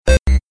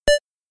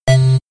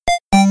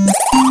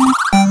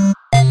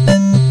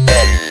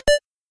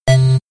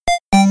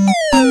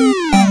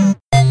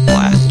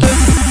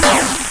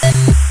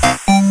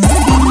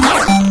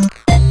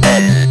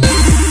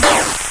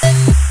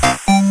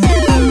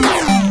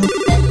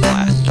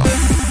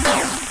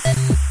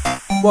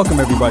Welcome,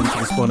 everybody, to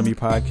the Spawn of Me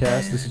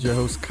podcast. This is your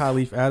host,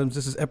 Khalif Adams.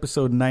 This is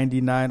episode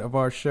 99 of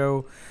our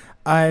show.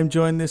 I am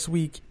joined this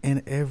week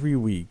and every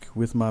week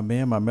with my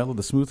man, my mellow,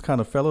 the smooth kind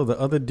of fellow, the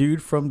other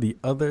dude from the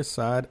other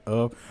side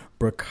of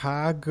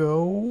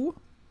Chicago,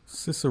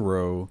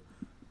 Cicero,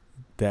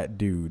 that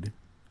dude,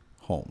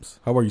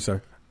 Holmes. How are you,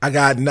 sir? I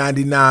got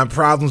 99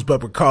 problems,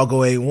 but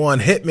Chicago ain't one.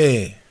 Hit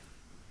me.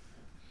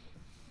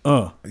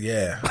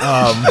 Yeah.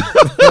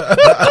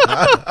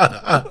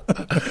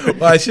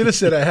 Well, I should have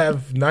said I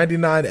have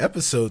 99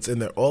 episodes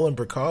and they're all in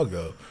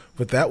Chicago,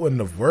 but that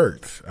wouldn't have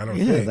worked. I don't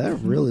think. Yeah, that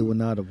really would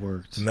not have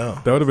worked. No.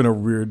 That would have been a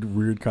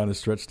weird kind of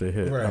stretch to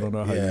hit. Right. I don't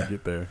know how you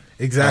get there.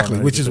 Exactly,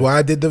 which is why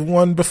I did the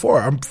one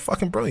before. I'm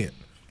fucking brilliant.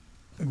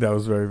 That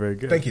was very, very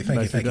good. Thank you.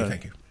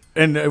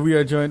 And we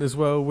are joined as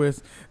well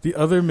with the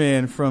other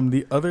man from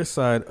the other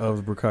side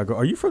of Chicago.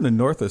 Are you from the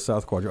north or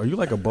south quadrant? Are you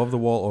like above the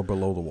wall or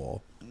below the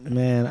wall?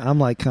 Man, I'm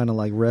like kind of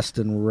like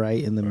resting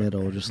right in the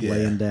middle, just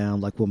laying down,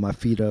 like with my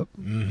feet up.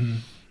 Mm-hmm.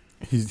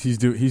 He's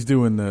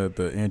doing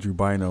the Andrew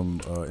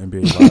Bynum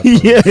NBA live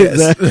yeah,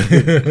 exactly.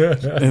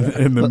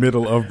 in the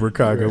middle of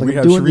Chicago. Like we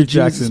have doing Sharif the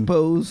Jackson Jesus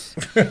pose.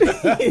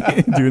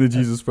 doing the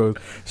Jesus pose.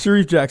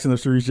 Sharif Jackson of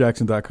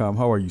SharifJackson.com.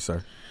 How are you,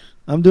 sir?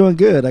 I'm doing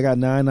good. I got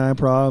 99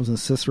 problems, and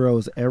Cicero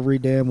is every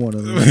damn one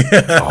of them.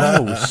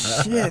 Oh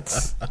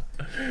shit!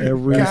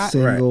 Every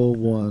single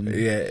one.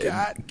 Yeah.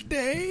 God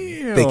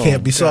damn. They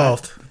can't be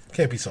solved.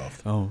 Can't be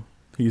solved. Oh,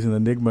 he's an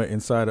enigma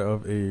inside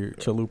of a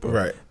chalupa.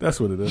 Right. That's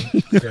what it is.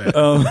 Right.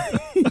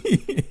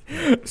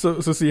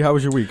 So see, how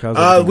was your week? How's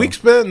the week's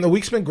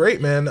been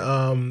great, man.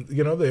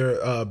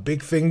 There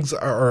big things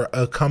are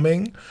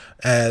coming,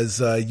 as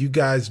you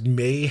guys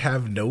may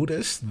have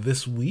noticed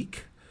this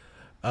week.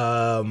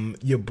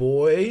 Your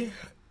boy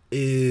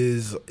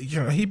is,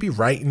 he be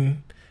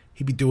writing,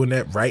 he be doing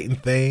that writing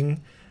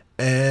thing,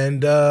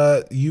 and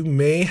you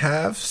may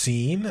have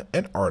seen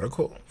an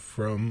article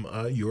from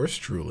yours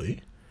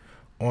truly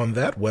on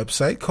that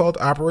website called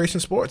Operation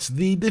Sports,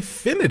 the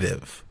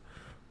definitive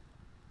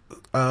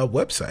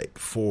website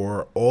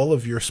for all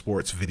of your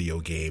sports video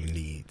game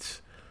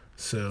needs.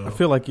 So I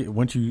feel like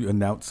once you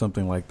announce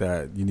something like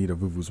that, you need a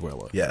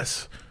Vuvuzela.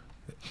 Yes.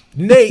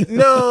 Nate,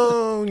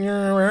 no.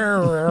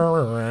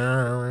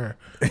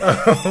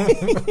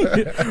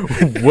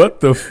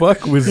 What the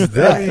fuck was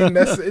that? Isn't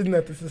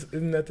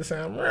that the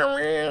sound?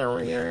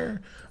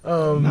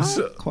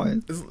 Not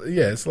quite.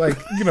 It's like,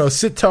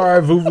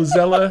 sitar,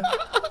 vuvuzela.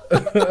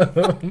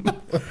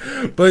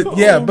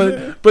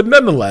 But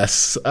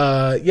nonetheless,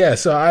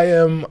 so I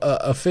am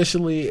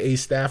officially a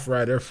staff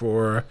writer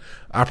for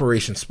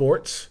Operation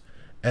Sports.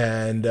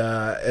 And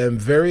am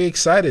very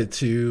excited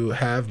to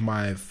have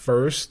my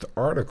first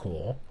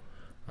article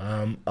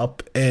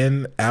up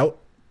and out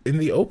in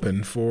the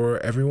open for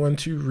everyone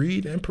to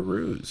read and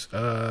peruse.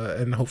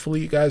 And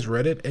hopefully you guys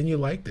read it and you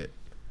liked it.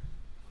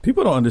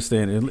 People don't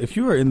understand. If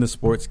you are in the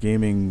sports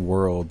gaming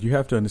world, you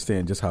have to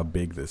understand just how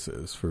big this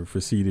is for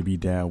C to be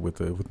down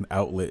with an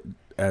outlet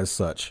as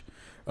such.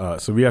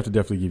 So we have to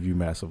definitely give you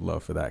massive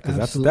love for that,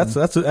 because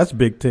that's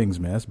big things,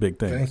 man. That's big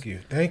things.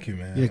 Thank you,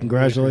 man. Yeah,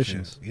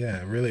 congratulations.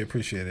 I really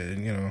appreciate it.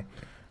 And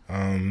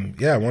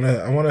I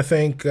want to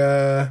thank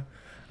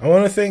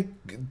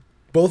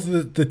both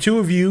the two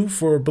of you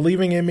for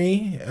believing in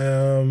me.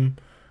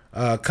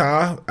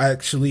 Ka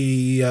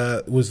actually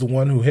was the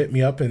one who hit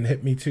me up and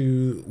hit me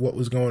to what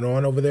was going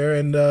on over there,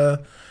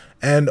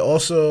 and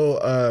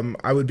also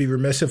I would be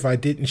remiss if I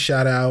didn't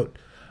shout out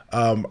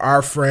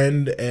our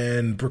friend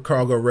and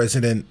Chicago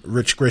resident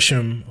Rich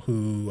Grisham,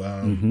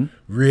 who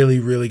really,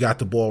 really got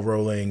the ball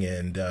rolling.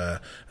 And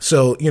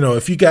so,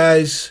 if you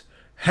guys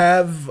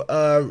have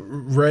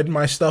read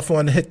my stuff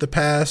on Hit the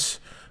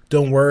Pass,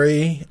 don't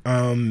worry,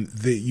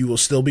 that you will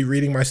still be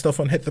reading my stuff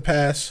on Hit the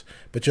Pass,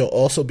 but you'll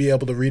also be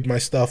able to read my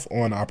stuff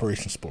on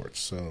Operation Sports.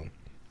 So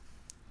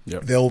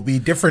there will be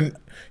different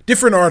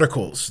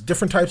articles,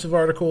 different types of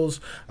articles,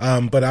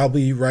 but I'll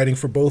be writing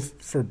for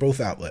both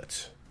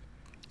outlets.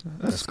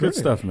 That's good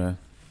stuff, man.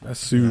 That's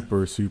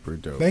super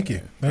dope. Thank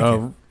you. Thank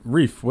you.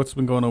 Reef, what's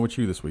been going on with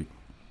you this week?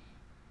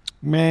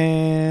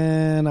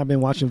 Man, I've been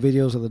watching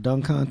videos of the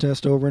dunk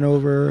contest over and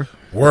over.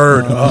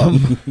 Word up.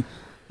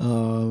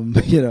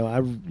 I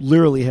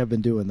literally have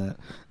been doing that.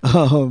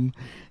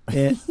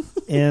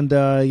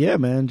 Yeah,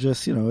 man,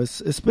 just,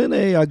 it's been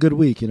a good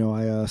week.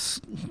 I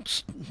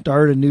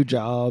started a new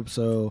job,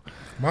 so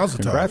Mazel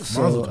tov. Congrats.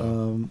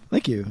 So,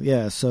 thank you.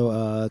 Yeah,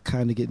 so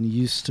kind of getting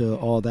used to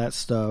all that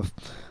stuff.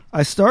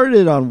 I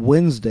started on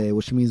Wednesday,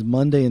 which means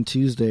Monday and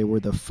Tuesday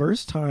were the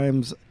first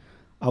times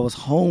I was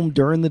home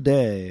during the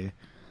day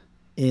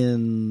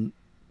in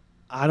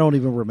I don't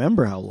even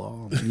remember how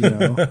long,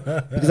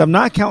 because I'm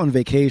not counting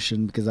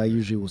vacation, because I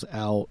usually was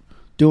out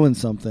doing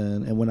something,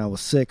 and when I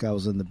was sick, I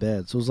was in the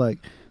bed. So it was like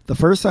the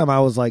first time I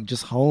was like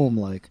just home,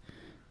 like,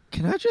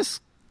 can I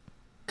just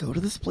go to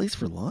this place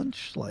for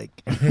lunch? Like,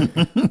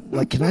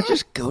 can I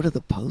just go to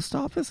the post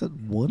office at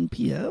 1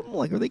 p.m.?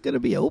 Like, are they going to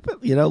be open?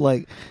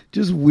 Like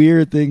just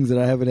weird things that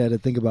I haven't had to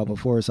think about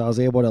before. So I was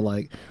able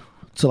to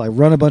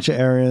run a bunch of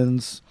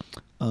errands,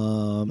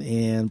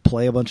 and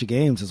play a bunch of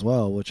games as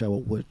well, which I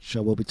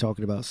will be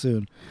talking about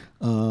soon.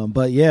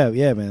 But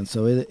yeah, man.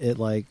 So it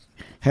like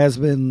has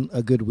been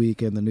a good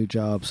week, and the new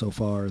job so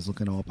far is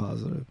looking all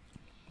positive.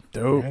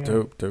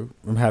 Dope.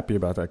 I'm happy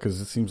about that because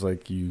it seems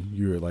like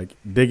you're like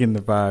digging the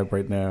vibe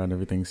right now, and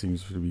everything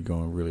seems to be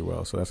going really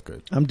well. So that's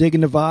good. I'm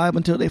digging the vibe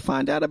until they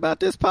find out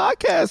about this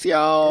podcast,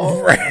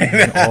 y'all.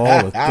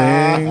 All the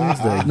things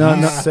that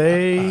you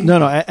say.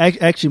 No.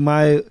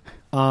 Actually,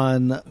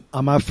 on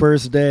my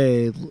first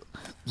day,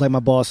 like my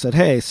boss said,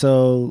 hey,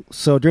 so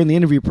during the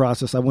interview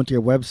process, I went to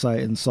your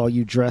website and saw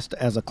you dressed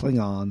as a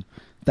Klingon.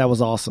 That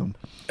was awesome.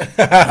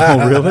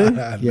 Oh, really?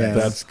 Yeah.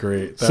 That's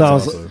great. That's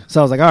awesome.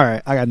 So I was like, all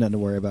right, I got nothing to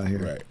worry about here.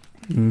 Right.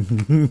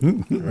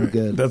 We're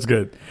good. That's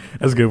good.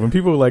 When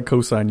people like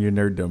co-sign your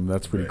nerddom,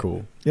 that's pretty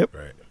cool. Yep.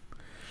 Right.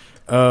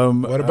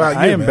 What about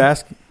you, man?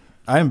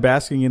 I am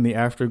basking in the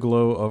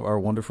afterglow of our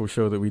wonderful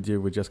show that we did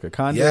with Jessica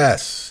Condit.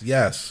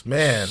 Yes,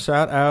 man.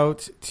 Shout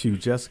out to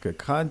Jessica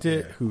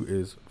Condit, who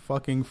is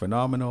fucking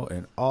phenomenal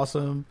and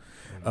awesome.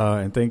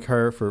 And thank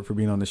her for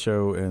being on the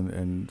show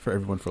and for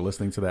everyone for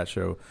listening to that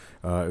show.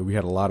 We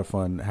had a lot of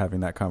fun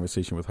having that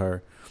conversation with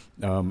her.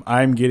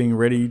 I'm getting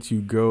ready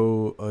to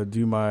go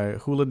do my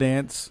hula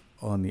dance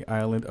on the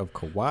island of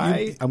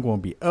Kauai. I'm going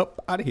to be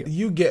up out of here.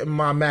 You getting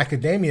my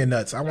macadamia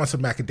nuts. I want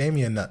some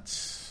macadamia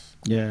nuts.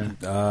 Yeah.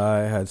 I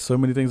had so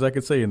many things I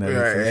could say in that.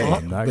 Right.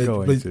 I'm not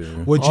going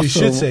to. What you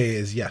should say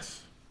is yes.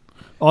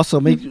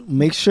 Also,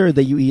 make sure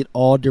that you eat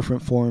all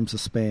different forms of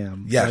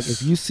Spam. Yes. Like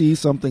if you see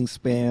something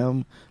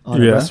Spam on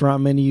a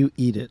restaurant menu,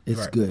 eat it.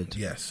 It's good.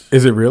 Yes.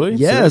 Is it really?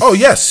 Yes. Oh,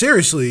 yes.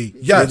 Seriously.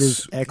 Yes. It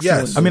is excellent.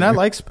 Yes. I mean, I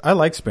like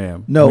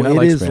Spam. No,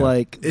 it is Spam.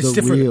 Like it's the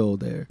different. real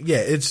there. Yeah,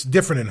 it's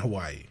different in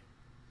Hawaii.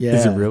 Yeah.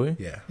 Is it really?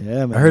 Yeah.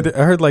 Yeah, man.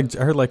 I heard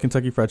like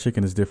Kentucky Fried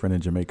Chicken is different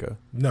in Jamaica.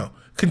 No.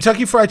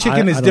 Kentucky Fried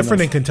Chicken is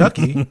different in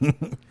Kentucky.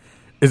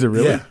 Is it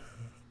really? Yeah.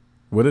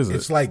 What is it?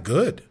 It's like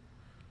good.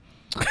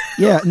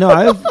 Yeah, no,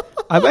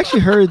 I've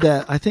actually heard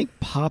that. I think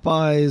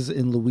Popeyes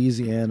in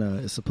Louisiana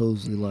is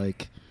supposedly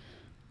like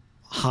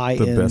high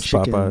end best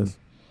chicken. Popeyes.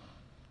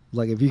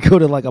 Like if you go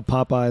to like a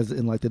Popeyes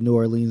in like the New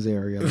Orleans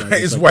area,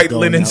 like, it's like white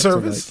linen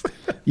service.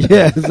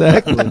 Yeah,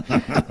 exactly.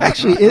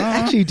 actually,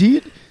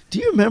 do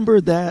you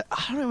remember that?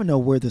 I don't even know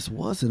where this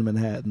was in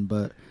Manhattan,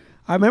 but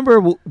I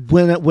remember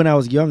when I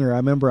was younger. I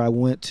remember I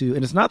went to,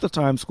 and it's not the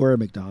Times Square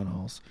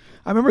McDonald's.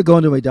 I remember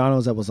going to a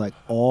McDonald's that was like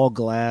all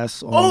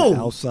glass on the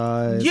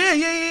outside.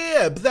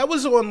 Yeah. But that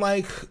was on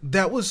like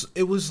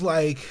it was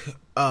like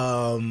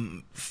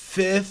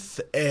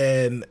Fifth,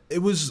 and it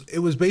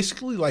was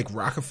basically like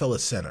Rockefeller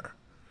Center.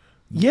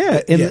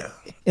 Yeah,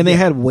 and they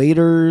had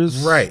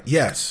waiters. Right.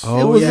 Yes. It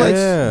was like,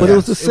 but it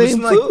was the same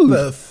it was like food.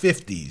 The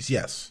 50s.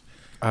 Yes.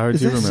 I do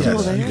remember still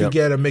that. there? You could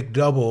get a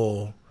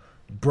McDouble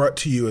brought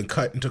to you and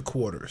cut into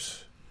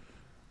quarters.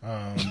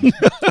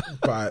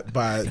 By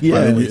and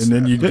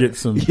then you get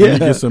some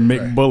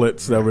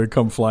McBullets that would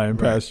come flying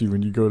past you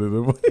when you go to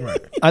the.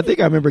 Right. I think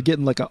I remember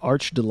getting like an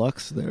Arch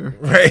Deluxe there.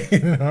 Right.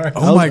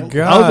 Oh my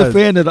god! I was a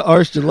fan of the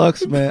Arch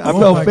Deluxe, man. I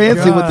felt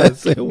fancy with that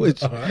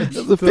sandwich. It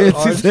was a fancy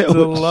Arch sandwich.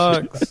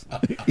 Deluxe.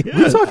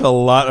 We talk a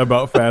lot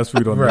about fast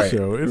food on the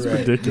show. It's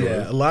ridiculous.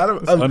 Yeah,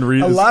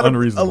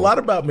 a lot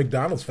about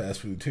McDonald's fast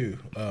food too.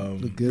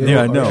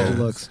 Yeah, I know. Arch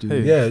Deluxe, dude.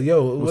 Hey. Yeah,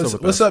 yo,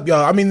 what's up,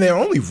 y'all? I mean, they're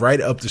only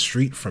right up the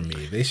street from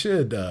me. They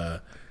should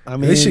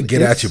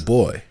get at your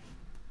boy.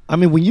 I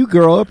mean, when you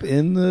grow up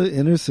in the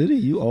inner city,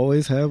 you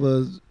always have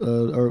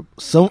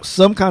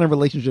some kind of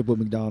relationship with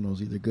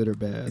McDonald's, either good or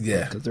bad.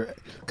 Yeah,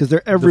 because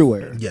they're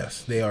everywhere.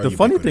 Yes, they are. The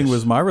funny thing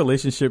was, my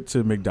relationship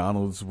to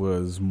McDonald's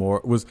was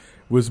more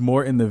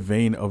in the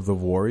vein of the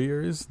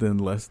Warriors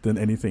than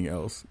anything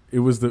else. It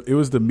was the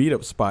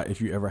meetup spot if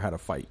you ever had a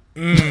fight.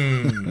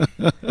 It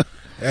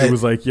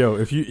was like,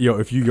 if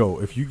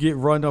you get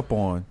run up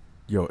on.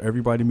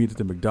 Everybody meet at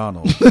the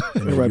McDonald's.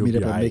 Everybody meet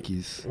up at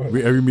Mickey's.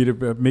 Every meet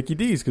up at Mickey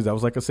D's because that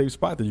was like a safe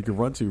spot that you could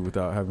run to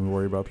without having to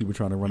worry about people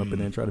trying to run up in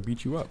there and try to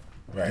beat you up.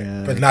 Right,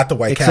 yeah. But not the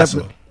White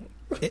Castle.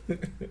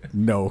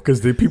 No,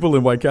 because the people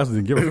in White Castle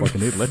didn't give a fuck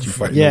and they'd let you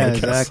fight. Yeah,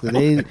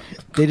 exactly.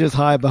 They just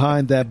hide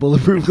behind that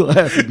bulletproof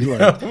glass and be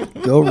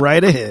like, "Go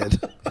right ahead."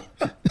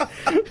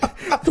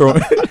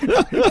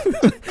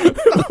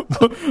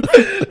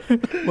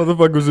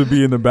 Motherfuckers would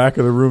be in the back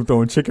of the room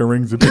throwing chicken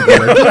rings at people.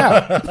 Like,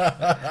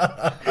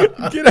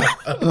 get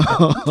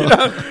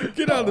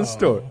out of the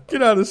store.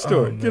 Get out of the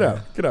store. Get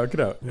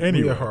out.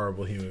 Anyway, we're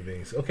horrible human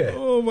beings. Okay.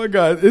 Oh my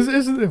God,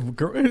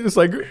 it's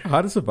like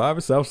how to survive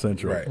in South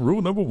Central. Right.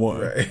 Rule number 1: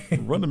 right.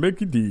 Run the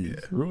Mickey D's. Yeah.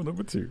 Rule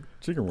number 2: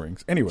 chicken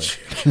rings. Anyway.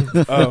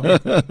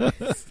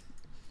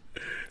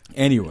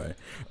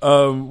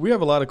 We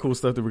have a lot of cool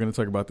stuff that we're going to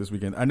talk about this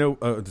weekend. I know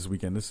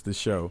this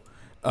show.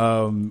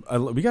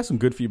 We got some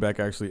good feedback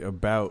actually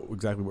about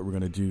exactly what we're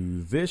going to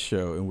do this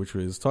show, and which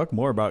was talk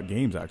more about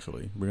games.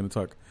 Actually, we're going to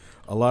talk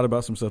a lot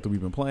about some stuff that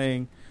we've been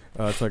playing.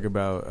 Talk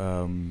about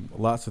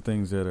lots of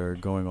things that are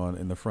going on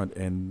in the front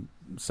and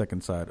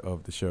second side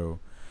of the show.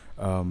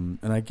 And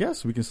I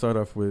guess we can start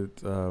off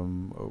with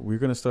we're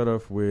going to start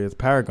off with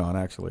Paragon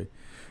actually.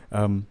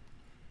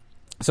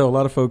 So a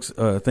lot of folks,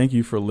 thank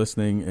you for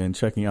listening and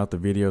checking out the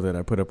video that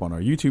I put up on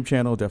our YouTube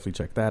channel. Definitely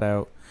check that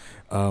out,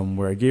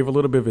 where I gave a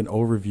little bit of an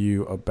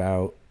overview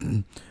about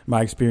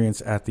my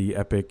experience at the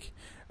Epic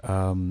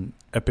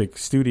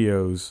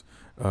Studios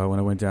when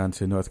I went down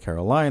to North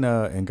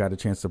Carolina and got a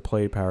chance to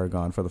play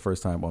Paragon for the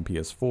first time on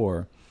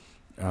PS4.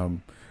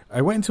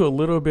 I went into a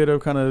little bit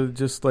of kind of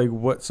just like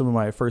what some of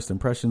my first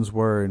impressions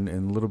were and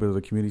a little bit of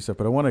the community stuff,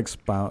 but I want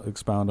to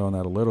expound on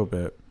that a little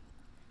bit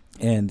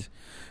and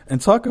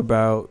talk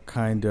about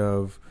kind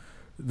of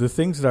the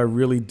things that I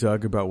really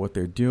dug about what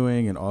they're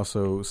doing and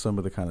also some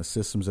of the kind of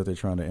systems that they're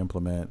trying to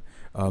implement.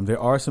 There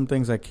are some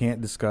things I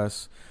can't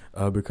discuss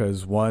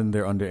because, one,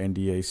 they're under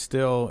NDA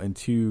still, and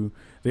two,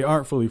 they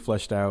aren't fully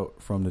fleshed out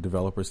from the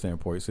developer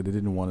standpoint, so they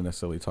didn't want to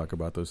necessarily talk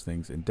about those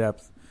things in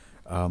depth.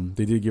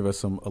 They did give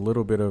us a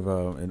little bit of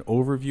an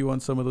overview on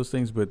some of those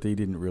things, but they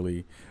didn't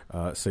really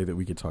say that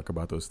we could talk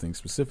about those things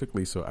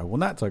specifically, so I will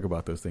not talk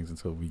about those things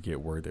until we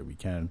get word that we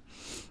can.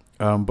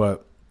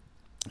 But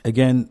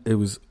again, it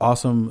was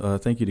awesome.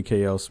 Thank you to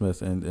KL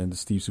Smith and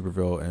Steve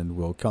Superville and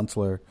Will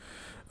Kunstler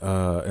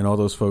and all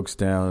those folks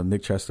down,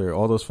 Nick Chester,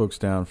 all those folks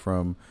down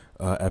from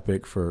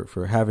Epic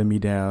for having me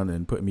down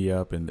and putting me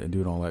up and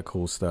doing all that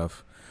cool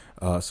stuff.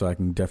 So I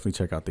can definitely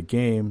check out the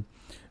game.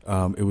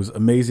 It was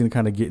amazing to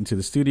kind of get into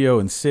the studio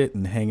and sit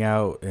and hang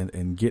out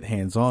and get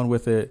hands-on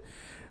with it.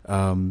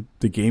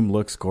 The game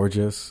looks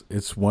gorgeous.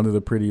 It's one of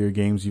the prettier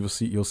games you'll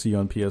see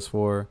on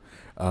PS4.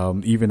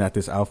 Even at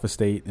this alpha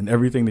state, and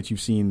everything that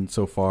you've seen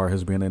so far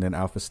has been in an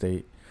alpha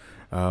state.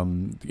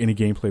 Any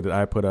gameplay that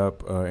I put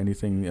up, any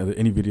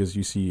videos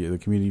you see the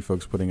community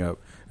folks putting up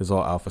is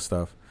all alpha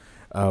stuff.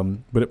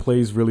 But it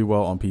plays really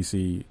well on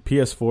PC.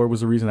 PS4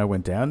 was the reason I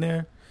went down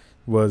there,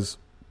 was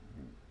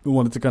we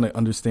wanted to kind of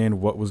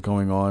understand what was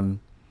going on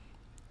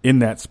in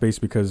that space,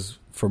 because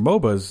for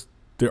MOBAs,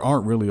 there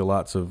aren't really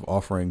lots of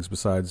offerings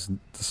besides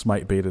the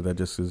Smite beta that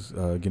just is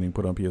getting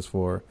put on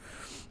PS4.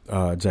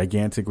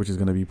 Gigantic, which is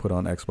going to be put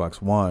on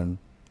Xbox One.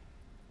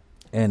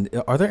 And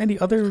are there any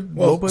other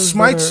MOBAs?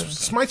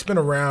 Smite's been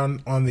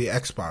around on the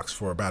Xbox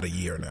for about a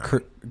year now.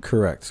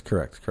 Correct.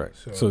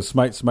 So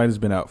Smite has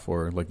been out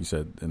for, like you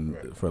said,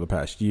 for the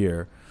past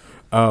year.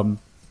 But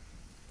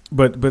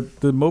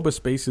the MOBA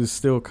space is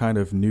still kind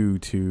of new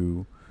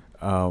to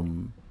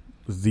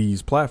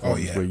these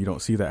platforms where you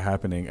don't see that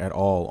happening at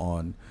all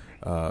on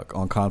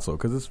console,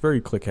 because it's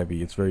very click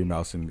heavy. It's very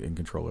mouse and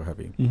controller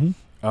heavy.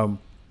 Mm-hmm.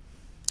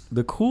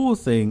 The cool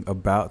thing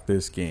about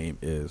this game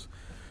is,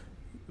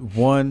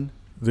 one,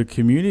 the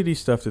community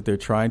stuff that they're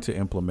trying to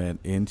implement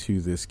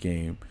into this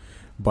game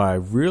by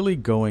really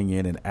going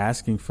in and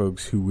asking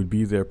folks who would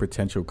be their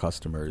potential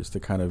customers to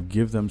kind of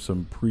give them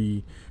some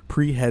pre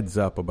heads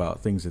up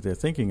about things that they're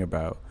thinking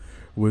about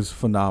was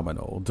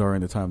phenomenal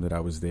during the time that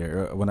I was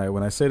there. When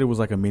I said it was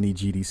like a mini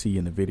GDC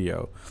in the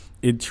video,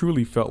 it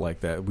truly felt like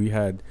that. We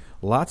had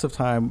lots of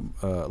time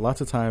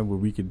where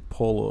we could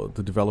pull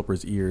the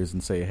developers' ears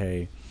and say,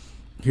 hey,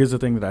 here's the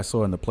thing that I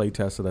saw in the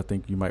playtest that I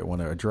think you might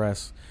want to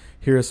address.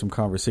 Here are some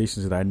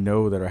conversations that I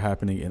know that are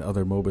happening in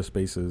other MOBA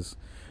spaces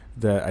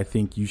that I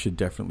think you should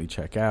definitely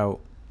check out.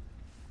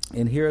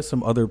 And here are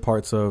some other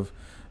parts of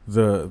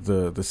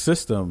the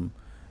system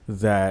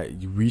that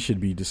we should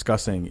be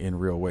discussing in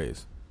real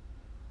ways.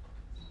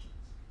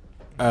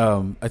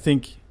 I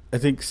think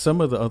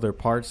some of the other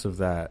parts of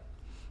that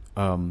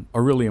are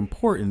really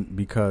important,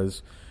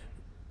 because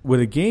with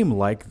a game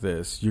like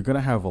this, you're going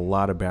to have a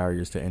lot of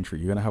barriers to entry.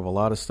 You're going to have a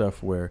lot of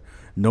stuff where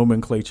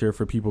nomenclature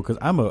for people, because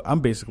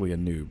I'm basically a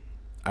noob.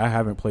 I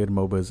haven't played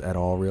MOBAs at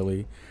all,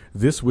 really.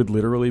 This would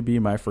literally be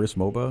my first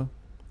MOBA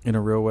in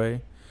a real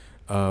way.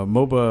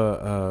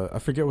 MOBA, I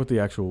forget what the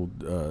actual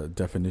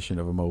definition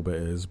of a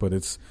MOBA is, but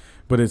it's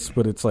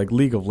like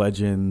League of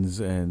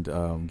Legends and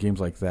games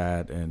like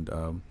that. And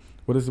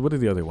what are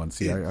the other ones?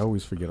 See, I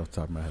always forget off the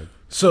top of my head.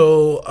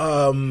 So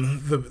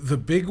the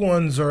big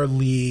ones are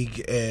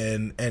League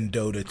and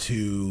Dota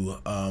 2,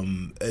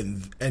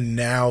 and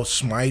now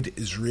Smite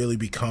is really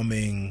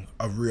becoming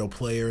a real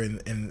player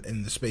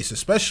in the space,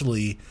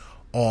 especially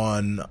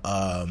on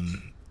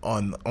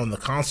the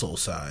console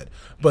side.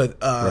 But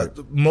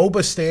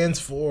MOBA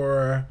stands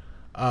for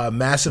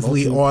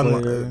massively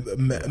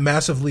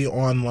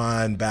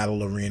online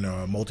battle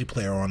arena, or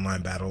multiplayer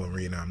online battle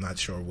arena. I'm not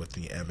sure what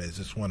the M is.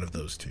 It's one of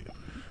those two.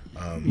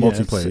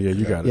 Multiplayer,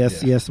 you got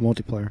it. Yes,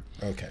 multiplayer.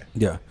 Okay.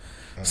 Yeah.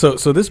 So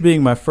this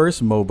being my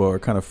first MOBA, or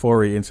kind of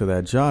foray into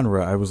that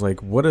genre, I was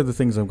like, what are the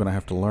things I'm going to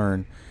have to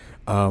learn,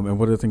 and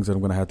what are the things that I'm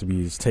going to have to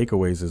be as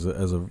takeaways as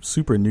a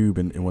super noob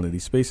in one of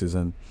these spaces?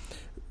 And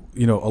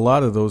a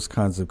lot of those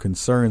kinds of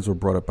concerns were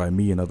brought up by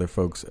me and other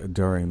folks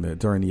during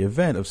the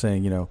event, of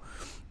saying,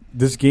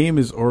 this game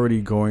is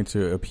already going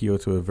to appeal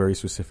to a very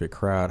specific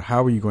crowd.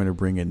 How are you going to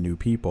bring in new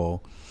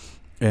people?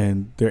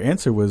 And their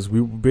answer was,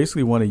 we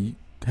basically want to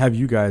have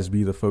you guys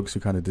be the folks who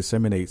kind of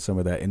disseminate some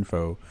of that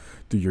info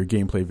through your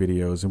gameplay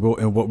videos.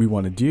 And what we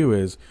want to do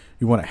is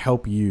we want to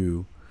help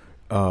you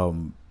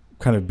kind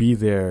of be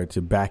there to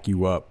back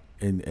you up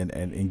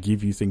and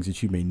give you things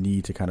that you may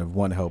need to kind of,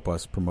 one, help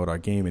us promote our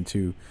game, and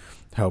two,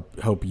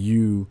 help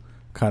you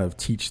kind of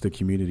teach the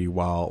community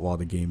while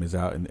the game is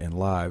out and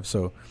live.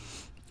 So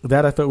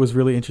that I thought was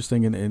really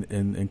interesting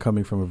and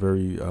coming from a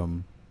very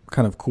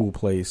kind of cool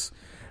place.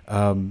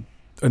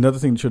 Another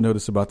thing that you'll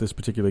notice about this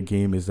particular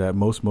game is that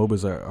most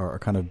MOBAs are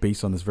kind of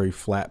based on this very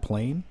flat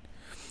plane.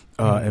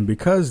 And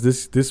because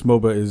this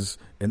MOBA is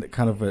in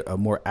kind of a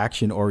more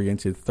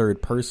action-oriented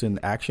third-person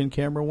action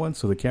camera one,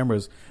 so the camera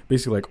is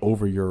basically like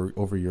over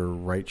your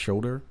right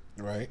shoulder.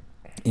 Right.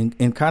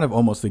 In kind of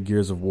almost the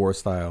Gears of War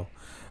style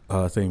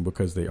thing,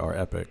 because they are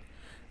epic.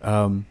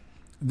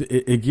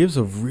 It gives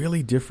a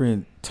really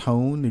different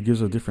tone. It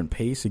gives a different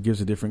pace. It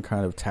gives a different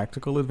kind of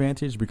tactical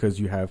advantage because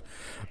you have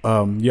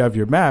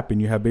your map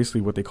and you have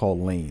basically what they call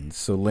lanes.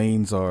 So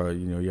lanes are,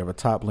 you have a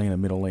top lane, a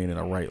middle lane, and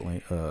a right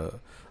lane,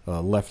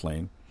 left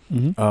lane.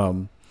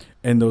 Mm-hmm.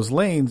 And those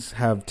lanes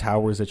have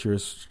towers that you're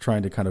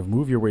trying to kind of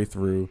move your way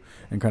through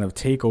and kind of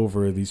take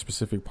over these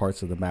specific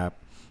parts of the map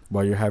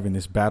while you're having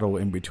this battle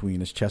in between,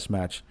 this chess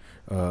match,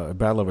 a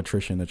battle of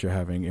attrition that you're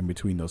having in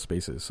between those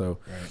spaces. So,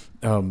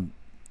 right.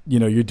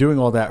 You're doing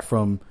all that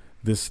from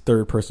this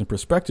third person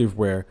perspective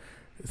where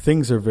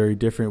things are very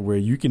different, where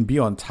you can be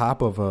on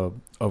top of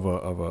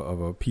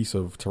a piece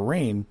of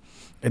terrain,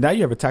 and now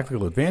you have a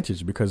tactical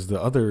advantage because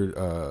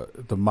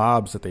the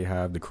mobs that they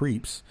have, the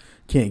creeps,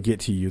 can't get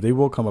to you. They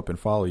will come up and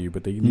follow you,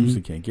 but they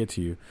usually can't get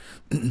to you.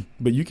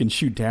 But you can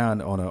shoot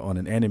down on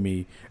an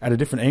enemy at a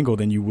different angle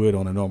than you would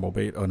on a normal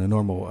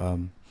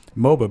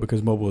MOBA,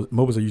 because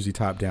MOBAs are usually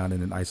top down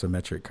in an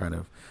isometric kind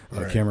of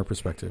camera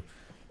perspective.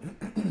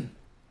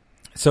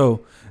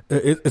 So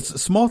it's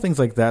small things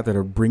like that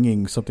are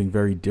bringing something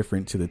very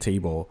different to the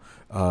table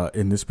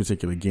in this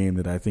particular game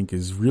that I think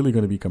is really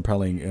going to be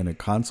compelling in a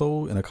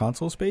console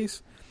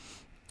space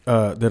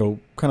that'll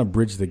kind of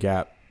bridge the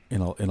gap in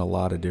a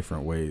lot of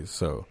different ways.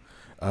 So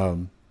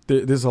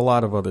there's a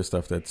lot of other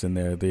stuff that's in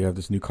there. They have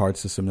this new card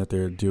system that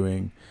they're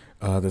doing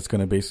that's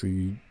going to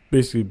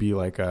basically be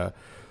like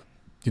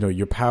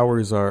your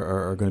powers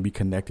are going to be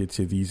connected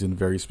to these in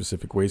very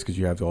specific ways because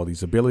you have all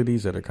these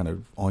abilities that are kind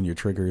of on your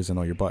triggers and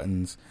all your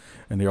buttons,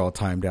 and they're all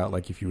timed out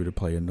like if you were to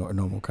play a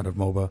normal kind of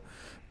MOBA.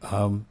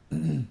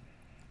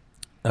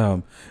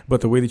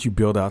 But the way that you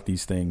build out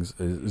these things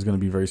is going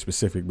to be very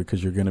specific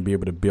because you're going to be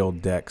able to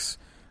build decks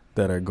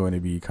that are going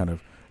to be kind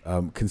of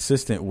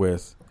consistent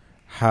with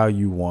how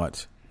you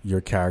want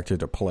your character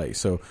to play.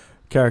 So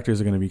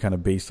characters are going to be kind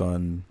of based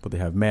on what they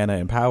have mana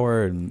and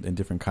power and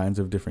different kinds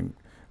of different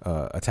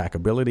attack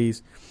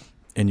abilities,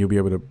 and you'll be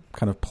able to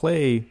kind of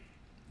play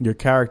your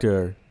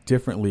character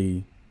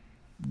differently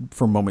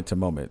from moment to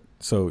moment.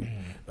 So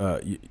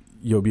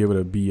you'll be able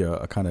to be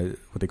a kind of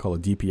what they call a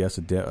DPS,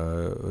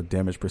 a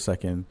damage per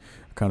second,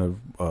 kind of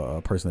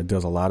a person that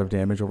does a lot of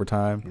damage over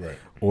time. Right.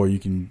 Or you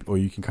can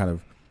kind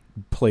of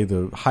play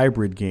the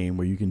hybrid game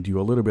where you can do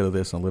a little bit of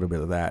this and a little bit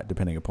of that,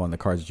 depending upon the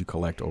cards that you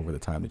collect over the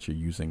time that you're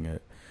using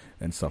it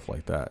and stuff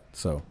like that.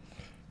 So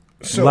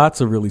lots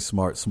of really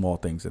smart, small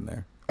things in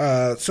there.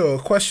 So a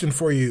question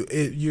for you.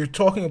 You're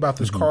talking about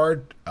this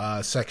card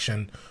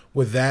section.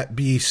 Would that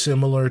be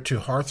similar to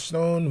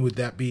Hearthstone? Would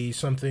that be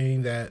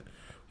something that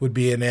would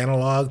be an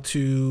analog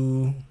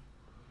to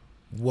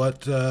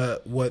what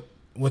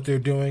they're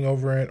doing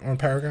over on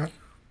Paragon?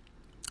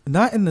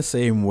 Not in the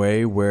same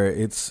way where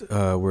it's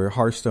where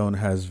Hearthstone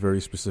has very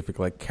specific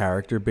like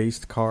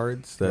character-based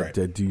cards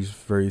that do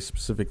very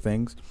specific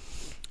things.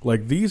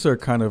 Like these are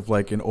kind of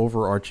like an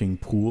overarching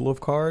pool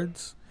of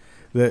cards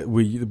that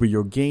where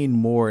you'll gain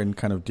more in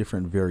kind of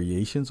different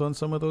variations on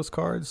some of those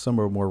cards. Some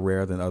are more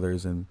rare than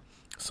others, and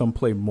some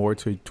play more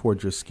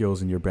towards your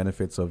skills and your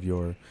benefits of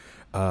your,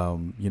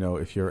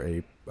 if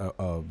you're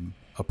a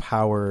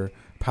power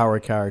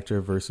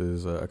character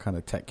versus a kind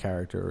of tech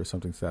character or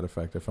something to that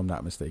effect. If I'm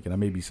not mistaken, I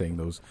may be saying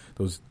those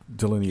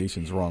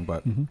delineations wrong,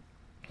 but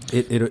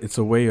it's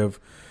a way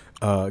of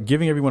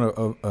giving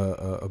everyone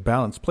a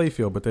balanced play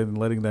field, but then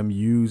letting them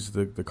use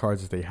the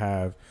cards that they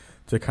have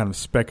to kind of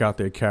spec out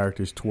their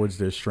characters towards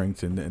their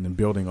strengths and then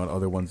building on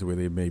other ones where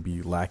they may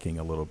be lacking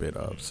a little bit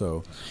of.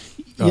 So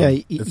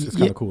it's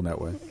kind of cool in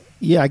that way.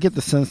 Yeah, I get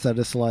the sense that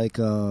it's like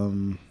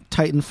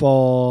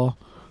Titanfall,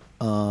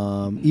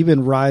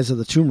 even Rise of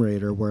the Tomb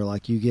Raider, where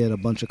like you get a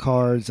bunch of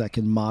cards that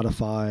can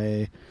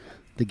modify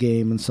the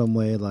game in some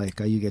way. Like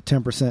you get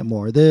 10%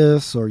 more of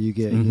this, or you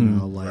get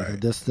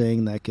this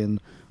thing that can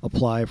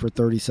apply for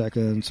 30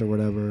 seconds or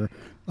whatever.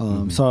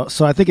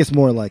 So I think it's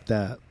more like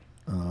that.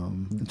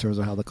 In terms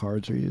of how the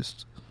cards are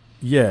used.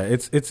 Yeah,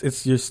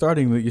 it's you're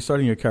starting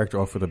your character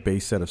off with a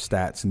base set of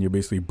stats, and you're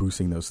basically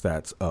boosting those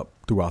stats up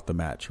throughout the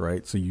match,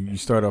 right? So you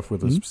start off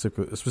with a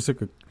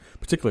specific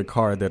particular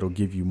card that'll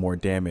give you more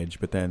damage,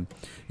 but then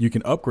you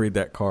can upgrade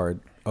that card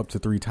up to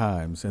 3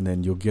 times, and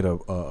then you'll get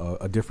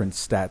a different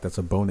stat that's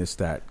a bonus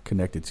stat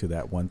connected to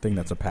that one thing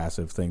that's a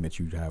passive thing that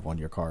you have on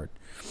your card.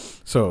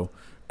 So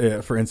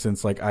for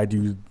instance, like I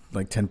do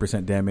like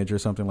 10% damage or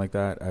something like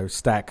that. I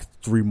stack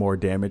 3 more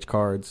damage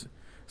cards,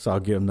 so I'll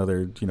get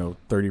another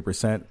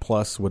 30%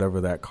 plus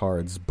whatever that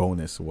card's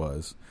bonus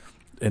was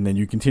And then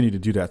you continue to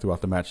do that throughout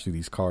the match through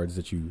these cards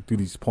through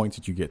these points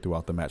that you get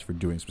throughout the match for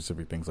doing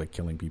specific things like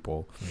killing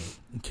people,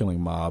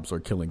 killing mobs, or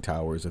killing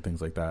towers, or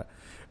things like that.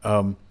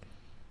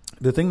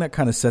 The thing that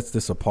kind of sets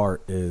this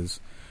apart is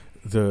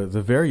the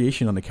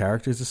variation on the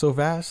characters is so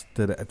vast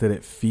that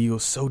it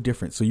feels so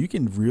different. So you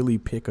can really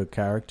pick a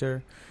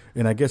character,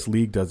 and I guess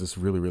League does this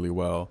really, really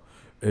well.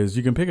 Is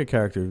you can pick a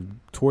character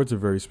towards a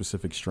very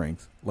specific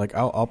strength. Like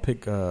I'll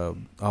pick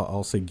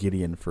I'll say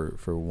Gideon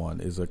for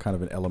one, is a kind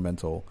of an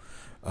elemental.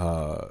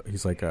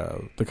 He's like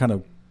the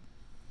kind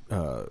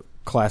of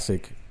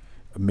classic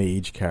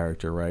mage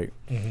character, right?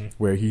 Mm-hmm.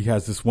 Where he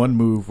has this one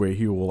move where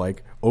he will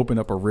like open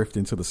up a rift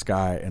into the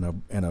sky,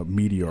 and a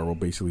meteor will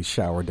basically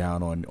shower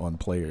down on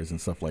players and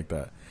stuff like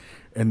that.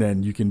 And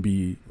then you can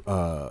be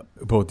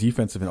both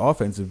defensive and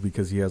offensive,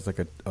 because he has like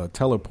a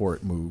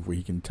teleport move where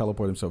he can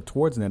teleport himself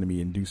towards an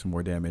enemy and do some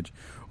more damage,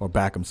 or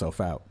back himself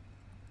out.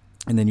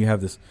 And then you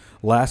have this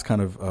last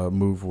kind of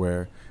move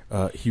where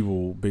he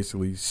will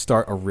basically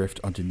start a rift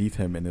underneath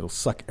him, and it'll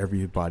suck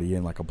everybody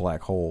in like a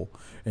black hole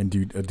and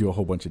do a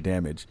whole bunch of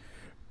damage.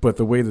 But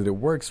the way that it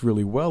works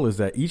really well is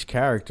that each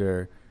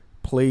character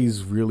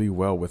plays really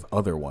well with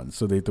other ones.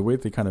 So the way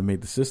that they kind of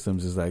made the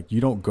systems is like,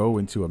 you don't go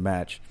into a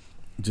match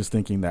just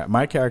thinking that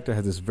my character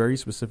has this very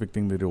specific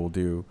thing that it will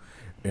do,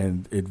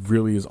 and it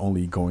really is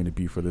only going to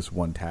be for this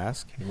one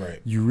task.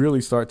 Right. You really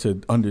start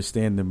to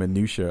understand the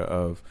minutia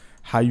of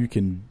how you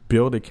can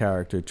build a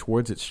character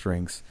towards its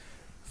strengths,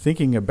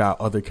 thinking about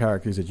other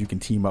characters that you can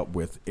team up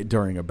with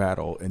during a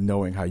battle, and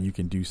knowing how you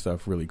can do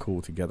stuff really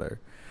cool together.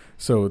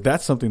 So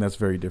that's something that's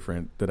very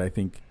different that I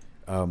think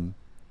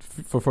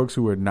for folks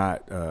who are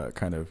not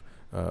kind of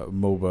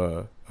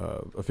MOBA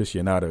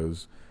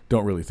aficionados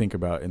don't really think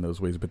about in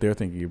those ways, but they're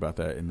thinking about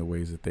that in the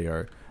ways that they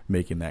are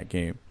making that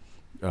game.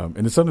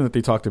 And it's something that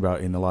they talked about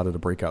in a lot of the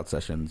breakout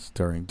sessions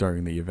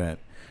during the event,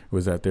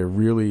 was that they're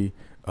really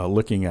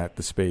looking at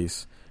the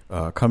space,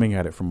 coming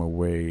at it from a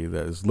way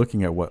that is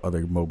looking at what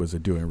other MOBAs are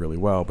doing really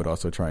well, but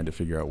also trying to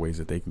figure out ways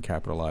that they can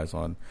capitalize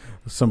on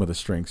some of the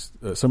strengths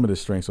or some of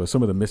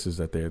the misses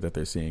that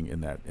they're seeing in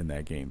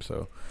that game.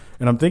 So,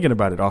 and I'm thinking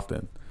about it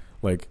often.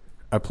 Like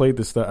I played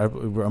this stuff.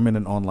 I'm in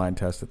an online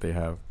test that they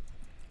have,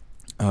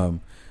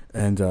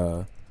 and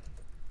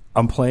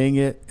I'm playing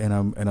it, and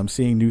I'm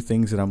seeing new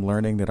things that I'm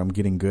learning that I'm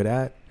getting good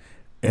at.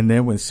 And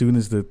then as soon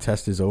as the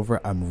test is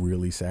over, I'm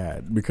really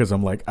sad, because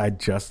I'm like, I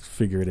just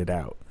figured it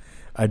out.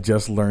 I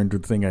just learned the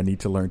thing I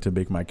need to learn to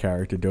make my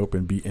character dope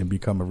and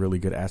become a really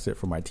good asset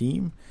for my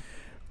team.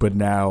 But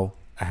now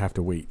I have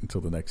to wait until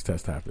the next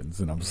test happens.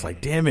 And I'm just like,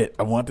 damn it,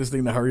 I want this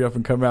thing to hurry up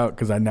and come out,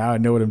 because I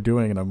know what I'm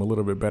doing, and I'm a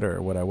little bit better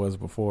at what I was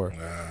before.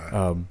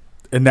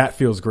 And that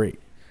feels great.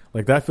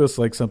 Like that feels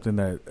like something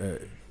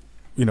that,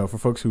 for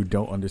folks who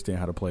don't understand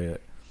how to play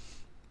it,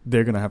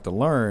 they're going to have to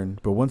learn.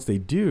 But once they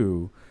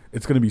do,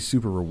 it's going to be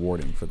super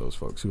rewarding for those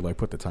folks who like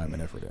put the time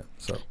and effort in.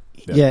 So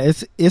yeah,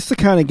 it's the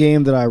kind of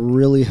game that I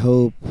really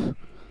hope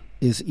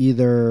is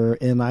either,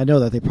 and I know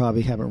that they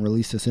probably haven't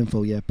released this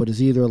info yet, but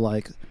is either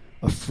like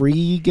a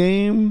free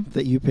game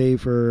that you pay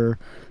for,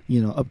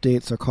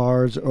 updates or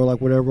cards or like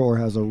whatever, or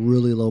has a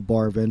really low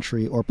bar of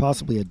entry, or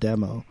possibly a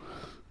demo.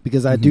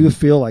 Because I do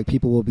feel like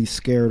people will be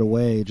scared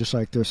away, just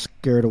like they're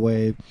scared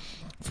away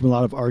from a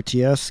lot of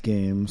RTS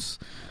games,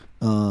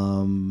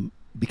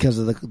 because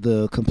of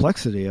the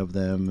complexity of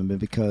them, and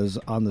because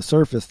on the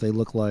surface they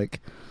look like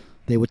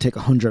they would take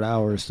 100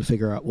 hours to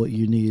figure out what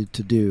you need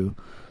to do.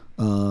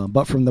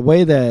 But from the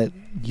way that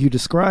you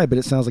describe it,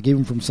 it sounds like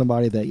even from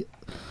somebody that,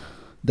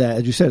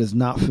 as you said, is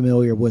not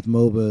familiar with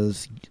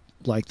MOBAs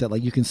like that,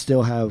 like you can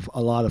still have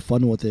a lot of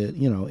fun with it,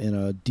 in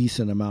a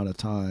decent amount of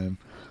time.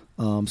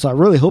 So I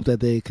really hope that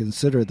they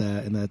consider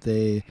that, and that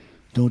they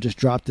don't just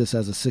drop this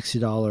as a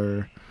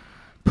 $60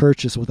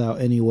 purchase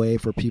without any way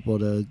for people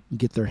to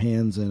get their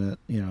hands in it,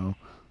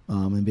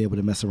 and be able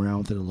to mess around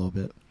with it a little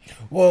bit.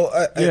 Well,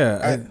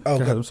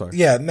 I'm sorry.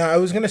 Yeah, no, I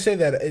was going to say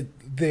that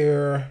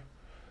there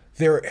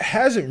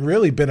hasn't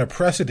really been a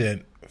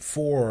precedent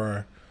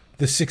for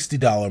the $60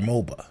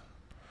 MOBA.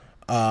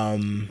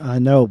 I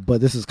know,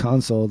 but this is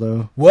console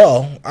though.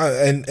 Well,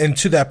 and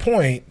to that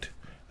point,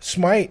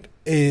 Smite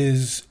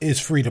is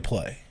free to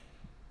play.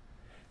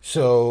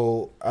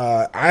 So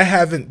I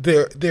haven't.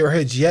 There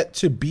has yet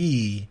to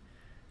be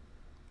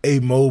a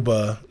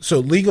MOBA. So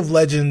League of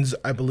Legends,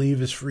 I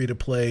believe, is free to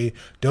play.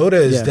 Dota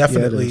is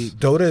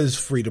Dota is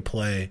free to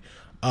play.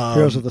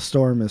 Heroes of the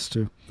Storm is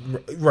too.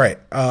 Right.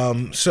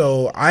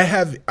 So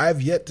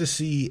I've yet to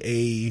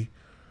see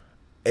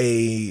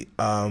a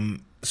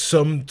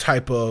some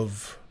type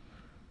of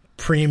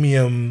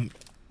premium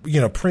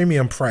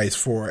price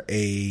for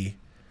a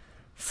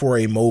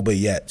MOBA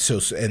yet. So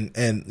and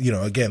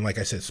again, like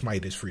I said,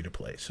 Smite is free to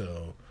play.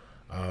 So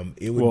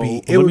it would be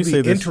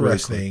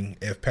interesting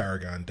if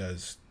Paragon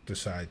does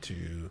decide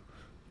to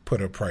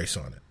put a price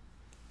on it.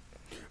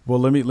 Well,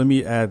 let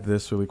me add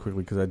this really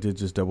quickly, because I did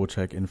just double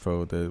check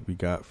info that we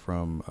got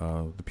from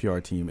the PR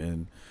team,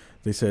 and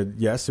they said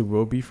yes, it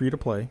will be free to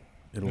play.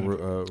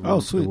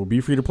 It'll sweet. It will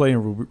be free to play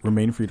and will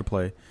remain free to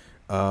play.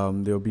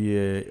 There'll be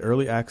a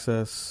early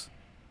access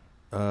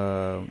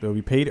There'll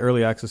be paid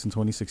early access in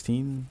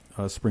 2016,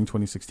 spring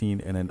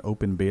 2016, and an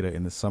open beta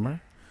in the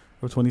summer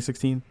of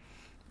 2016.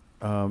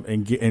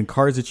 And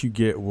cards that you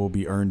get will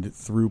be earned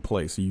through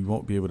play, so you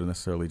won't be able to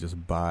necessarily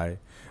just buy.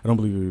 I don't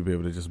believe you'll be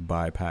able to just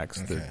buy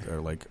packs that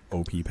are like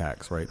OP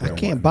packs, right? I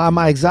can't buy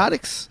my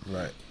exotics.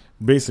 Right.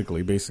 Basically,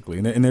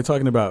 and they're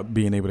talking about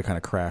being able to kind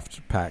of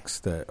craft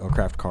packs or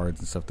craft cards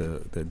and stuff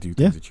that do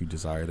things that you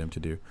desire them to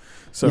do.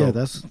 So yeah,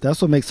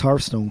 that's what makes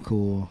Hearthstone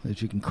cool,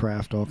 is you can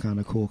craft all kind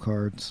of cool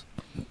cards.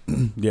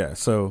 Yeah,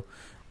 so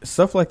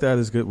stuff like that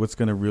is good. What's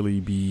going to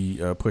really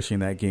be pushing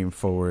that game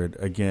forward.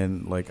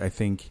 Again, like I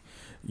think,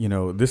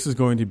 this is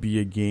going to be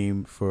a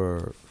game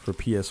for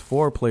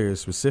PS4 players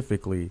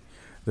specifically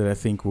that I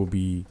think will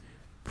be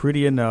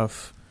pretty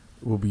enough,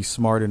 will be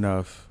smart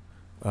enough.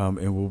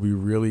 And will be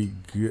really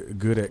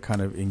good at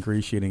kind of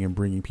ingratiating and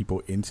bringing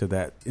people into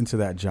that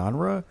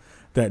genre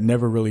that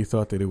never really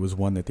thought that it was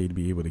one that they'd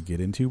be able to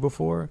get into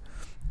before.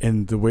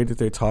 And the way that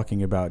they're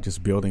talking about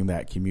just building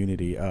that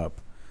community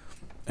up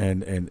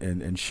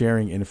and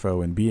sharing info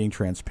and being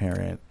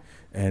transparent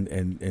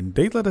and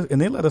they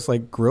let us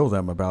like grill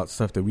them about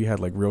stuff that we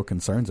had like real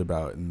concerns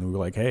about, and we were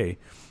like, hey,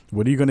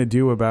 what are you going to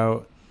do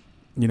about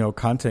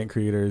content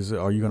creators?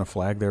 Are you going to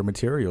flag their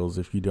materials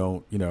if you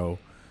don't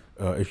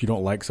if you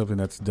don't like something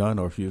that's done,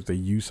 or if they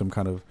use some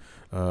kind of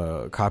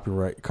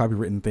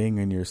copywritten thing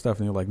in your stuff,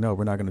 and you're like, no,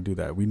 we're not going to do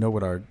that. We know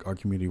what our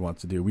community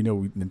wants to do. We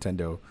know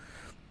Nintendo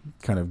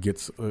kind of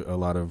gets a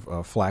lot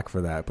of flack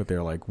for that, but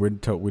they're like, we're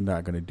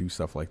not going to do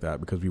stuff like that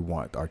because we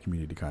want our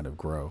community to kind of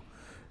grow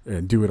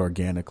and do it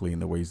organically in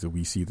the ways that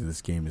we see that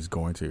this game is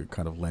going to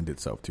kind of lend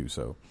itself to.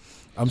 So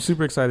I'm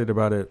super excited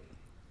about it.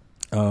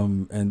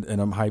 And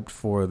I'm hyped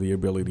for the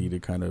ability to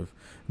kind of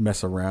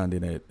mess around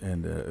in it,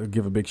 and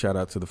give a big shout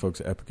out to the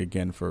folks at Epic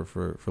again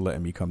for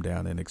letting me come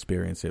down and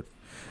experience it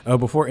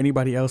before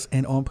anybody else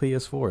and on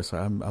PS4. So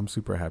I'm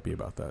super happy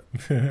about that.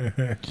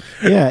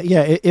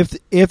 Yeah.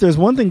 If there's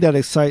one thing that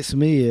excites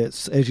me,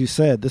 it's, as you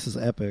said, this is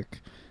Epic,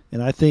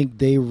 and I think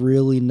they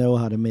really know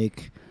how to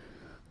make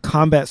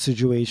combat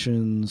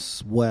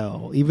situations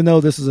well, even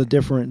though this is a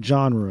different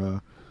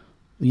genre.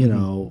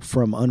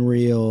 From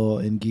Unreal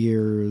and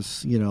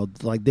Gears,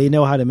 like they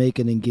know how to make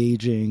an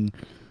engaging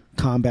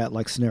combat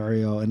like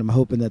scenario, and I'm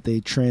hoping that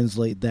they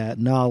translate that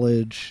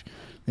knowledge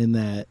and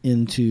that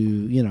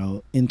into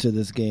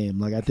this game.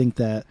 Like I think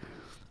that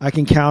I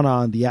can count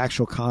on the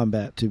actual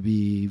combat to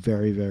be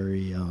very,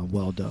 very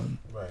well done.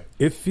 Right.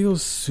 It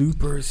feels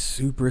super,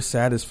 super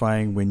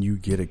satisfying when you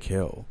get a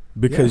kill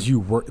because you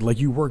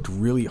worked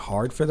really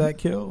hard for that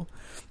kill.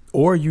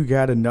 Or you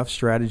got enough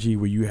strategy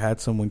where you had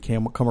someone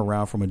come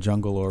around from a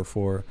jungle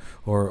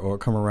or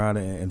come around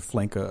and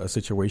flank a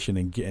situation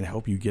and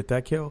help you get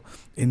that kill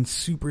in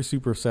super,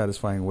 super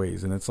satisfying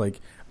ways. And it's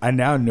like, I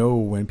now know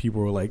when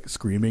people are like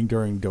screaming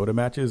during Dota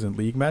matches and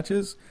League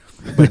matches,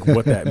 like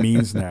what that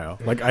means now.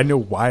 Like I know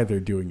why they're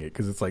doing it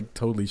because it's like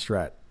totally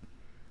strat.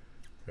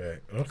 Right.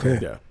 Okay.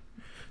 Yeah.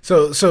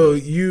 So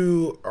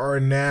you're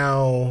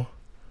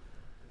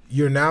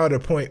now at a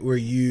point where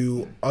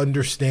you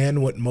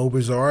understand what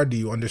MOBAs are. Do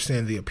you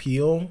understand the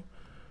appeal?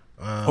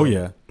 Oh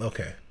yeah.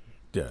 Okay.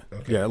 Yeah.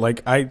 Okay. Yeah.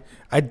 Like I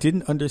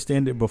didn't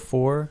understand it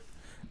before.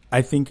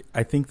 I think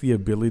the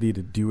ability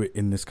to do it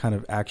in this kind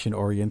of action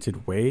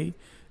oriented way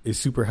is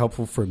super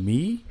helpful for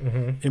me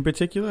in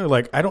particular.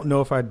 Like I don't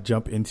know if I'd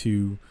jump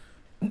into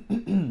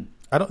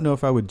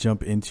I would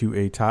jump into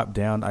a top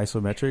down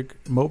isometric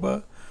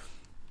MOBA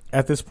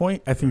at this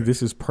point. I think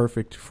this is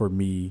perfect for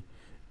me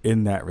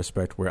in that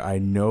respect, where I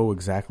know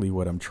exactly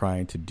what I'm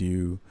trying to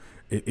do.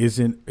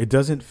 It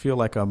doesn't feel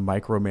like I'm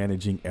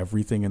micromanaging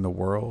everything in the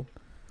world,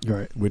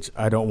 right? Which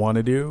I don't want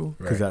to do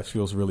because that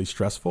feels really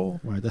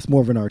stressful. Right. That's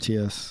more of an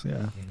RTS.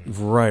 Yeah.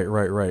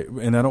 Right.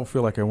 And I don't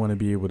feel like I want to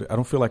be able to. I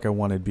don't feel like I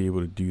want to be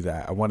able to do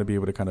that. I want to be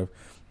able to kind of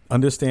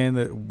understand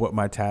that what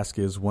my task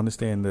is.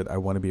 Understand that I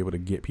want to be able to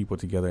get people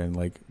together and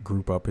like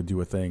group up and do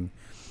a thing.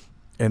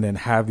 And then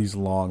have these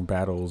long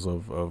battles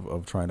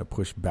of trying to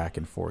push back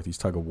and forth, these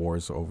tug of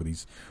wars over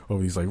these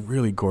like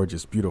really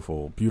gorgeous,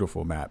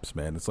 beautiful maps,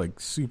 man. It's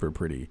like super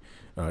pretty,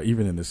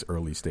 even in this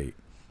early state.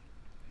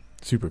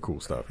 Super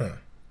cool stuff. Huh.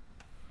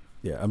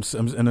 Yeah,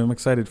 I'm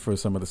excited for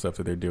some of the stuff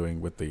that they're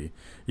doing with the,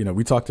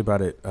 we talked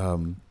about it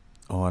on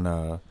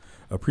a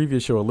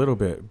previous show a little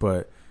bit,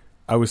 but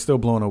I was still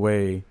blown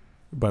away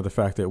by the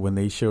fact that when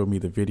they showed me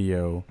the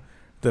video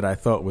that I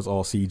thought was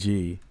all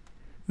CG.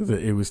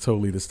 It was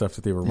totally the stuff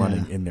that they were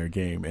running in their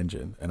game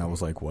engine. And I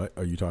was like, what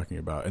are you talking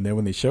about? And then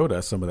when they showed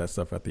us some of that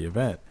stuff at the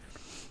event,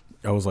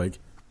 I was like,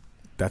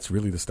 that's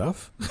really the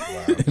stuff?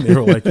 Wow. And they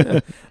were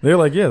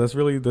like, yeah, that's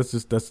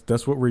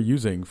what we're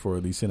using for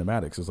these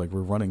cinematics. It's like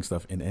we're running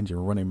stuff in engine,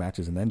 we're running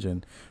matches in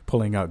engine,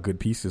 pulling out good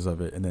pieces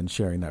of it, and then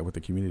sharing that with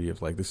the community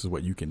of like, this is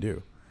what you can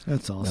do.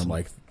 That's awesome. And I'm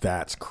like,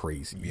 that's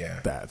crazy. Yeah.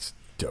 That's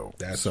dope.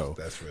 That's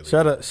really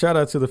shout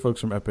out to the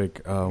folks from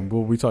Epic.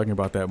 We'll be talking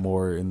about that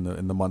more in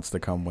the months to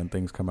come when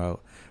things come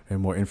out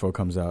and more info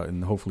comes out,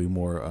 and hopefully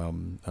more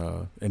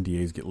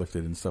NDAs get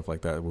lifted and stuff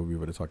like that. We'll be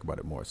able to talk about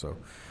it more. So,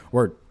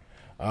 word.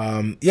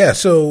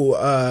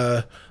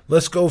 So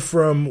let's go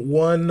from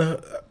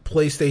one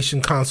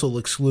PlayStation console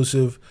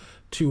exclusive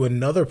to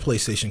another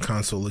PlayStation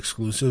console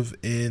exclusive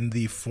in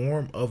the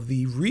form of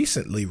the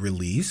recently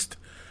released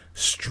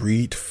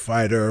Street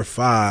Fighter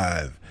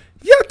V.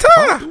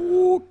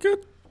 Yatta!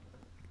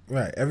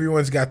 Right,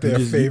 everyone's got their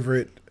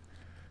favorite.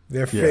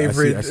 Their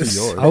favorite. I see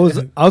yours.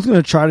 I was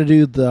gonna try to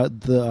do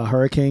the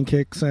hurricane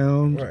kick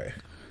sound, Right.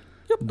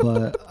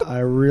 but I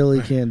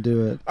really can't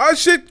do it. Oh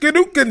shit,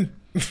 Hadouken!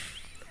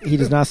 He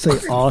does not say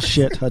 "all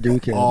shit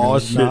Hadouken." All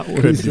That's shit not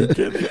what he said.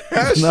 Hadouken.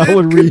 That's not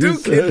what Ryu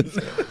said.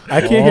 I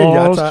can't hear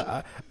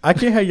Yatta. I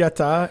can't hear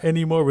Yatta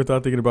anymore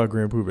without thinking about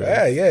Grand Pooh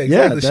Bear. Yeah,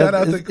 exactly. Yeah, Shout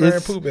out to it's-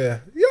 Grand Pooh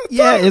Bear. Yatta!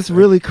 Yeah, it's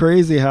really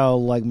crazy how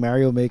like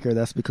Mario Maker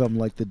that's become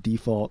like the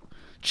default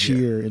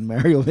cheer in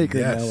Mario Maker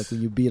Yes. now. Like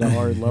when you beat a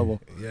hard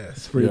level, it's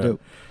Yes. pretty Yeah.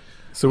 dope.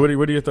 So what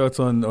are your thoughts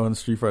on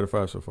Street Fighter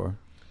V so far?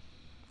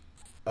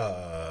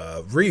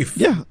 Reef.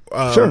 Yeah,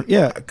 sure,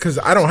 yeah. Because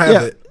I don't have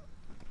Yeah.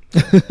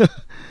 it.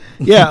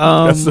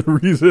 Yeah, That's the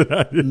reason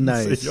I didn't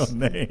nice. say your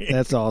name.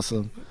 That's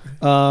awesome.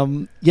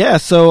 So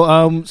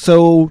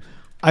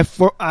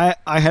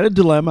I had a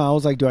dilemma. I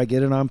was like, do I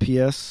get it on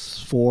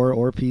PS4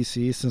 or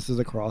PC since there's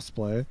a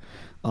crossplay?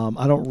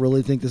 I don't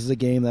really think this is a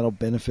game that'll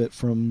benefit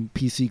from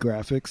PC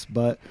graphics,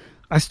 but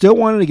I still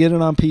wanted to get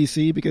it on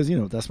PC because, you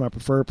know, that's my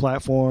preferred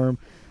platform.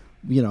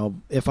 You know,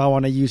 if I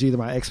want to use either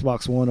my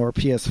Xbox One or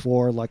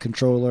PS4 like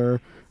controller,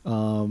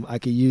 I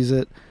could use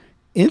it.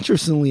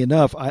 Interestingly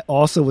enough, I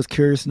also was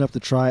curious enough to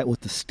try it with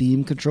the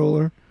Steam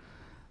controller,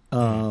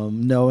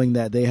 knowing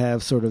that they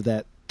have sort of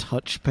that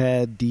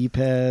touchpad,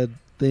 D-pad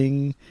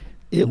thing.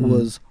 It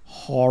was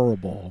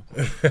horrible.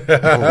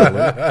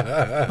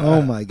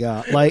 Oh my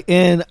God.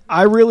 And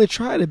I really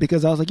tried it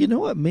because I was like, you know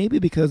what? Maybe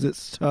because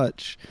it's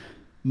touch,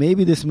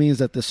 maybe this means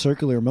that the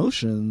circular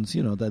motions,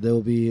 you know, that they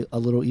will be a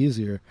little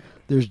easier.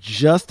 There's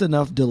just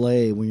enough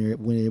delay when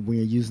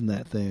you're using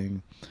that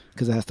thing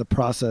because it has to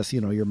process,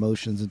 you know, your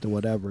motions into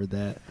whatever,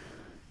 that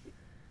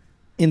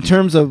in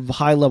terms of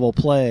high level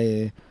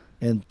play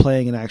and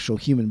playing an actual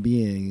human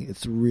being,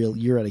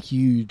 you're at a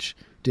huge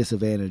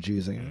disadvantage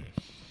using it.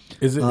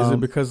 Is it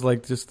because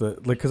like just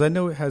because I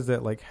know it has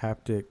that like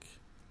haptic.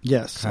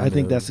 Yes, I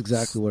think that's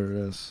exactly what it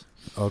is.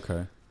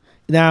 Okay.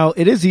 Now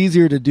it is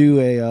easier to do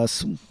a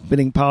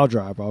spinning pile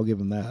driver. I'll give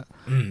them that.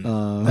 And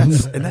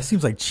that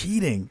seems like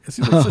cheating. It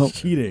seems like such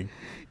cheating.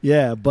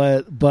 Yeah,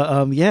 but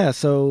yeah.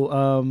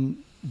 So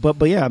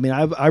but yeah. I mean,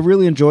 I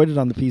really enjoyed it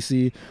on the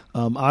PC.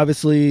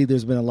 Obviously,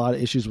 there's been a lot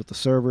of issues with the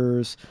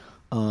servers.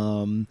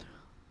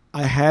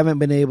 I haven't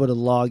been able to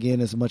log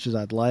in as much as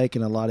I'd like,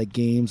 and a lot of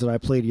games that I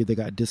played either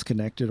got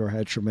disconnected or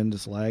had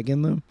tremendous lag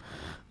in them.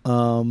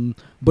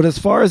 But as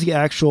far as the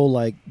actual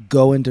like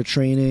go into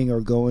training or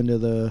go into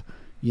the,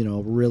 you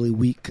know, really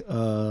weak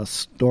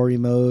story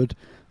mode,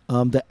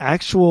 the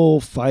actual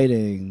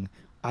fighting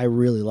I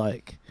really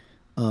like.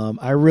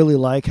 I really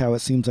like how it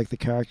seems like the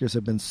characters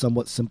have been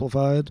somewhat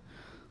simplified,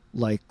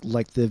 like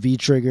the V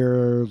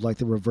trigger, like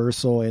the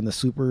reversal and the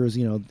supers.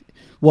 You know,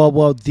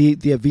 well, the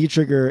V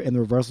trigger and the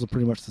reversal are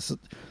pretty much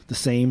the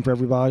same for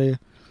everybody.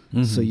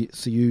 Mm-hmm.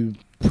 So you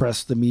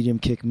press the medium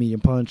kick, medium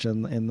punch,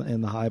 and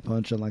the high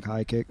punch and like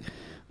high kick.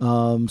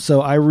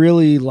 So I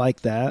really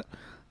like that.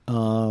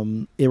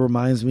 It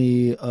reminds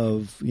me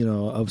of, you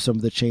know, of some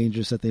of the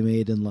changes that they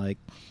made in like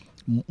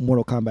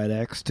Mortal Kombat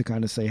X to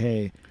kind of say,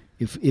 hey,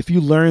 if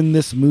you learn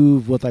this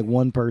move with like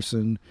one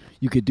person,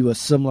 you could do a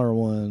similar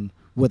one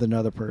with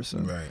another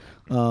person. Right.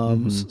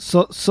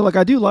 So like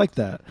I do like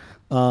that.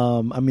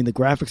 I mean, the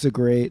graphics are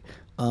great.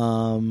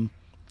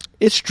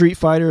 It's Street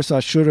Fighter, so I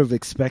should have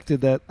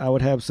expected that I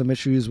would have some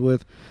issues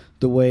with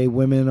the way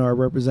women are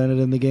represented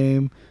in the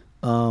game.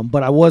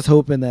 But I was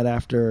hoping that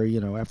after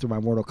my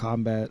Mortal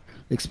Kombat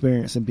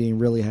experience and being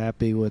really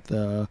happy with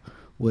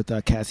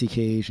Cassie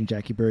Cage and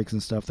Jackie Briggs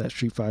and stuff, that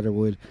Street Fighter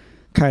would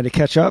kind of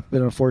catch up,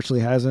 and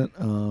unfortunately hasn't.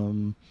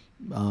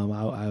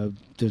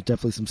 There's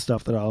definitely some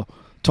stuff that I'll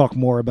talk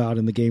more about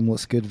in the Game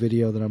Looks Good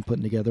video that I'm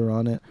putting together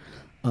on it.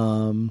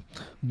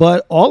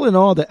 But all in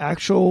all, the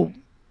actual,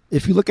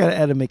 if you look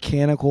at a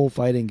mechanical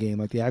fighting game,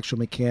 like the actual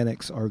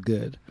mechanics are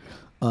good.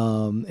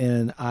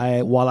 And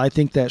while I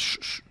think that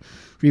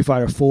Street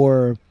Fighter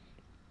 4,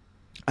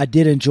 I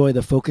did enjoy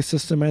the focus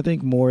system, I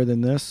think, more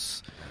than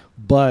this.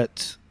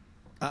 But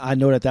I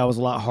know that was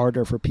a lot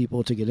harder for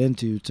people to get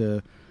into,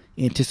 to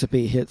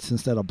anticipate hits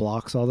instead of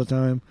blocks all the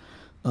time.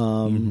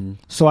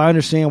 So I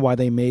understand why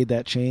they made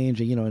that change.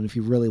 And, you know, and if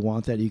you really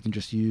want that, you can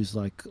just use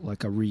like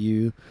a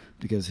Ryu,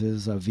 because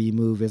his V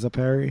move is a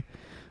parry.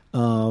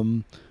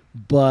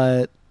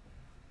 But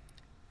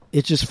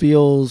it just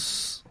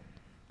feels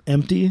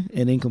empty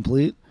and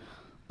incomplete.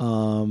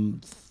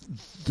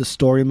 The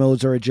story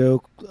modes are a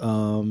joke.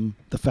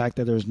 The fact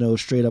that there's no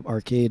straight up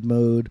arcade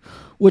mode,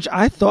 which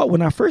I thought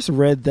when I first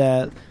read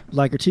that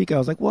like critique, I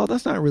was like, well,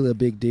 that's not really a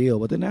big deal.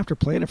 But then after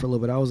playing it for a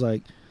little bit, I was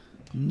like,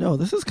 no,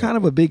 this is kind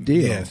of a big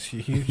deal. Yeah, it's a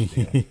huge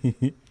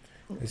deal.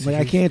 Like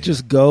I can't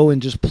just go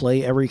and just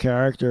play every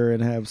character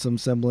and have some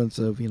semblance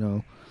of, you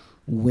know,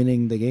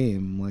 winning the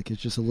game. Like,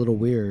 it's just a little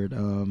weird.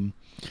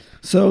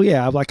 So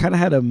yeah, I've like kind of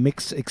had a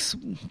mixed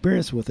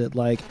experience with it.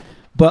 Like,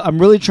 but I'm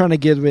really trying to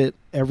give it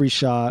every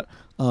shot.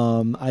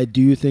 I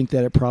do think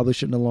that it probably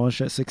shouldn't have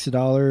launched at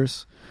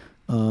 $60,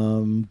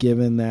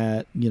 given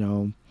that,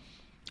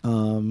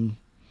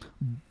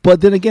 but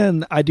then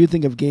again, I do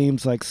think of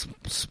games like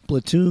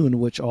Splatoon,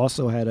 which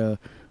also had a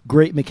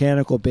great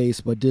mechanical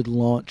base, but did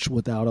launch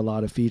without a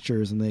lot of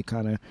features, and they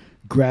kind of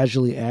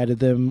gradually added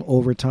them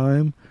over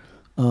time.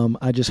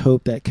 I just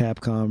hope that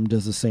Capcom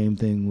does the same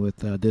thing with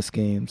this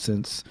game,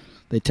 since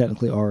they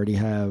technically already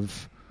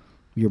have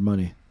your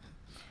money.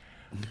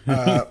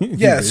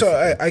 Yeah,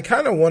 so I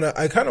kind of want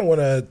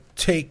to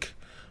take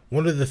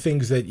one of the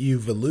things that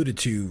you've alluded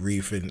to,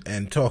 Reef,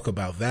 and talk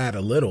about that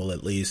a little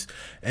at least,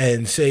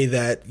 and say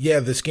that, yeah,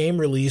 this game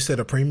released at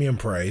a premium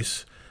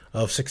price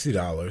of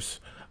 $60,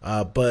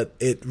 but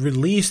it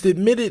released,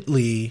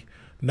 admittedly,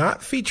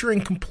 not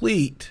featuring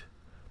complete,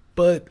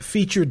 but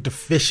feature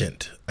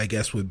deficient, I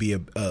guess would be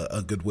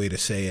a good way to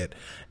say it.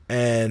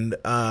 And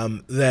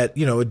that,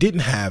 it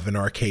didn't have an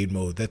arcade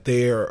mode, that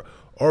that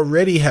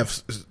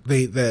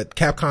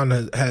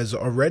Capcom has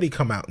already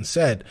come out and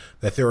said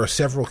that there are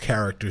several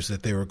characters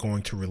that they were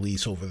going to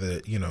release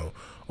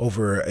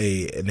over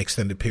an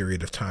extended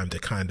period of time to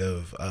kind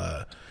of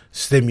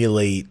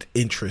stimulate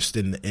interest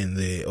in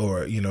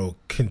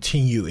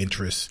continue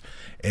interest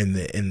in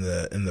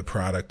the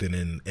product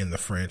and in the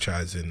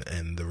franchise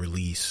and the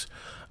release.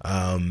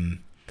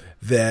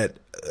 That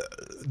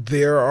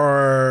there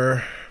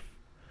are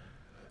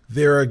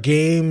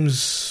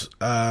games,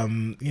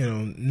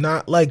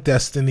 not like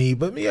Destiny,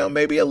 but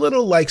maybe a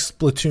little like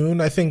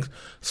Splatoon. I think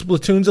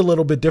Splatoon's a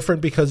little bit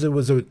different because it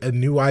was a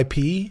new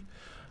IP.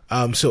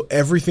 So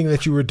everything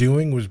that you were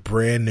doing was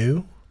brand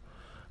new.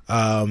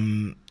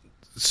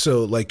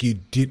 So like you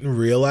didn't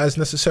realize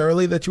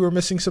necessarily that you were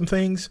missing some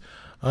things.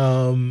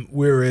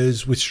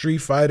 Whereas with Street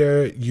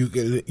Fighter,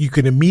 you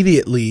could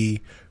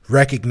immediately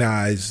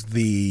recognize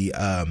the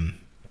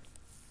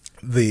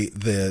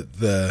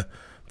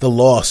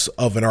loss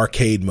of an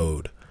arcade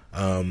mode.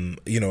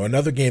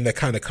 Another game that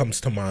kind of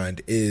comes to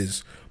mind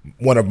is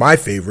one of my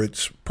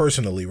favorites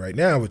personally right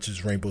now, which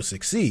is Rainbow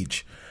Six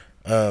Siege,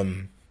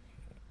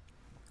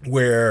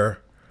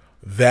 where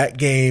that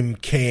game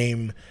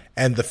came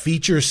and the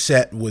feature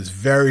set was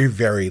very,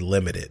 very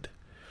limited.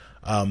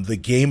 The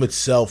game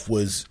itself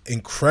was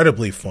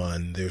incredibly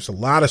fun. There's a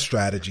lot of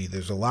strategy.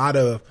 There's a lot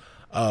of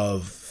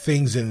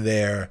things in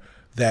there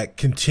that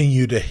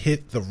continue to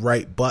hit the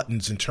right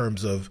buttons in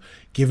terms of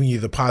giving you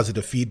the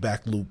positive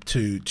feedback loop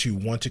to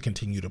want to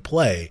continue to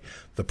play.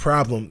 The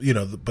problem,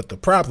 but the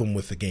problem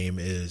with the game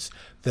is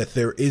that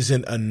there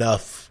isn't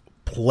enough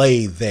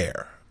play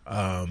there,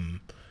 or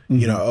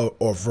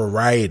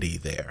variety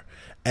there.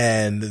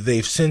 And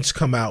they've since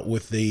come out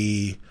with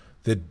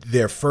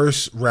their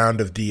first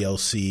round of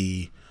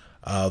DLC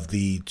of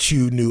the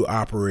 2 new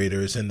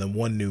operators and the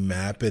 1 new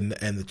map, and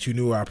the 2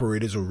 new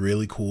operators are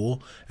really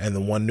cool, and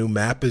the 1 new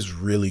map is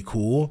really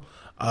cool.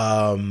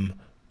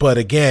 But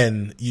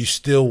again, you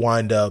still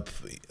wind up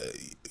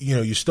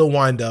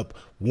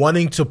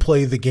wanting to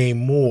play the game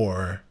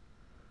more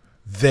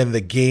than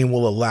the game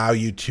will allow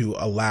you to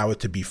allow it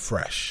to be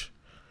fresh.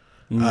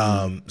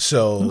 I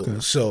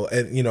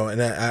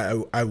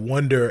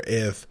wonder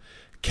if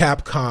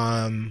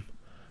Capcom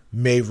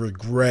may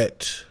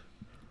regret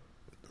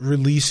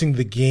releasing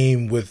the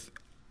game with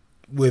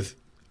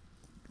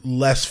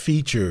less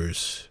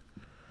features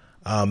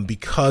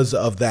because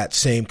of that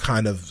same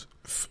kind of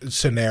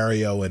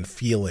scenario and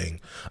feeling,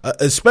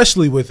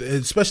 especially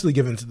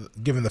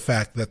given the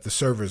fact that the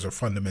servers are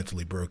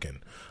fundamentally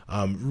broken.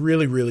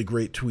 Really, really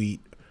great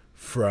tweet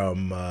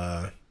from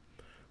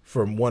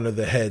one of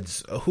the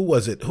heads. Who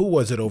was it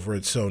over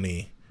at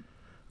Sony?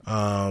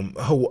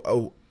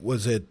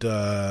 Was it?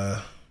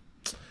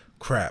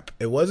 Crap!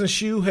 It wasn't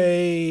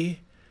Shuhei.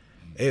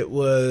 It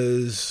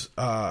was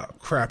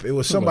It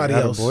was somebody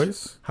Adam else.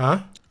 Boyce?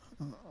 Huh?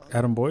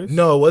 Adam Boyce?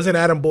 No, it wasn't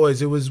Adam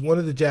Boyce. It was one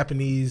of the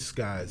Japanese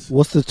guys.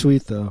 What's the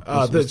tweet though?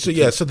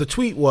 So the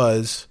tweet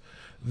was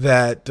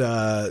that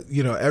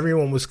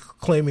everyone was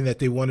claiming that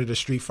they wanted a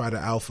Street Fighter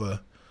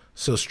Alpha.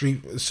 So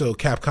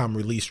Capcom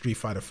released Street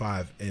Fighter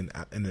V in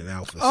an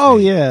alpha. Oh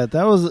state. yeah,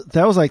 that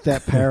was like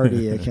that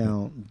parody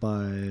account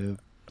by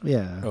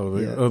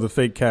the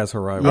fake Kaz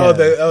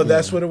Hirai.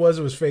 That's what it was.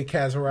 It was fake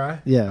Kaz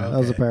Hirai. Yeah, okay. That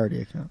was a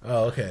parody account.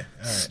 Oh, okay,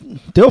 all right.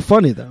 Still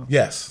funny though.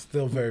 Yes,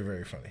 still very,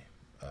 very funny.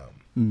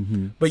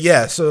 But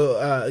yeah, so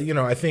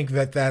I think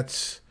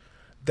that's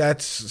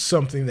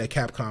something that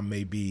Capcom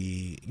may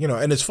be,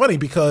 and it's funny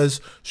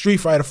because Street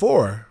Fighter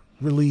 4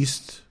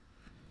 released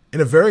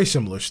in a very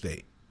similar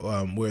state,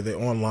 where the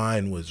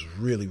online was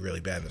really,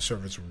 really bad and the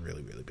servers were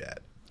really, really bad.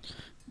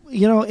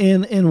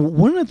 And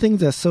one of the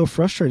things that's so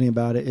frustrating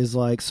about it is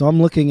so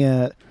I'm looking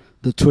at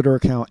the Twitter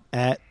account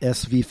at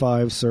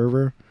SV5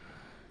 server.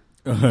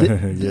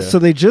 So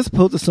they just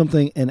posted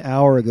something an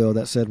hour ago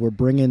that said we're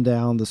bringing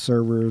down the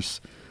servers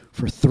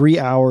for 3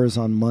 hours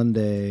on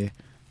Monday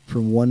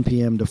from 1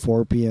 p.m. to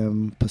 4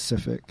 p.m.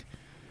 Pacific,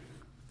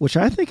 which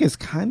I think is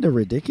kind of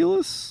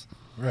ridiculous.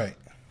 Right.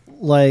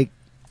 Like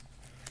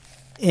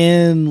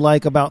in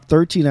like about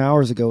 13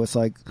 hours ago, it's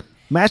like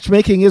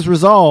matchmaking is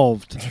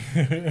resolved.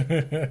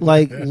 There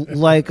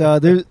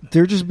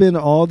just been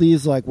all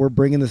these like we're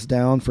bringing this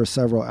down for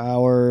several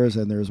hours,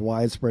 and there's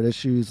widespread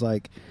issues.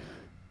 Like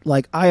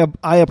I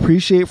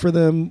appreciate for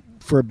them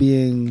for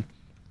being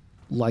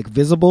like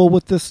visible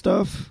with this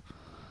stuff,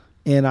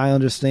 and I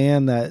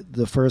understand that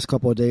the first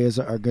couple of days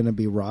are going to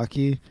be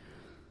rocky.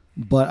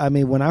 But I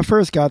mean, when I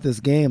first got this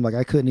game, like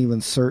I couldn't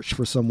even search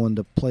for someone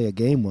to play a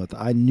game with.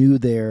 I knew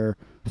their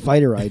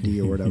fighter ID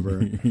or whatever,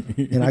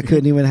 and I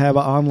couldn't even have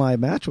an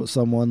online match with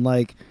someone.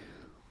 Like,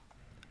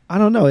 I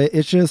don't know.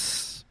 It's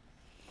just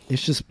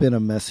been a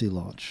messy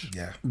launch.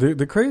 Yeah.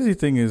 The crazy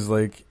thing is,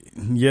 like,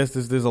 yes,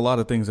 there's a lot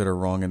of things that are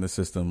wrong in the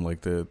system.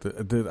 Like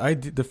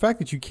the fact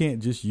that you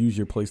can't just use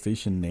your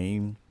PlayStation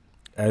name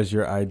as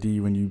your ID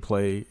when you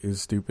play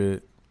is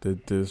stupid.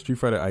 The Street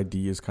Fighter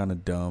ID is kind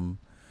of dumb.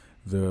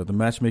 The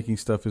matchmaking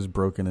stuff is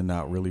broken and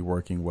not really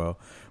working well.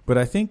 But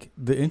I think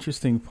the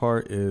interesting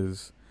part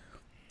is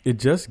it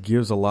just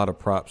gives a lot of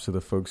props to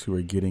the folks who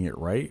are getting it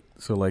right.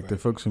 So like the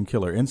folks from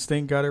Killer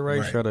Instinct got it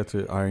right. Shout out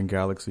to Iron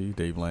Galaxy,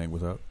 Dave Lang,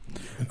 what's up?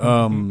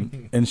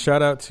 And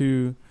shout out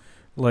to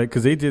like,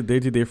 because they did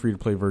their free to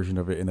play version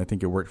of it, and I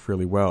think it worked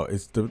fairly well. I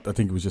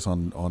think it was just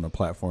on a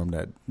platform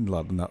that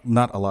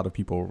not a lot of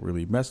people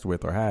really messed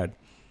with or had.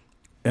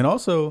 And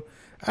also,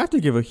 I have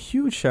to give a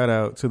huge shout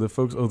out to the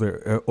folks over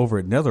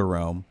at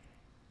NetherRealm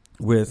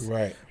with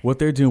what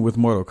they're doing with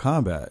Mortal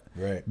Kombat,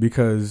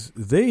 because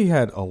they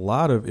had a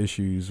lot of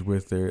issues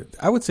with their.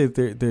 I would say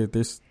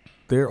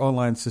their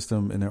online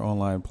system and their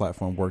online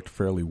platform worked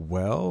fairly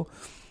well,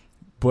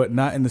 but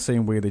not in the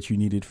same way that you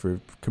needed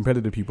for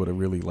competitive people to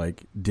really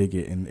like dig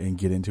it and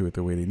get into it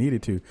the way they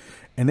needed to.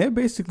 And they're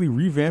basically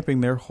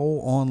revamping their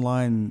whole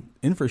online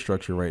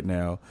infrastructure right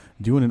now,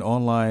 doing an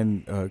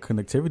online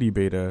connectivity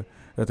beta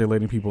that they're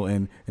letting people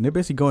in, and they're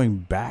basically going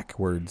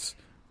backwards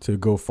to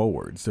go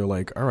forwards. They're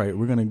like, all right,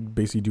 we're going to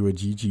basically do a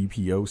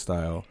GGPO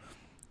style,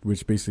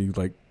 which basically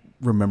like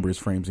remembers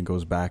frames and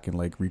goes back and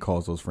like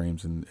recalls those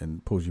frames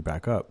and pulls you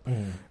back up.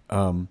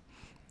 And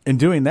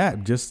doing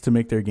that just to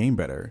make their game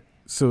better.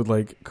 So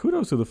like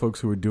kudos to the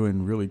folks who are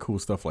doing really cool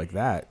stuff like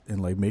that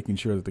and like making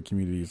sure that the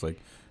community is like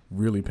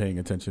really paying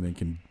attention and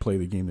can play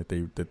the game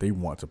that they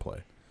want to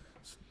play.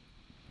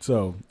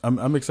 So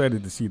I'm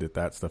excited to see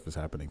that stuff is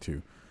happening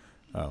too.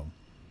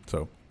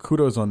 So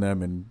kudos on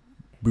them and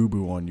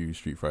boo-boo on you,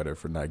 Street Fighter,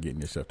 for not getting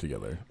your stuff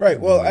together. Right.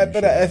 Well,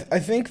 I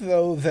think,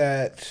 though,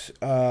 that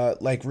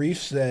like Reef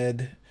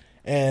said,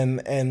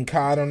 and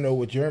Kai, I don't know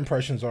what your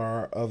impressions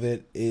are of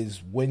it,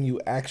 is when you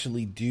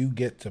actually do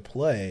get to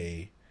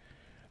play,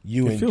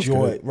 you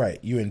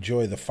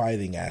enjoy the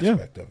fighting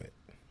aspect of it.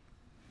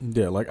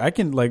 Yeah, like I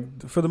can,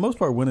 like, for the most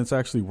part, when it's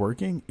actually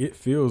working, it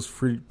feels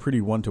pretty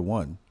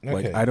one-to-one. Okay.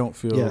 Like, I don't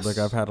feel like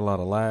I've had a lot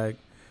of lag.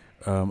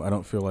 I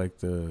don't feel like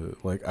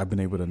I've been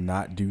able to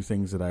not do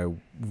things that I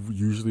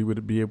usually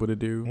would be able to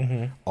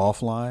do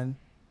offline.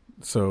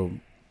 So,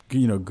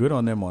 good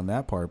on them on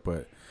that part.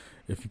 But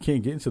if you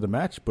can't get into the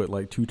match, but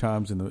like 2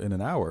 times in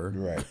an hour,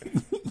 right?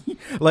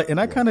 Like, and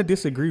I kind of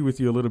disagree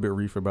with you a little bit,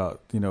 Reef,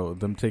 about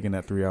them taking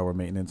that 3-hour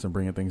maintenance and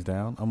bringing things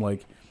down. I'm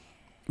like,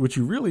 what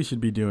you really should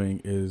be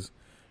doing is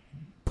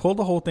pull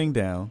the whole thing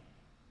down.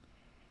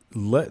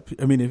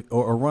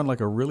 Or run like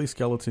a really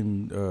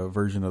skeleton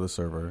version of the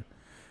server,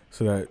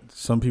 so that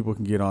some people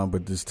can get on,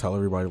 but just tell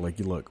everybody, like,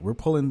 look, we're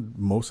pulling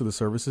most of the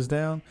services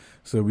down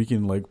so that we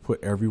can, like,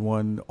 put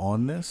everyone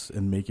on this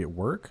and make it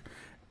work,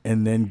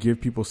 and then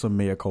give people some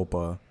mea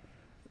culpa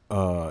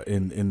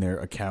in their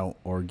account,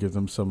 or give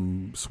them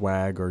some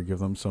swag, or give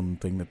them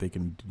something that they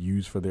can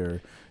use for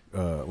their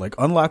like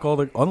unlock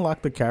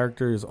the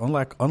characters,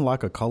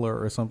 unlock a color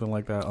or something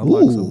like that.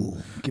 Unlock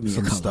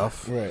some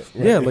stuff. Right.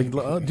 Yeah, like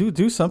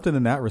do something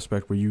in that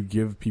respect where you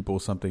give people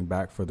something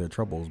back for their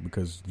troubles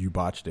because you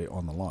botched it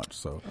on the launch.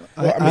 So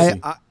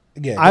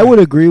I would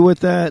agree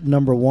with that.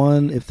 Number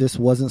one, if this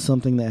wasn't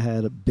something that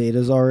had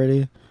betas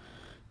already,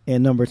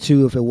 and number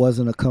two, if it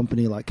wasn't a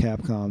company like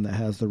Capcom that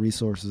has the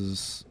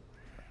resources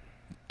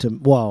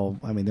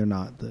they're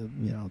not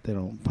they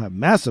don't have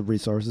massive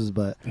resources,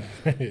 but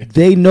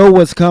they know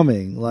what's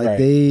coming. Like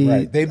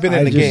they've been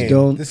in the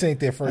game. This ain't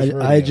their first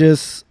rodeo.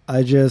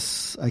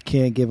 I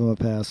can't give them a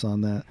pass on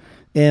that.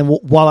 And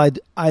while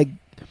I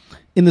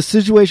in the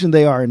situation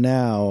they are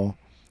now,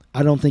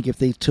 I don't think if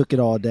they took it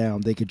all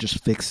down, they could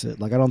just fix it.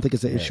 Like, I don't think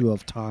it's an issue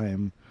of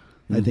time.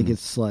 I think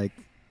it's like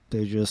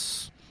they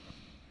just,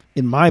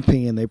 in my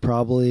opinion, they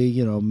probably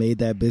made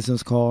that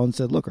business call and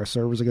said, look, our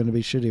servers are going to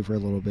be shitty for a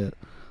little bit.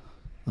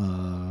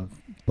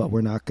 But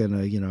we're not going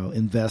to,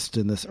 invest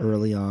in this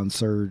early on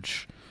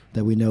surge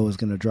that we know is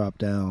going to drop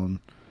down.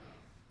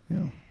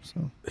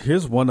 So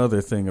here's one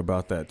other thing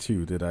about that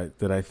too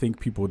that I think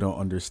people don't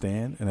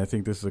understand, and I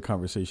think this is a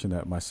conversation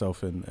that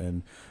myself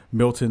and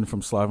Milton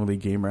from Slovenly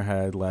Gamer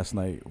had last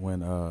night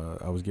when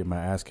I was getting my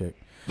ass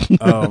kicked.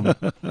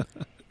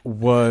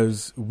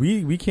 Was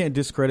we can't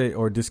discredit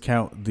or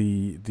discount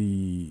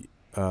the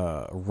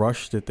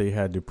rush that they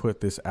had to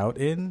put this out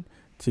in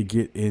to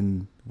get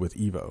in with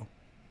Evo.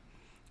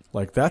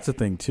 Like that's a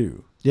thing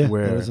too. Yeah,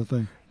 where, that is a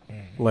thing.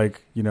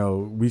 Like, you know,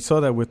 we saw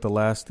that with the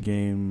last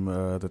game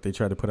that they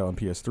tried to put out on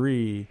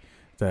PS3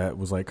 that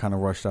was like kind of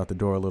rushed out the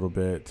door a little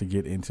bit to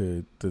get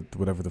into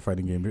whatever the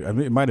fighting game. I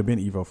mean, it might have been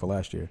Evo for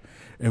last year.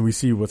 And we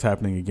see what's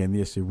happening again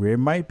this year, where it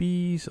might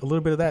be a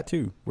little bit of that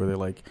too, where they're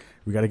like,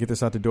 we got to get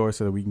this out the door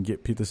so that we can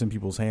get this in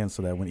people's hands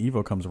so that when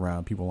Evo comes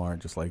around, people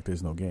aren't just like,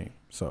 there's no game.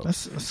 So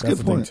that's a good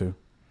the point. thing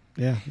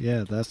too.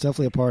 Yeah, that's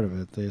definitely a part of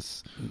it.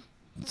 It's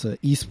an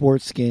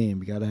esports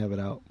game. You got to have it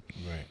out.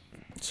 Right.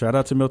 Shout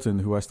out to Milton,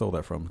 who I stole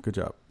that from. Good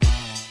job.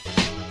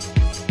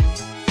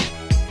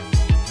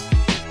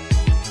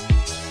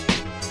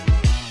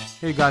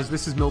 Hey guys,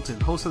 this is Milton,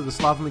 host of the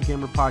Slovenly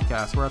Gamer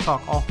podcast, where I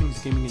talk all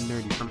things gaming and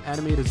nerdy, from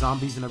anime to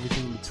zombies and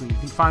everything in between. You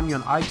can find me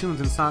on iTunes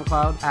and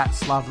SoundCloud at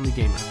Slovenly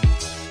Gamer.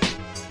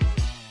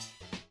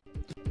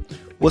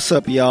 What's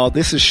up, y'all?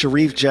 This is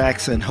Sharif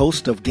Jackson,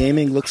 host of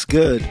Gaming Looks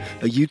Good,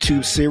 a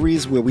YouTube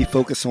series where we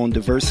focus on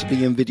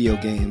diversity in video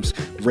games,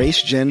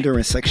 race, gender,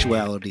 and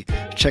sexuality.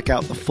 Check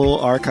out the full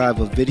archive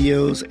of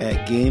videos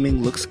at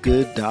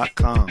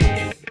GamingLooksGood.com.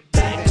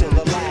 Back to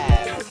the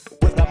lab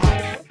with the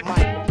mic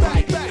right.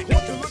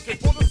 What you looking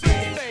for the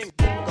same thing?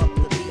 Up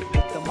the beat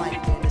with the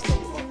mic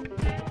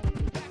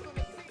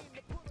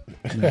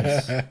and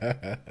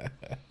it's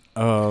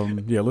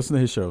over. Yeah, listen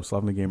to his show.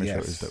 Slovenly Gamer show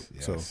is dope.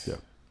 Yes. So, yeah.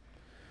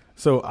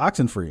 So,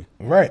 Oxenfree.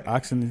 Right.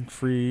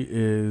 Oxenfree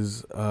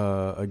is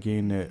a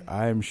game that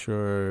I'm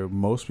sure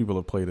most people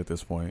have played at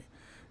this point.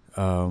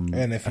 And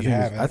if you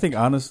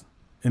haven't,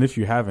 and if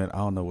you haven't, I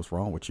don't know what's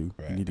wrong with you.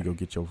 Right. You need to go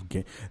get your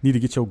game.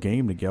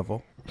 Game together.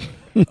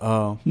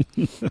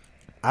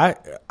 I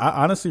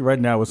honestly right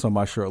now it's on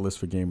my short list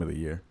for game of the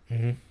year.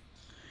 Mm-hmm.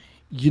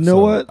 You know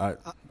what?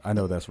 I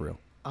know that's real.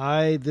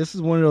 This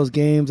is one of those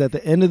games at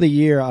the end of the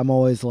year, I'm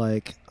always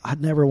like, I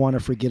never want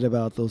to forget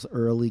about those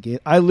early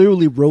games. I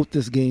literally wrote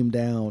this game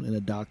down in a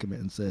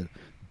document and said,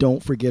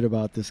 don't forget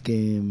about this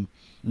game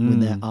when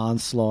that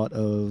onslaught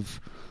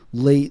of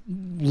late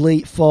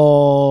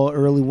fall,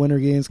 early winter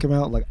games come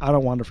out. Like, I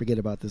don't want to forget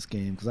about this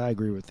game because I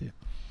agree with you.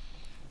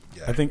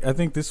 Yeah. I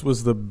think this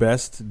was the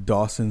best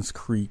Dawson's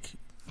Creek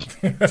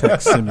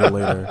tech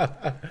simulator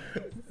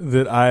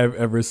that I've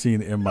ever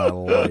seen in my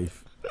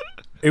life.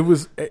 It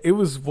was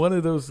one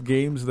of those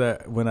games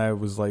that when I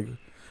was like,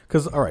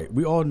 because all right,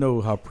 we all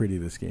know how pretty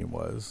this game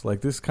was.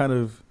 Like this kind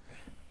of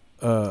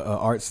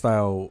art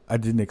style I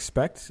didn't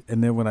expect,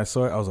 and then when I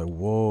saw it, I was like,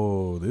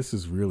 whoa, this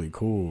is really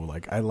cool.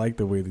 Like I like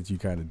the way that you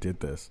kind of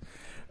did this.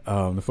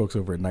 The folks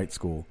over at Night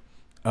School,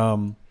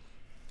 and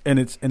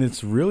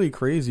it's really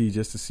crazy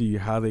just to see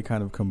how they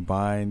kind of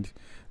combined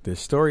their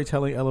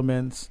storytelling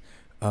elements.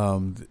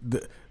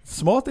 The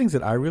small things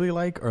that I really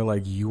like are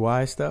like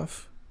UI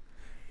stuff.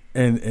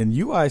 And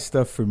UI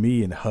stuff for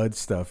me and HUD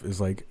stuff is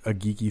like a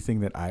geeky thing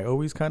that I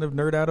always kind of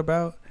nerd out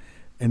about.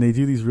 And they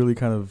do these really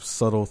kind of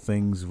subtle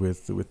things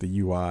with the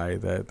UI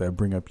that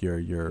bring up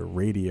your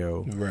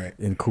radio Right.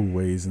 in cool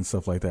ways and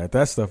stuff like that.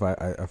 That stuff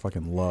I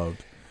fucking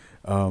loved.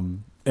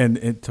 And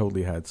it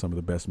totally had some of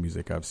the best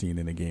music I've seen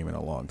in a game in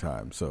a long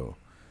time. So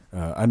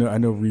I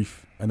know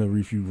Reef,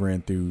 you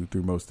ran through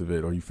most of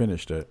it, or you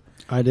finished it.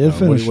 I did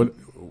finish it.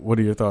 What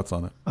are your thoughts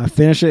on it? I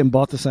finished it and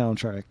bought the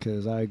soundtrack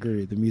because I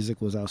agree. The music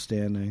was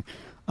outstanding.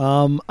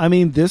 I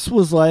mean, this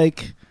was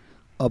like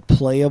a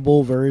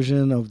playable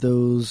version of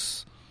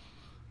those,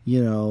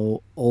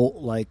 old,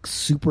 like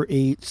Super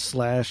 8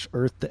 /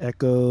 Earth to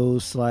Echo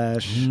 /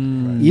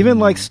 even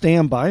like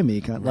Stand By Me.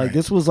 Like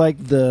this was like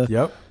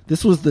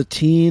this was the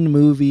teen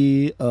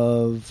movie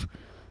of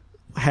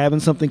having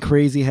something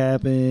crazy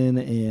happen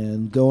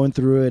and going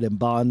through it and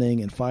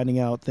bonding and finding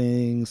out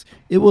things.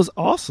 It was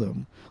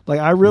awesome. Like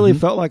I really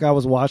felt like I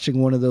was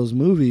watching one of those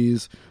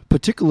movies,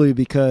 particularly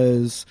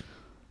because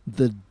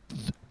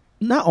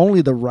not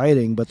only the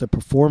writing but the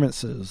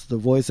performances, the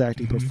voice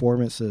acting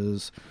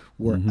performances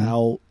were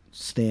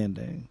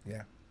outstanding.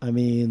 Yeah. I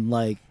mean,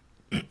 like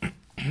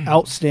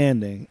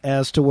outstanding,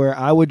 as to where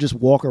I would just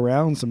walk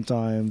around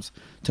sometimes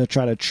to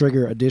try to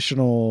trigger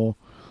additional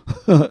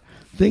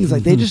things.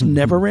 Like they just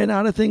never ran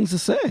out of things to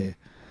say.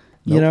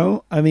 You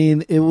know? I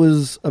mean, it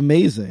was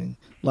amazing.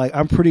 Like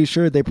I'm pretty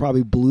sure they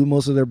probably blew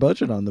most of their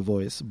budget on the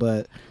voice,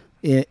 but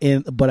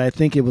I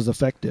think it was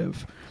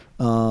effective.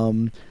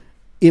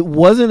 It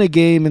wasn't a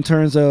game in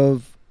terms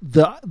of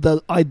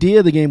the idea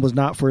of the game was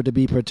not for it to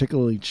be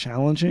particularly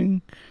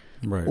challenging,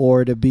 right?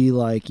 Or to be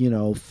like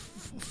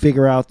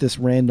figure out this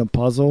random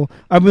puzzle.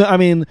 I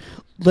mean,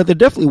 there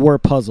definitely were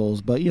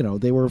puzzles, but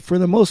they were for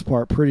the most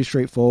part pretty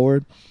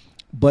straightforward.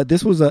 But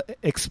this was a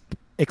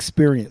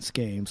experience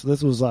game, so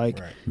this was like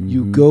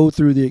you go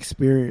through the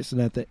experience, and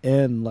at the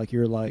end, like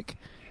you're like,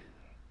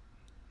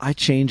 I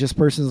changed this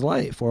person's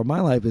life, or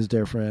my life is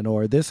different,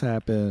 or this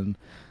happened.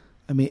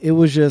 I mean, it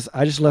was just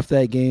I just left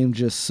that game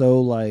just so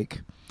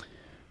like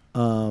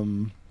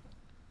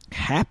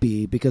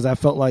happy, because I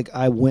felt like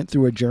I went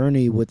through a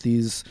journey with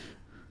this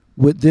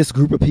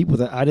group of people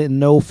that I didn't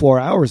know 4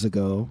 hours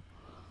ago.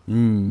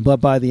 But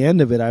by the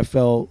end of it, I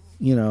felt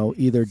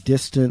either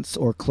distance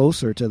or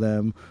closer to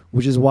them,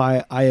 which is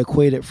why I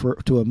equate it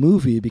to a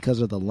movie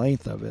because of the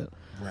length of it.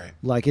 Right.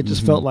 Like it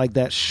just felt like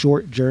that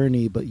short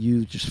journey, but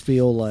you just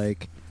feel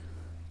like,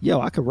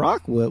 yo, I could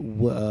rock with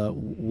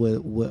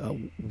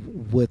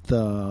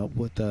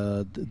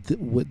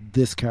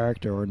this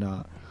character or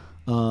not.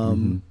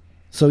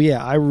 So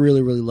yeah, I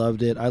really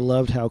loved it. I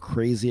loved how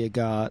crazy it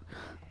got,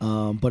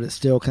 but it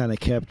still kind of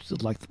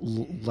kept like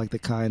the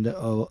kind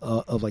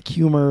of like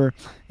humor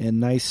and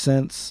nice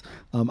sense.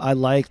 I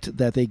liked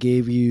that they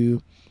gave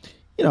you,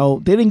 they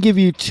didn't give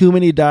you too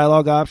many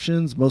dialogue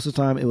options. Most of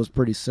the time, it was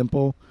pretty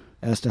simple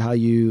as to how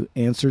you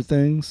answer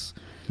things.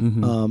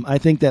 I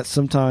think that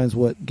sometimes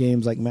what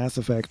games like Mass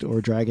Effect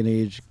or Dragon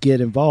Age get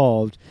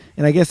involved,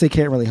 and I guess they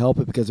can't really help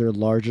it because they're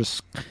larger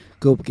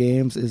scope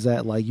games, is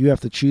that like you have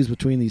to choose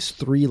between these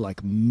 3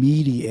 like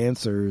meaty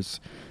answers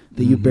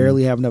that you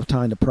barely have enough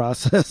time to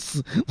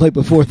process like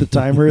before the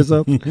timer is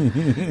up.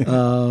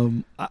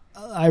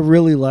 I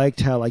really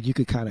liked how like you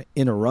could kind of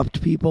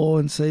interrupt people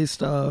and say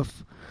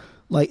stuff.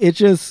 Like it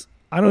just,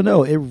 I don't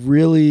know, they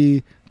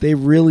really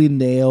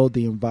nailed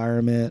the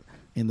environment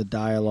and the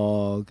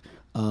dialogue.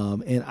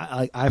 And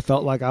I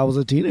felt like I was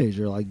a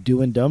teenager, like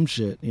doing dumb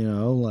shit,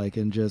 like,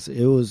 and just,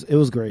 it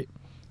was great.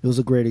 It was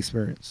a great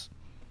experience.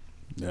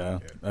 Yeah.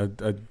 I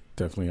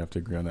definitely have to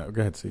agree on that.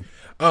 Go ahead, C.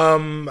 I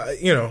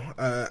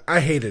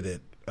hated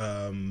it.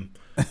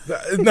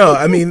 No,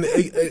 I mean,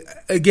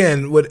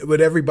 again,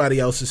 what everybody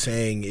else is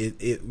saying,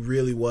 it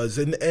really was.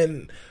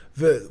 And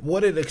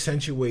what it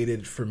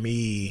accentuated for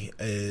me,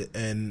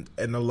 and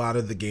a lot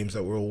of the games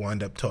that we'll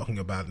wind up talking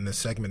about in this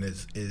segment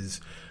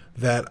is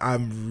that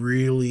I'm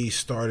really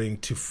starting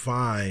to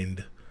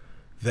find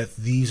that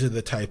these are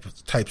the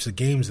types of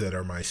games that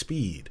are my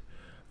speed.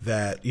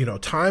 That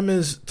time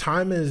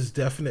is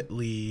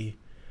definitely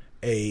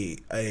a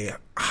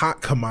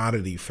hot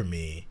commodity for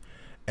me,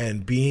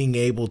 and being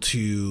able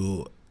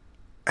to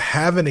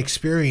have an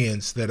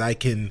experience that I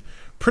can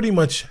pretty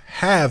much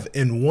have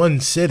in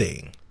one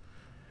sitting,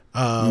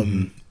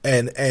 and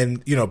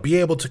be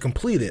able to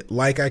complete it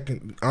like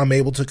I'm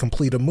able to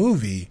complete a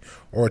movie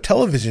or a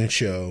television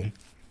show.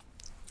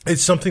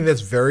 It's something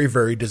that's very,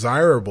 very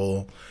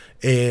desirable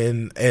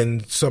in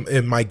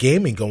my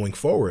gaming going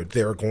forward.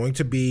 There are going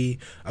to be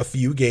a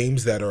few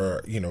games that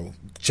are,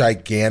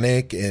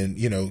 gigantic and,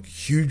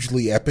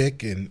 hugely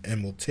epic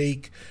and will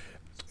take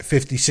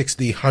 50,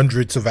 60,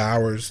 hundreds of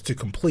hours to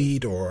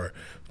complete or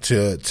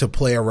to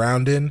play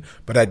around in.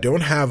 But I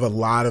don't have a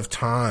lot of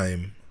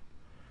time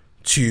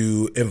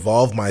to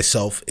involve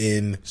myself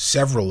in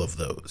several of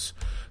those.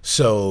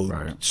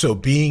 So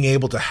being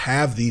able to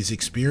have these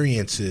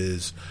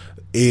experiences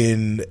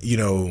in,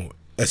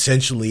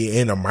 essentially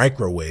in a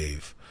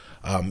microwave,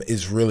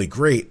 is really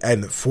great.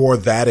 And for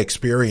that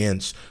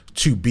experience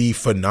to be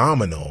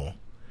phenomenal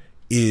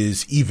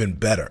is even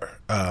better.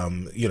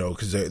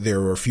 Cause there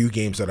were a few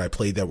games that I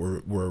played that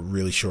were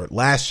really short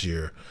last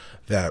year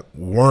that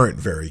weren't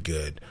very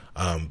good.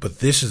 But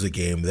this is a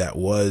game that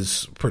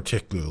was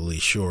particularly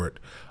short,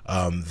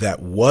 that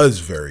was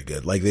very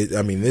good. Like,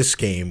 this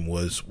game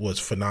was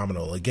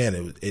phenomenal.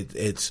 Again,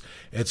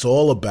 it's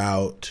all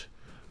about,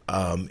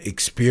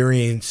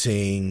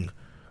 experiencing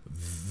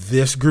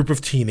this group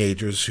of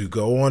teenagers who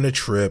go on a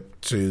trip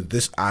to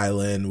this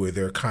island where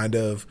they're kind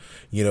of,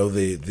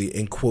 the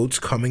in quotes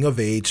coming of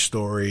age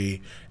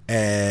story,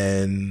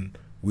 and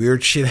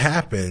weird shit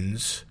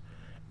happens,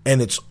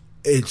 and it's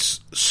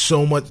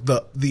so much,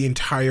 the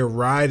entire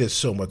ride is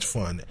so much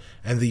fun,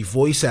 and the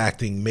voice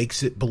acting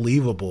makes it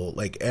believable.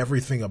 Like,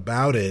 everything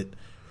about it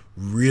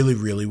really,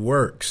 really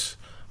works.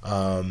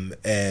 And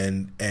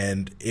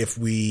if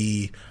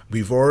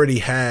we've already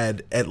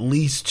had at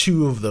least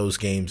 2 of those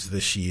games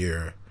this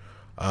year,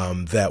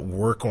 that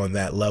work on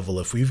that level.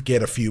 If we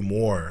get a few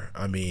more,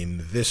 I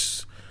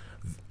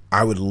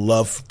would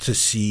love to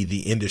see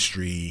the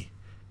industry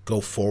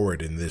go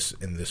forward in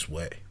this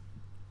way.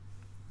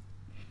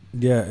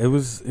 Yeah, it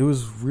was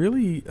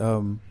really,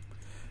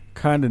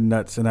 kind of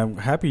nuts. And I'm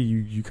happy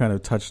you kind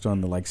of touched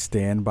on the, like,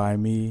 Stand By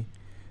Me,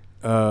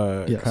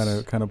 yes.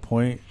 kind of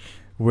point,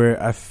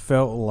 where I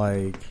felt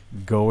like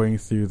going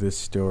through this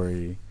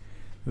story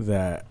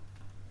that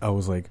I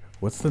was like,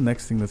 what's the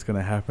next thing that's going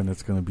to happen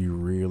that's going to be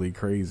really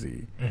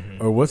crazy?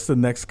 Mm-hmm. Or what's the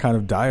next kind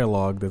of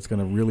dialogue that's going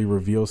to really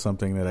reveal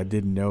something that I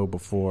didn't know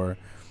before,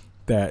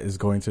 that is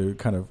going to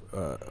kind of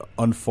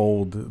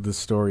unfold the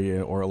story,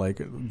 or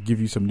like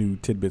give you some new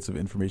tidbits of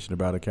information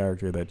about a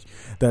character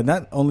that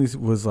not only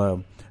was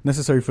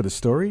necessary for the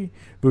story,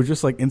 but was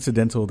just like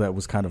incidental, that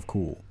was kind of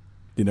cool.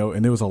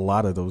 And there was a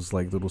lot of those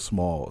like little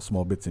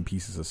small bits and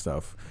pieces of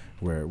stuff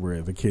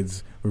where the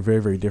kids were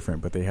very, very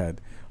different, but they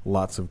had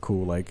lots of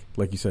cool, like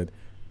you said,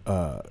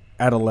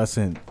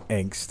 adolescent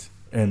angst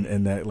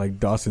and that like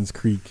Dawson's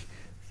Creek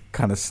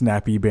kind of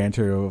snappy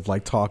banter of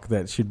like talk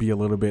that should be a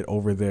little bit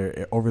over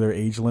their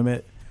age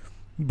limit,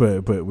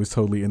 but was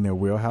totally in their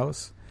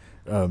wheelhouse.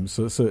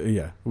 So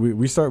yeah,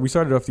 we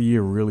started off the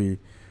year really,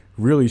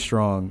 really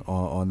strong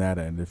on that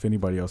end. If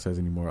anybody else has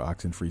any more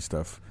Oxenfree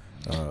stuff,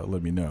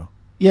 let me know.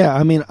 Yeah,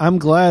 I'm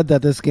glad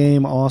that this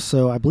game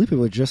also, I believe it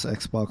was just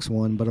Xbox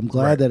One, but I'm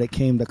glad that it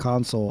came to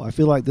console. I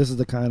feel like this is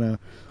the kind of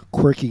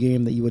quirky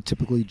game that you would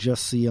typically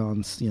just see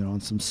on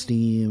on some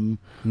Steam,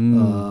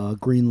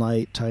 green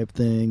light type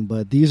thing.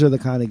 But these are the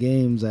kind of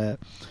games that,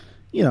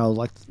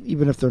 like,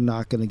 even if they're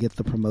not going to get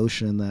the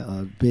promotion that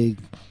a big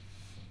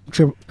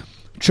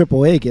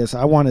AAA gets,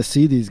 I want to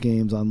see these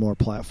games on more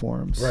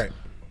platforms. Right.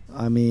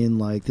 I mean,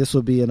 like, this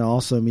would be an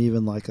awesome,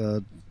 even like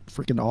a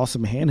freaking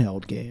awesome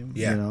handheld game.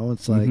 Yeah.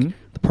 It's like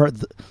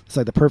it's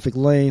like the perfect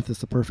length.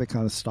 It's the perfect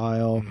kind of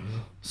style.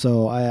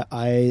 So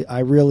I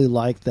really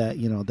like that.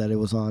 That it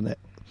was on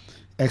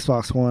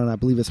Xbox One. I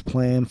believe it's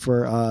planned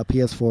for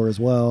PS4 as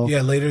well.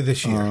 Yeah, later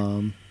this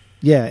year.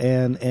 Yeah,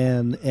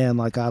 and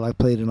like I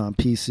played it on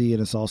PC,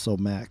 and it's also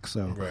Mac.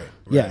 So Right.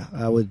 yeah,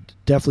 I would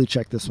definitely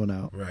check this one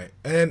out. Right.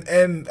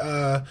 And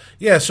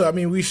yeah, so I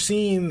mean, we've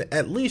seen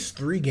at least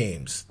 3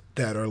 games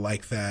that are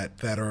like that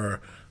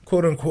are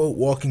quote unquote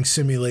walking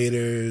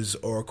simulators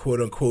or quote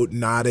unquote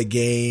not a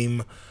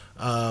game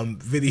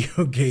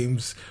video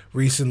games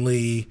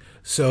recently.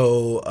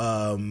 So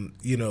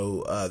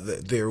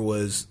there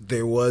was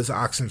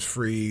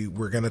Oxenfree.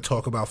 We're going to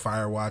talk about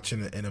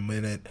Firewatch in a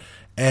minute.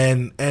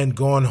 And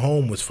Gone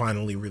Home was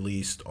finally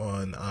released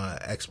on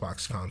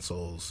Xbox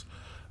consoles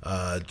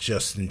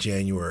just in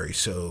January.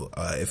 So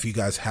if you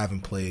guys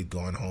haven't played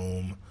Gone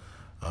Home,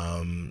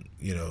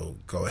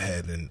 go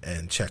ahead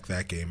and check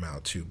that game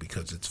out too,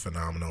 because it's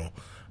phenomenal.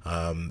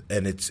 And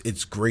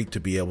it's great to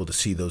be able to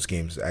see those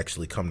games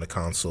actually come to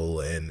console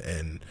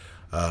and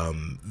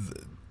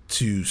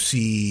to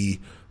see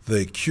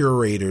the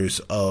curators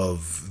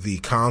of the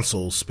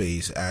console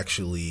space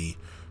actually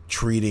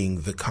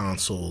treating the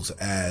consoles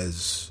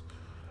as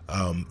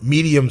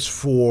mediums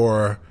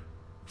for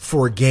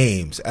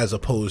games, as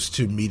opposed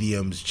to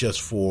mediums just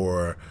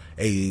for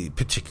a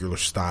particular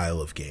style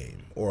of game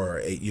or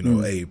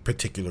a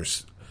particular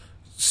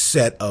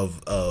set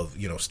of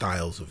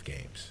styles of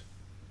games.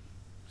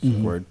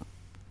 Word.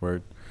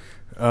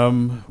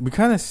 We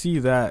kind of see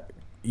that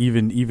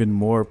even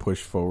more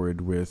pushed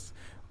forward with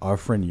our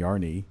friend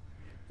Yarny,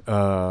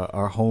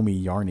 our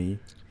homie Yarny.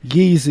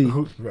 Yeezy,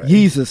 Right.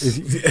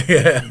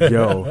 Yeezus.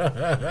 Yo,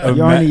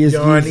 Yarny is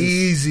Yarn Yeezus.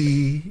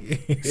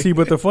 easy. See,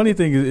 but the funny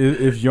thing is,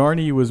 if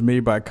Yarny was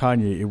made by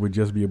Kanye, it would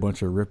just be a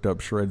bunch of ripped up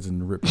shreds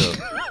and ripped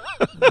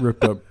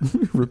up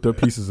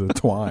pieces of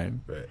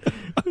twine. Right.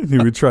 He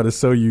would try to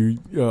sell you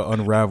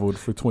Unraveled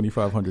for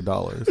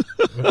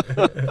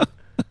 $2,500.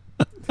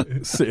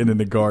 Sitting in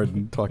the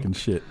garden talking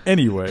shit.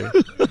 Anyway,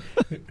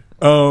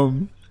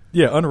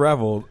 yeah,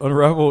 Unravel.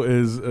 Unravel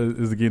is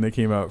the game that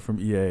came out from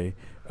EA.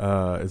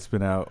 It's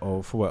been out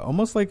for what,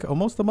 almost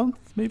a month,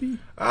 maybe.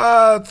 3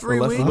 Or less-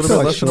 weeks. a little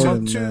bit less than a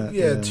month.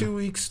 2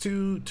 weeks,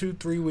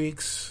 3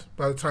 weeks.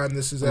 By the time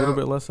this is A little out,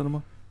 bit less than a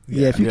month.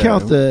 Yeah, if you Yeah.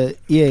 count the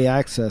EA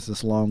access,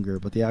 it's longer,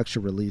 but the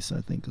actual release, I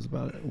think, is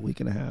about a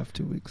week and a half,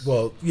 2 weeks.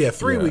 Well, yeah,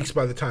 3 Yeah. weeks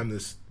by this time 3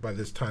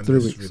 this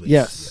weeks. release.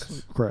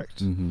 Yes,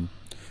 correct. Mm-hmm.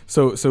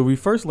 So we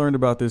first learned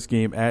about this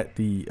game at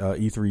the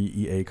E3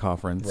 EA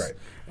conference. Right.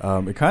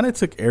 It kind of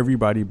took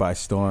everybody by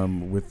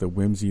storm with the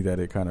whimsy that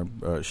it kind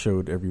of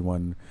showed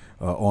everyone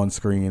on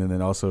screen, and then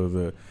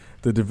also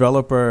the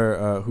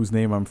developer whose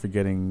name I'm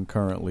forgetting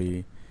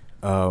currently.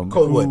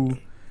 Coldwood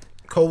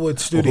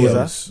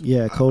Studios.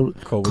 Yeah,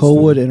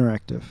 Coldwood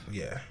Interactive.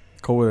 Yeah.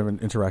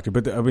 Coldwood Interactive,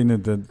 but the name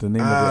of the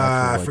actual,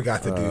 I like,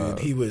 forgot the dude.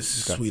 He was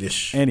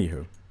Swedish.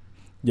 Anywho,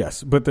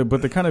 yes, but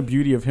the kind of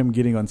beauty of him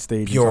getting on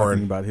stage Bjorn. and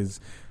talking about his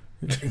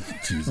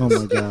Jesus Oh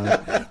my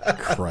god!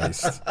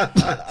 Christ,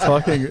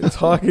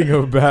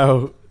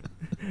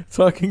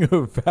 talking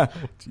about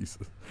Jesus,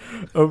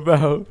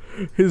 about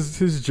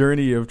his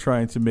journey of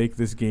trying to make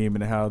this game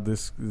and how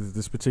this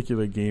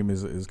particular game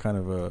is kind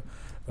of a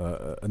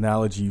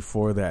analogy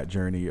for that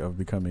journey of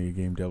becoming a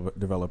game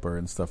developer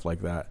and stuff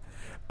like that.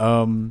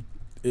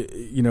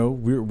 We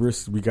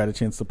got a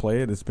chance to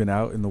play it. It's been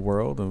out in the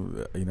world.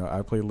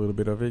 I played a little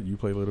bit of it. You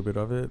played a little bit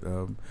of it.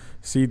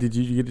 See, did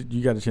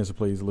you got a chance to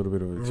play a little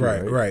bit of it too,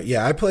 Right.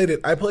 Yeah, I played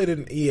it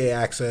in EA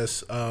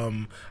Access.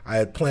 I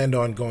had planned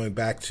on going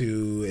back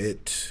to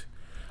it,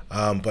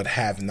 but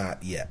have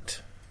not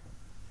yet.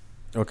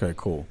 Okay,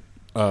 cool.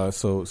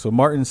 So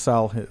Martin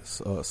Salin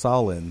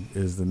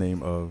is the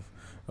name of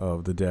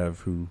the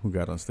dev who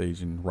got on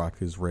stage and rocked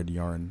his red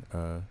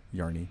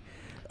Yarny.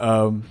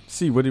 I'm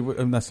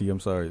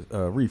sorry.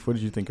 Reef, what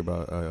did you think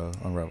about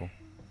Unravel?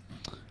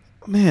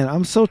 Man,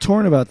 I'm so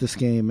torn about this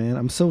game, man.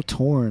 I'm so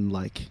torn,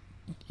 like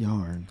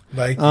yarn.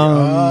 Like,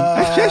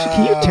 Actually,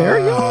 can you tear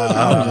yarn?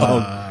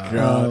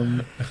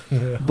 God.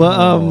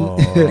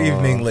 good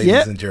evening, ladies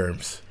Yeah. and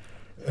germs.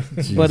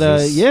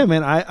 Jesus. Yeah,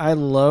 man, I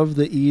love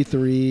the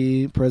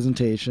E3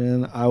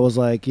 presentation. I was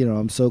like,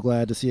 I'm so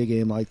glad to see a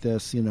game like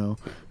this, kind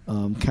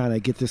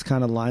of get this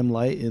kind of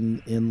limelight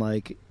in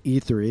like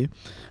E3.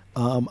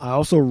 I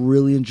also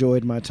really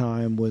enjoyed my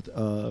time with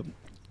a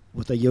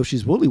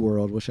Yoshi's Woolly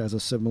World, which has a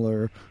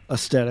similar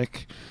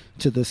aesthetic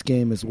to this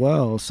game as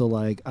well. So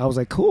like, I was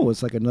like, cool.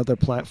 It's like another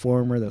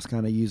platformer that's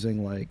kind of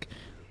using like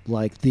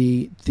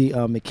the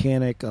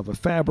mechanic of a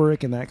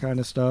fabric and that kind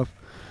of stuff.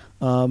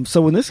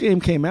 So when this game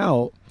came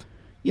out,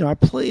 I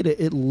played it.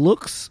 It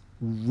looks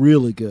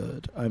really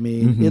good. I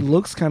mean, Mhm. it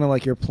looks kind of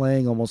like you're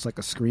playing almost like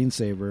a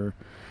screensaver,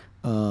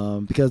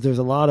 because there's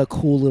a lot of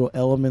cool little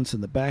elements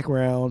in the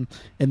background,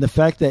 and the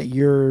fact that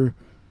you're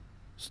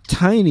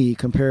tiny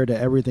compared to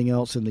everything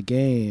else in the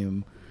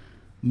game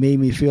made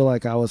me feel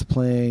like I was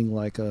playing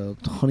like a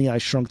Honey, I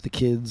Shrunk the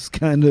Kids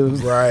kind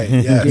of Right.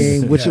 Yes.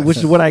 game, which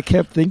is what I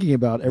kept thinking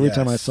about every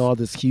time I Yes. saw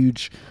this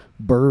huge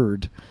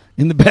bird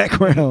in the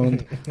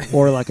background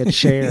or like a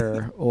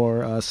chair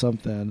or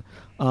something.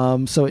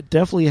 So it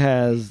definitely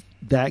has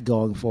that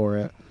going for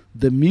it.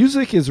 The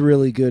music is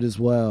really good as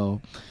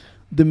well.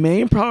 The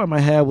main problem I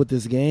had with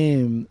this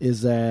game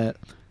is that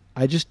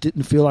I just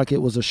didn't feel like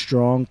it was a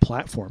strong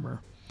platformer.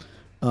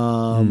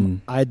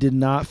 I did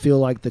not feel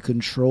like the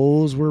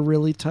controls were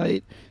really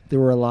tight. There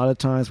were a lot of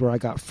times where I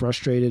got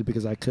frustrated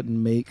because I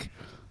couldn't make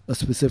a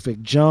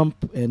specific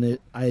jump, and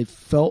I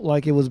felt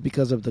like it was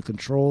because of the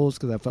controls,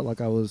 because I felt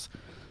like I was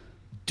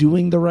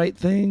doing the right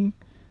thing.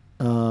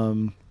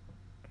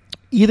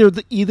 Either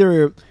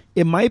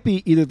it might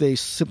be either they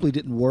simply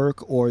didn't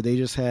work, or they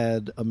just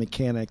had a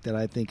mechanic that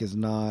I think is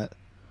not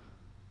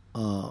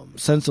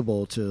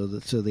sensible to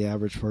the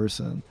average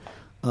person.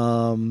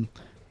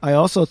 I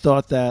also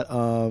thought that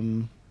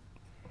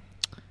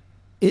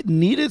it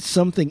needed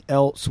something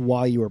else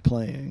while you were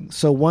playing.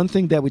 So one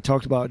thing that we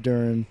talked about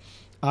during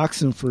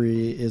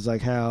Oxenfree is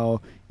like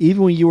how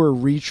even when you were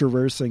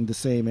retraversing the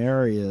same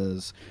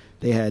areas,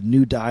 they had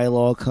new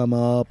dialogue come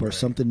up or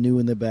something new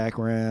in the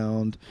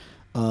background.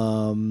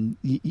 In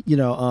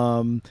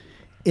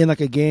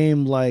like a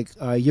game like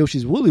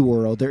Yoshi's Woolly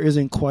World, there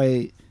isn't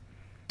quite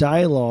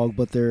dialogue,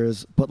 but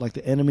like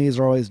the enemies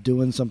are always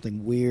doing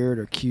something weird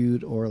or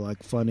cute or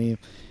like funny.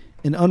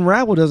 And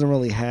Unravel doesn't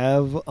really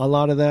have a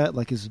lot of that.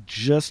 Like, it's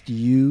just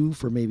you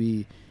for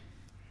maybe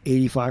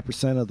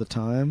 85% of the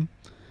time.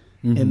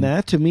 And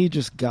that to me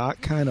just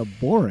got kind of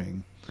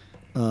boring,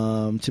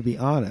 to be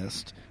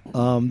honest.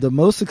 The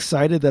most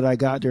excited that I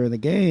got during the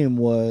game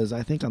was,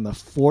 I think on the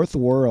fourth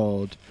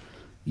world,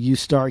 you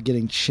start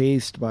getting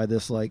chased by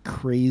this like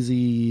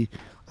crazy,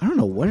 I don't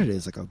know what it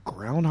is, like a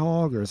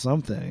groundhog or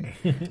something.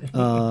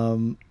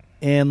 And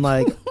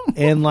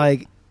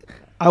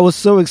I was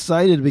so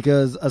excited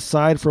because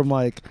aside from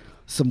like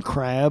some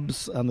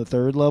crabs on the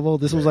third level,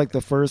 this was like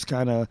the first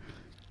kind of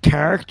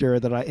character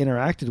that I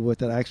interacted with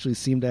that actually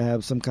seemed to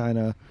have some kind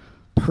of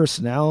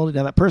personality.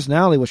 Now that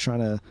personality was trying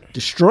to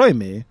destroy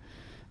me,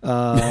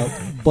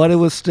 but it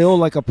was still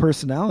like a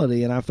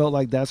personality, and I felt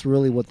like that's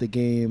really what the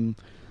game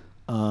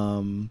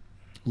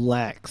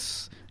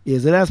lacks.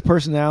 Is it has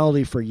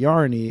personality for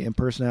Yarny and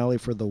personality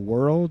for the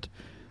world,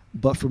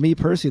 but for me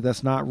personally,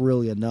 that's not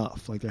really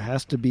enough. Like, there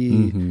has to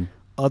be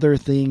other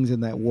things in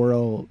that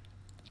world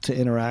to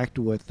interact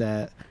with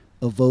that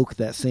evoke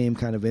that same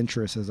kind of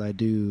interest as I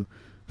do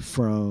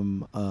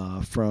from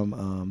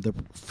the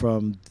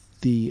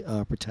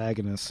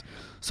protagonist.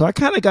 So I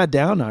kind of got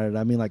down on it.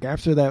 I mean, like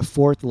after that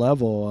fourth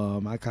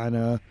level, I kind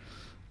of,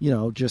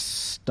 just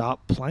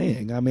stopped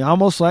playing. I mean, I'll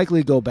most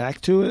likely go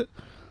back to it,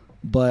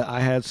 but I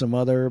had some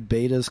other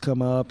betas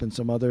come up and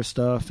some other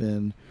stuff,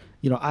 and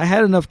I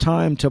had enough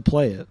time to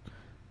play it,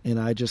 and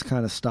I just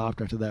kind of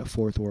stopped after that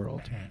fourth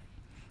world.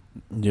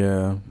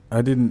 Yeah,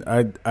 I didn't.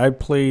 I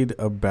played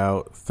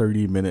about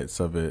 30 minutes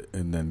of it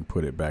and then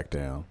put it back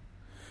down.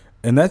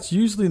 And that's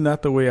usually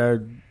not the way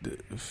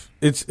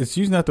it's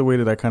usually not the way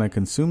that I kind of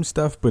consume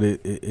stuff, but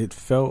it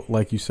felt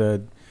like you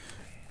said,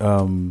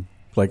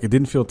 like it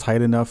didn't feel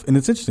tight enough. And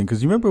it's interesting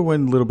because you remember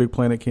when Little Big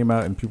Planet came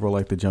out and people were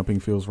like, the jumping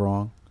feels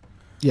wrong.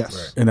 Yes.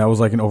 Right. And that was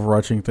like an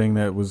overarching thing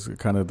that was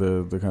kind of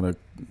the kind of,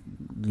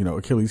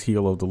 Achilles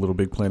heel of the Little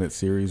Big Planet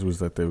series, was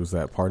that there was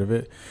that part of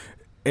it.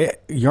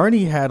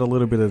 Yarny had a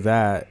little bit of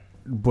that,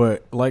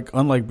 but like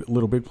unlike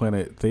Little Big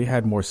Planet, they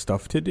had more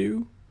stuff to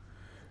do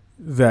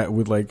that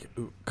would like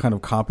kind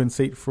of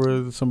compensate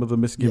for some of the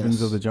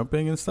misgivings of the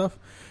jumping and stuff.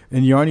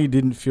 And Yarny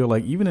didn't feel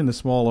like, even in the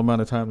small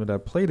amount of time that I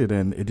played it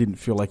in, it didn't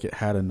feel like it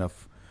had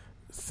enough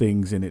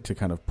things in it to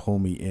kind of pull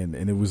me in.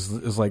 And it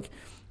was like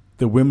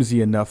the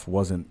whimsy enough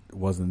wasn't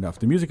enough.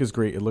 The music is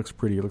great. It looks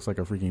pretty. It looks like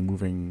a freaking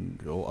moving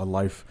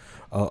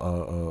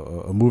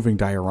a moving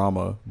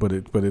diorama, but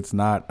it's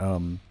not.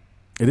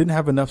 It didn't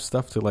have enough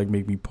stuff to like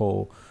make me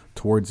pull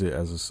towards it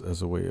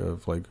as a way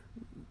of like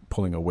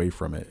pulling away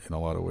from it in a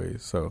lot of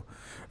ways. So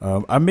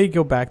I may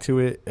go back to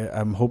it.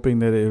 I'm hoping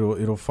that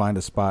it'll find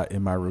a spot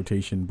in my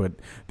rotation, but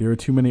there are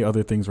too many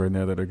other things right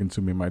now that are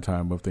consuming my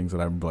time, of things that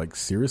I'm like,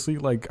 seriously,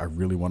 like I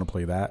really want to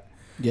play that.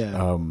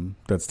 Yeah.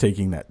 That's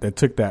taking that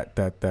took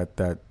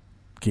that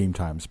game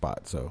time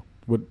spot. So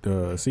what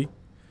see?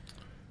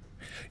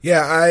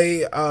 Yeah,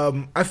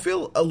 I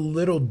feel a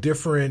little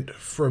different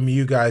from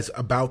you guys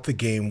about the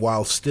game,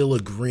 while still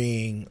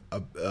agreeing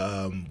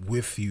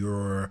with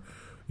your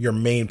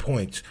main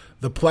points.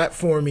 The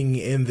platforming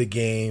in the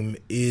game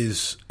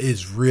is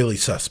really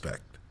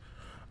suspect.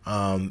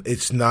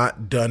 It's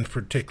not done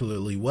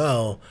particularly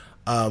well,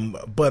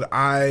 but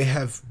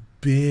I've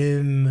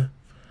been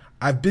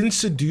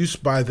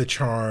seduced by the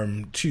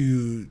charm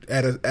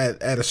at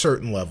a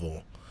certain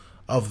level.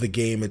 of the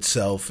game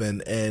itself,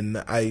 and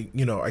I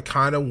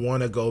kind of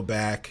want to go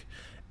back,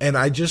 and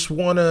I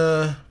want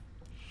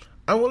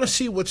to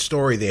see what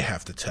story they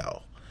have to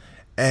tell,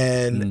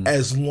 and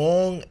as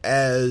long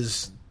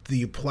as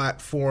the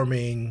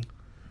platforming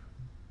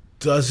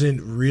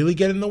doesn't really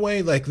get in the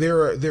way, like there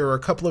are a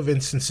couple of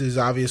instances,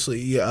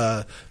 obviously,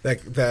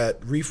 that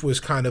Reef was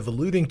kind of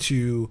alluding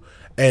to,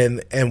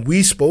 and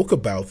we spoke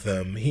about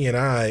them, he and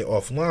I,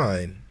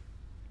 offline,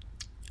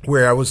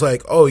 where I was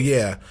like, oh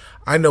yeah,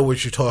 I know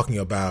what you're talking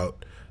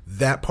about.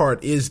 That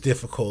part is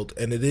difficult,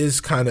 and it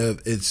is kind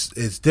of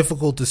it's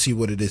difficult to see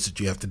what it is that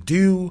you have to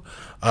do.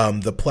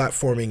 The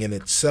platforming in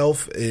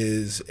itself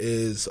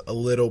is a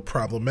little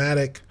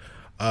problematic,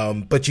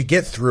 but you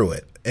get through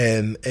it,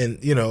 and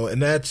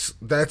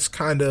that's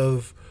kind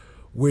of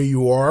where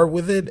you are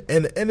with it,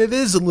 and it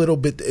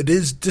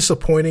is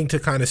disappointing to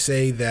kind of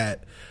say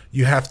that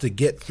you have to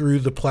get through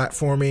the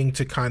platforming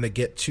to kind of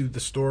get to the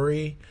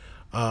story,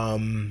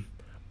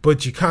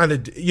 but you kind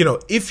of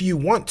if you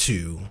want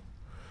to.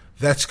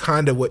 That's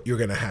kind of what you're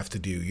going to have to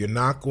do. You're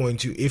not going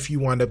to, if you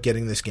wind up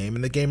getting this game,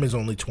 and the game is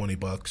only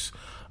 $20,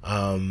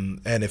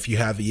 and if you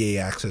have EA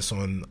access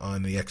on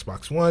the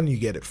Xbox One, you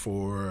get it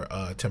for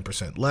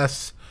 10%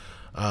 less.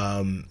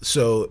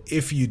 So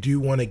if you do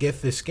want to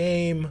get this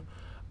game,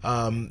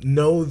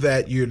 know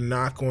that you're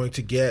not going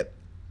to get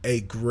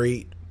a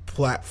great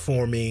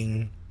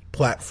platform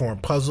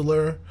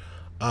puzzler,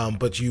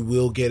 but you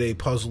will get a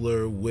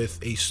puzzler with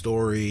a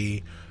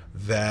story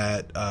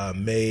that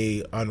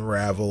may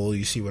unravel.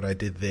 You see what I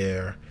did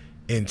there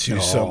into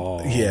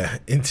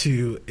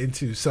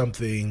into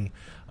something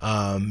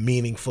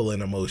meaningful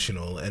and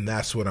emotional, and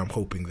that's what I'm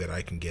hoping that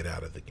I can get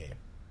out of the game.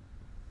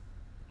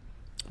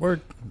 Word.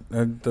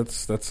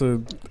 That's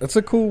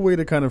a cool way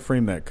to kind of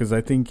frame that, because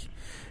I think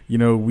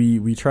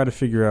we try to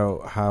figure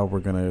out how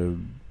we're gonna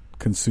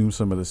consume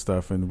some of this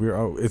stuff, and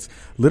it's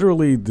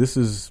literally, this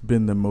has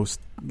been the most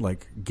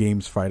like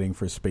games fighting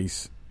for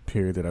space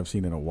period that I've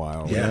seen in a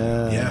while.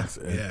 Yeah.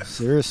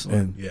 Seriously.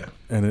 And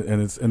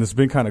it's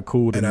been kind of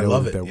cool to and know I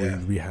love it. that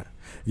we have.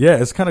 Yeah,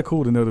 it's kind of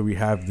cool to know that we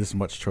have this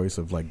much choice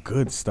of like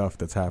good stuff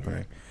that's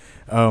happening.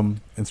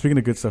 And speaking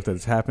of good stuff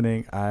that's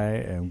happening, I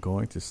am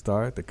going to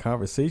start the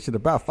conversation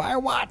about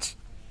Firewatch.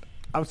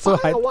 I'm so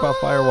hyped about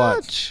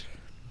Firewatch.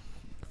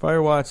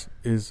 Firewatch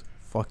is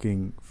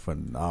fucking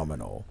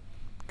phenomenal.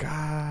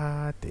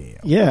 God damn.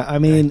 Yeah, I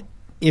mean,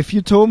 if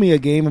you told me a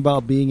game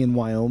about being in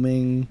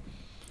Wyoming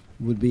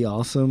would be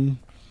awesome,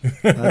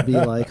 I'd be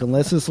like,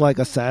 unless it's like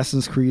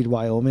Assassin's Creed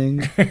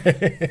Wyoming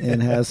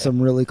and has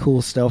some really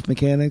cool stealth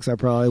mechanics, I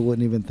probably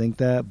wouldn't even think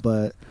that.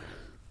 But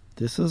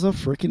this is a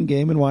freaking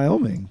game in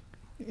Wyoming,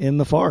 in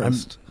the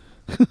forest.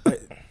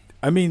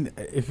 I mean,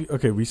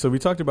 we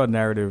talked about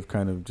narrative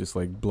kind of just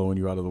like blowing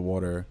you out of the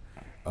water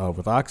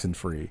with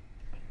Oxenfree.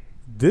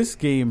 This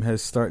game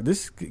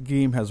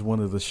has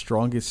one of the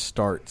strongest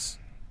starts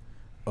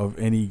of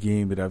any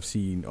game that I've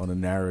seen on the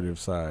narrative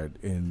side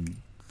in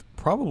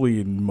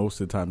most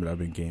of the time that I've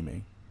been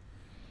gaming,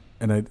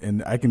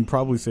 and I can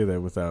probably say that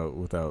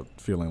without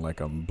feeling like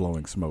I'm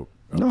blowing smoke.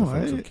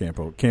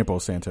 Campo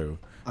Santo.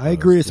 I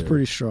agree, it's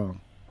pretty strong.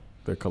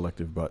 Their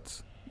collective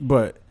butts,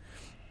 but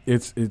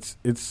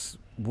it's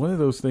one of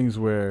those things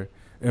where,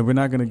 and we're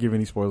not going to give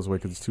any spoilers away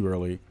because it's too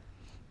early,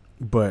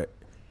 but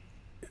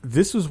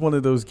this was one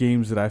of those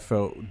games that I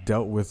felt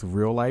dealt with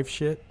real life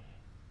shit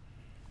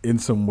in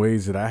some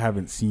ways that I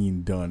haven't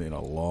seen done in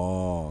a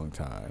long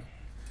time.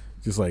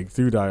 Just like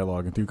through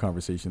dialogue and through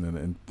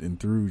conversation and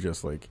through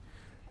just like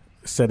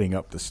setting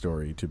up the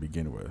story to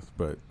begin with.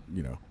 But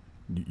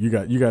you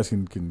guys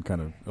can kind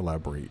of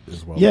elaborate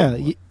as well.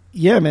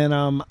 Yeah,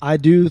 man. I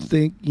do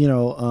think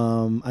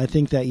I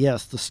think that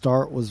yes, the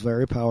start was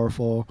very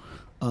powerful,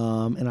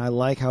 and I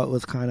like how it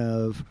was kind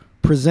of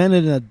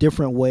presented in a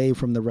different way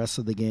from the rest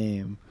of the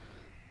game.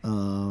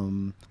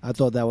 I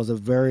thought that was a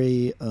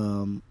very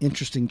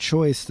interesting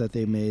choice that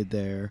they made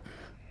there,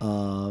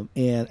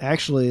 and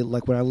actually,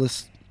 like when I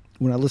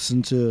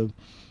listened to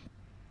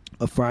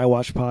a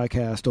Firewatch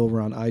podcast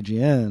over on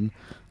IGN,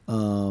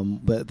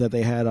 but that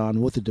they had on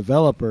with the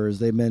developers,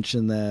 they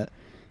mentioned that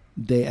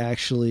they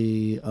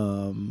actually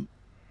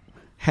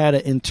had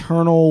an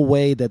internal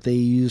way that they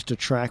used to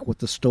track what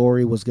the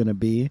story was going to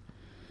be,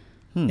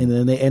 and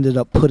then they ended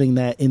up putting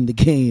that in the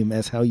game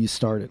as how you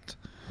start it.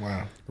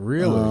 Wow,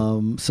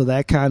 really? So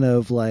that kind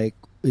of like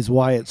is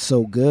why it's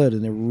so good,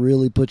 and it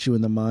really puts you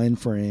in the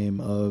mind frame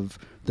of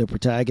the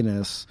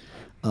protagonist.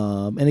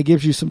 And it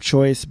gives you some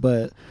choice,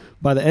 but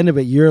by the end of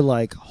it, you're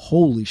like,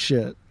 holy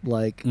shit.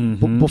 Like,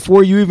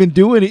 before you even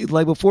do any,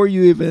 like, before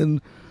you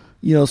even,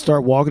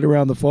 start walking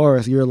around the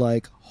forest, you're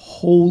like,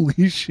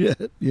 holy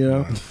shit,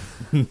 and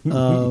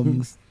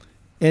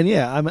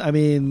yeah, I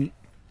mean,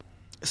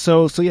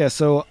 so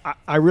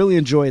I really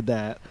enjoyed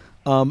that.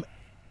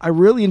 I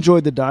really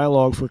enjoyed the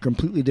dialogue for a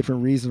completely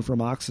different reason from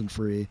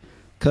Oxenfree,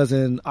 because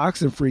in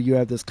Oxenfree, you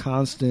have this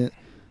constant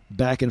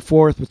back and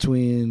forth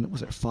between,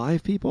 was it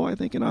 5 people, I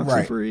think, in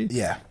Oxenfree? Right.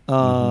 Yeah.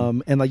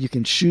 And like you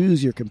can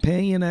choose your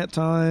companion at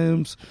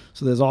times,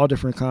 so there's all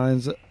different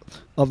kinds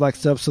like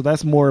stuff. So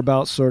that's more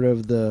about sort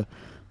of the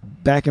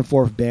back and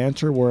forth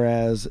banter,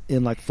 whereas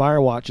in like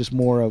Firewatch it's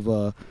more of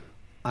a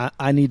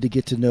I need to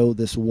get to know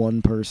this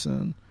one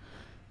person.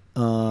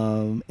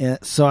 And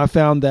so I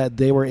found that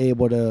they were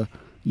able to,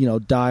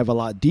 dive a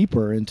lot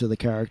deeper into the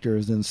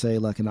characters than say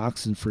like an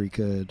Oxenfree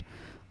could.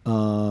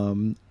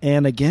 And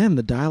again,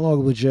 the dialogue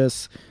was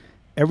just,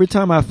 every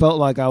time I felt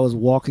like I was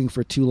walking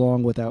for too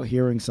long without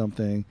hearing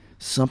something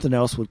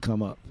else would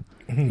come up.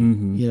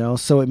 Mm-hmm.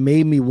 So it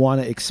made me want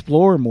to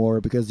explore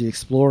more, because the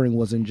exploring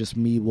wasn't just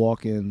me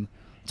walking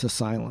to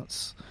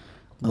silence.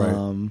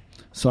 Right.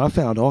 So I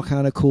found all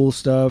kind of cool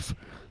stuff.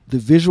 The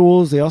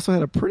visuals, they also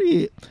had a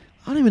pretty,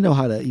 I don't even know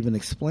how to even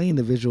explain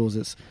the visuals.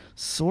 It's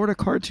sort of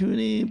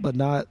cartoony, but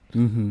not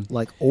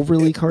like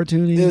overly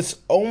cartoony. It's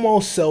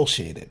almost cell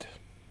shaded.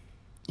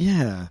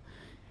 Yeah.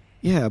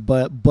 Yeah,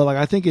 but like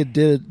I think it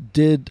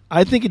did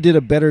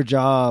a better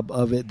job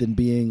of it than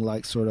being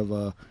like sort of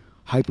a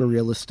hyper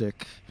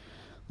realistic,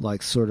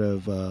 like sort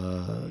of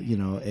a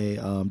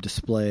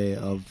display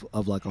of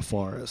like a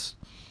forest.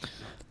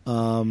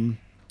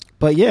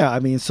 But yeah, I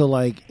mean, so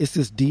like it's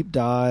this deep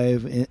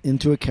dive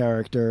into a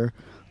character.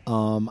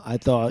 I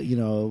thought,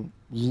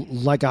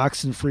 like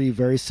Oxenfree,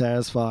 very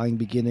satisfying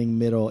beginning,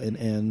 middle, and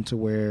end, to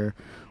where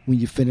when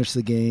you finish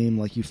the game,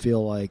 like you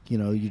feel like,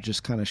 you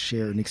just kind of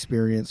share an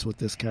experience with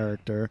this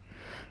character.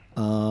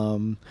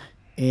 And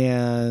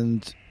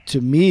to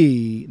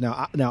me,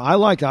 now I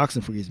liked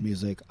Oxenfree's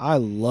music. I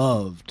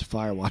loved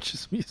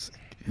Firewatch's music.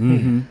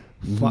 Mm-hmm.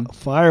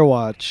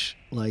 Firewatch,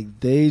 like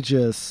they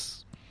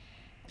just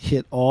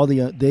hit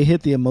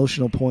the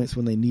emotional points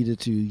when they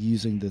needed to,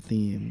 using the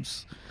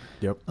themes.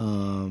 Yep.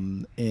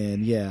 And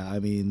yeah, I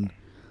mean,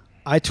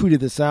 I tweeted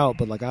this out,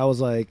 but like I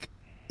was like,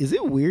 is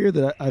it weird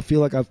that I feel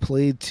like I've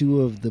played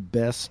two of the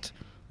best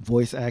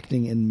voice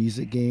acting in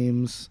music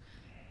games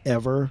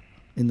ever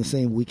in the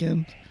same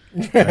weekend?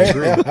 Right,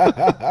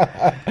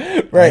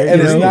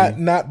 and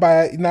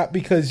it's not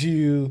because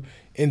you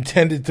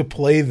intended to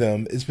play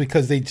them. It's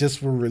because they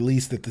just were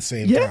released at the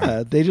same time.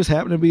 Yeah, they just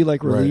happened to be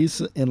like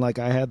released, and like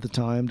I had the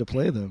time to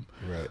play them.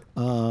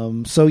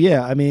 Right. So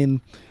yeah, I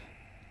mean,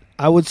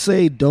 I would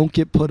say don't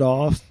get put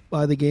off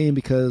by the game,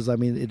 because I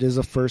mean it is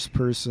a first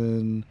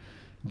person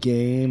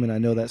game, and I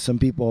know that some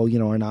people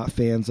are not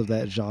fans of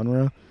that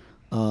genre.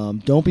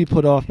 Don't be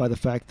put off by the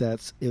fact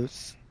that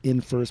it's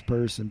in first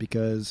person,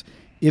 because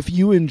if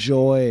you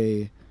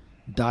enjoy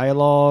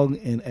dialogue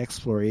and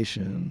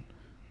exploration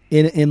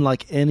in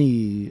like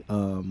any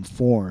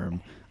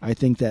form, I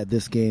think that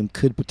this game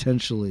could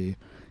potentially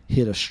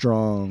hit a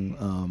strong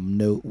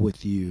note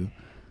with you.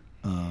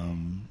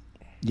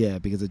 Yeah,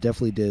 because it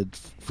definitely did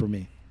for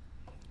me.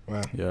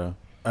 Wow. Yeah.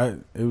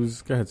 It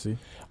was, go ahead, see.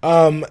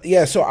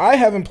 Yeah, so I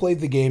haven't played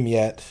the game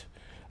yet,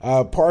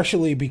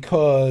 partially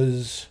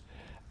because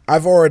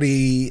I've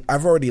already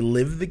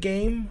lived the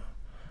game.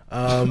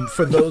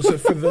 For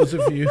those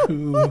of you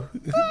who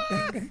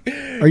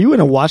are you in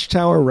a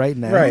watchtower right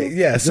now? Right,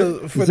 yeah. Is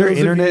there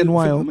internet in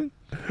Wyoming?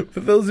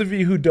 For those of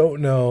you who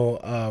don't know,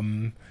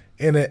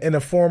 in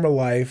a former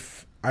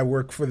life, I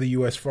worked for the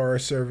U.S.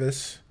 Forest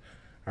Service.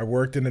 I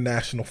worked in the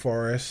National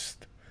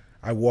Forest.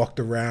 I walked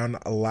around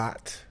a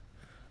lot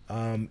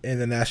in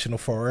the National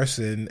Forest,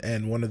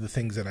 and one of the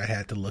things that I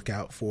had to look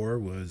out for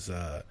was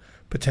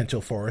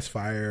potential forest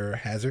fire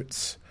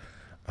hazards.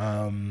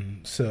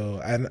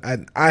 So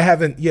I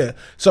haven't,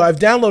 so I've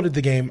downloaded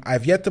the game.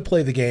 I've yet to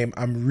play the game.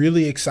 I'm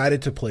really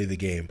excited to play the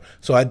game.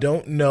 So I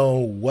don't know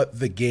what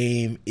the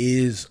game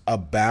is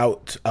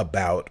about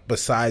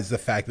besides the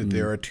fact that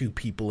there are two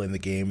people in the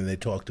game and they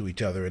talk to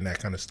each other and that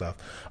kind of stuff.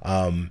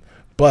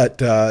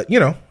 But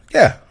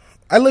yeah,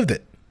 I lived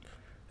it.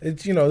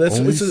 It's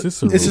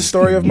it's a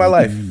story of my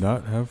life.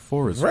 Not have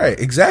forest, right?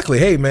 Exactly.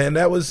 Hey, man,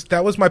 that was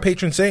my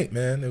patron saint,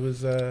 man. It was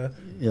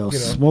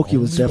Smokey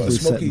was definitely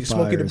setting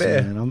Smokey the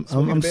fires, Bear. man.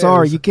 Smokey I'm the Bear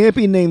sorry, was... you can't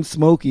be named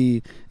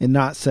Smokey and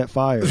not set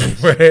fires.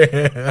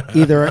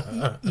 either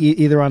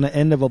on the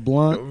end of a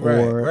blunt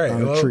or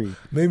on a tree.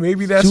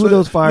 Maybe that's two of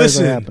those fires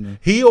are happening.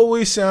 He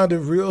always sounded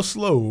real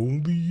slow.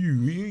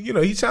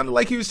 He sounded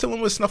like he was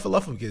dealing with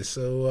Snuffleupagus.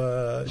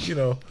 So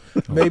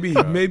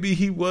maybe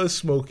he was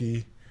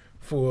Smokey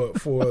for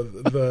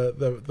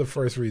the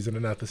first reason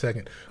and not the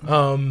second.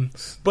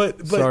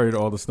 But sorry to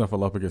all the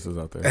Snuffleupaguses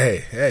out there.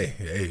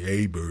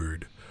 Hey,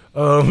 bird.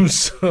 I'm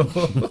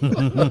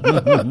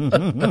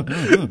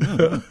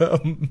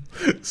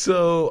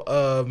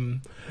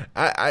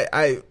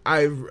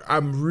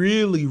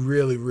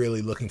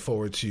really looking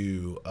forward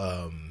to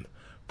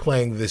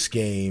playing this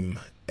game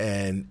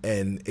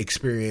and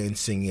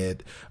experiencing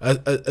it,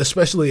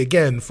 especially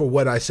again for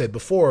what I said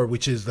before,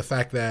 which is the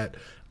fact that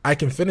I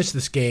can finish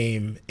this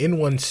game in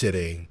one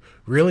sitting,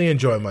 really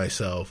enjoy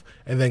myself,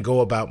 and then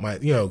go about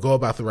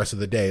the rest of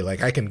the day.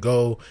 Like I can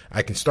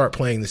start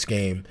playing this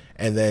game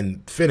and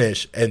then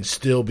finish and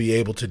still be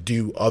able to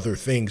do other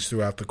things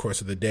throughout the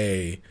course of the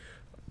day,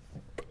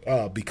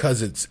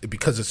 because it's in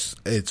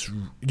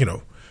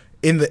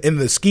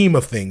the scheme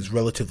of things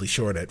relatively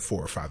short at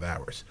 4 or 5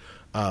 hours.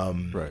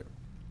 Right.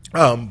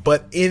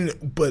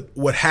 But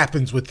what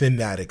happens within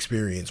that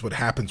experience, what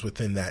happens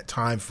within that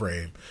time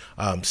frame,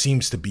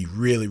 seems to be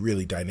really,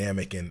 really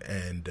dynamic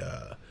and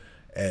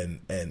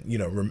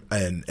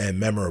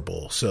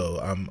memorable. So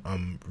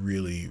I'm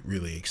really,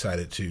 really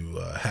excited to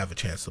have a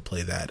chance to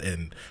play that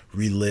and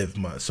relive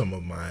some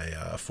of my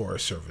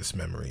Forest Service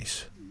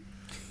memories.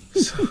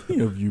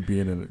 Of you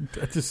being in it,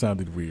 that just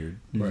sounded weird.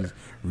 You Right. just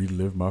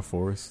relive my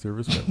Forest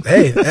Service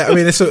memory. Hey, I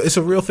mean, it's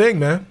a real thing,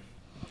 man.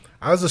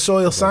 I was a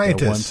soil That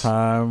scientist. one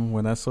time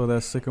when I saw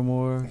that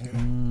sycamore,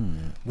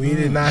 We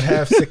did not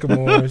have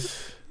sycamores.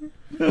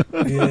 We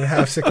didn't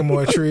have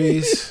sycamore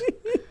trees.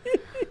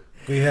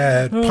 We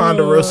had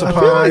ponderosa I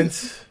feel like-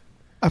 pines.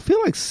 I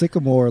feel like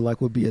Sycamore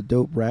would be a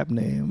dope rap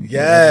name.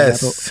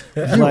 Yes.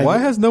 Like, why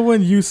has no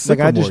one used like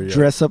sycamore I just yet?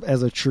 dress up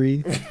as a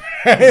tree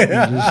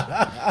and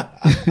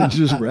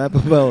just rap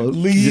about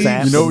Leaves.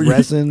 sap You know, and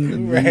resin.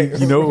 And Right.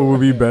 leaves. You know what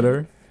would be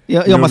better?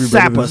 Yo, you know I'm a what'd be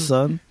better sapper, than-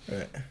 son.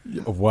 Wow.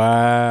 You know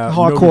Hardcore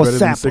what'd be better than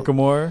sapper.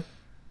 sycamore?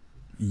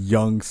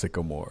 Young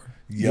sycamore.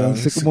 Young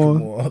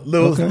sycamore?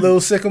 Little Okay.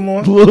 little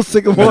sycamore. Little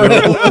Sycamore.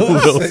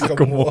 Little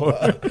sycamore.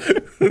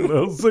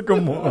 Little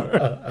sycamore.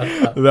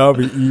 That'll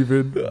be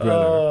even better.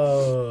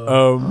 Nah,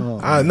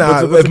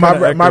 what's the my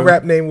kinda my echo?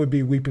 rap name would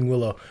be Weeping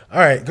Willow. All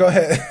right, go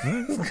ahead.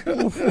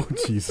 Oh,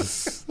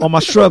 Jesus. All my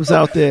shrubs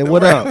out there.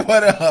 What up?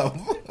 What up?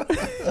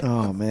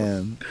 Oh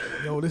man.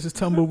 Yo, this is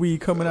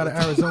Tumbleweed coming out of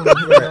Arizona.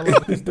 I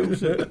love this dope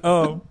shit.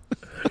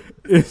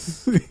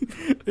 It's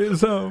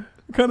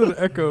kind of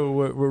to echo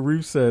what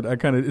Reef said.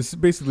 It's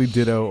basically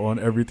ditto on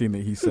everything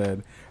that he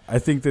said. I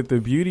think that the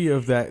beauty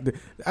of that, the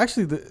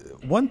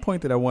one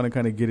point that I want to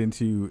kind of get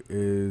into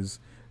is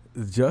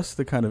just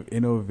the kind of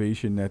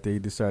innovation that they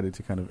decided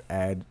to kind of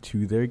add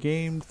to their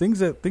game.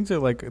 Things are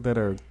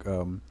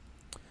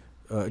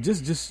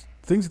just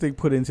things that they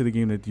put into the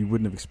game that you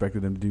wouldn't have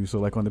expected them to do. So,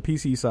 like on the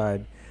PC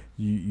side,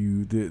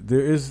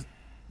 there is.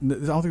 I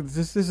don't think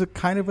this is a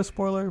kind of a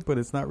spoiler, but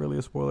it's not really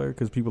a spoiler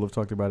because people have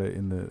talked about it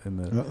in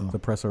the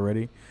press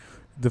already.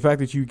 The fact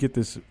that you get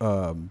this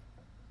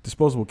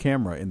disposable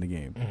camera in the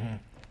game,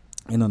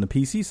 and on the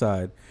PC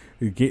side,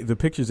 the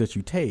pictures that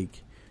you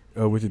take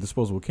with your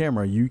disposable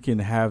camera, you can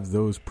have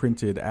those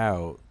printed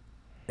out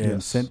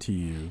and sent to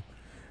you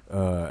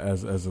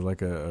as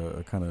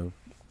a kind of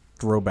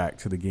throwback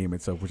to the game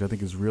itself, which I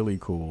think is really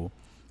cool.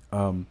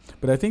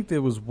 But I think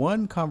there was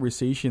one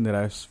conversation that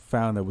I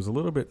found that was a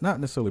little bit not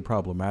necessarily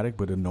problematic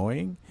but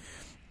annoying.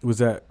 It was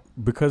that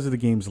because of the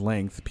game's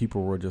length,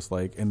 people were just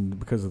like, and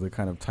because of the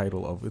kind of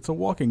title of it's a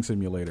walking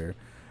simulator,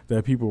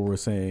 that people were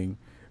saying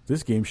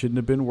this game shouldn't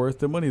have been worth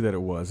the money that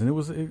it was, and it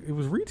was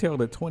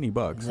retailed at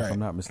 $20 if Right. I'm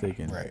not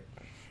mistaken. Right.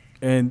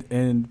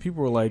 And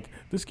people were like,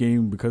 this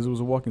game, because it was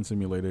a walking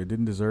simulator,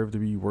 didn't deserve to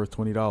be worth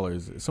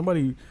 $20.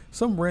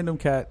 Some random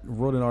cat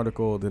wrote an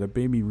article that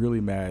made me really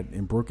mad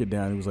and broke it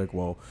down. It was like,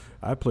 well,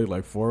 I played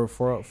like four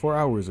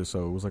hours or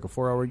so. It was like a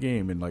 4-hour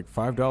game and like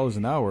 $5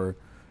 an hour.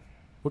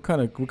 What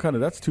kind of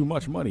that's too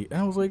much money.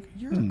 And I was like,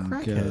 you're a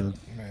crackhead. God.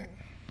 Right.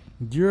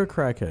 You're a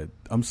crackhead.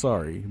 I'm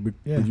sorry, but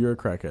you're a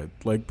crackhead.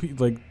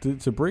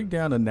 To break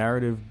down a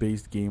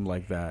narrative-based game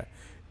like that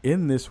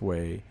in this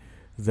way,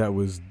 that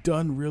was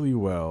done really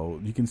well.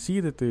 You can see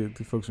that the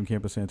folks from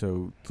Campo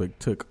Santo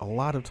took a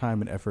lot of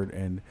time and effort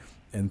and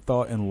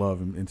thought and love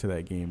into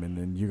that game, and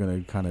then you're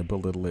gonna kind of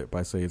belittle it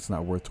by saying it's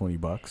not worth $20.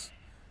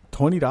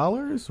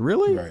 $20,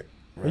 really? Right.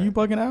 Are you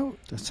bugging out?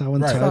 That's how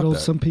Right. entitled Stop that.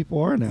 some people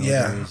are nowadays.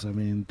 Yeah. I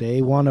mean,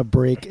 they want to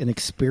break an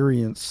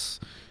experience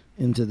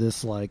into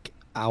this like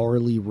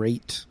hourly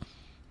rate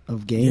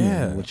of gaming,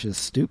 Yeah. which is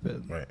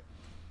stupid. Right.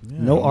 Yeah,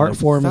 No art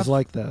form stop- is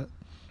like that.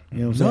 You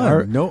know what I'm None.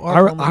 saying? No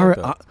art form is like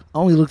that. I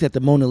only looked at the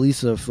Mona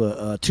Lisa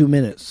for 2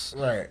 minutes.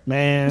 Right.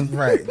 Man,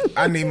 Right.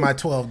 I need my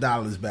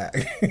 $12 back.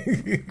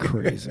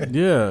 crazy.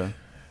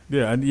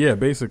 Yeah,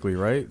 basically,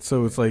 right?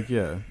 So it's like,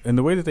 and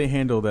the way that they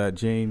handle that,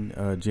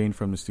 Jane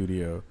from the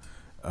studio,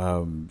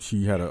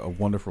 she had a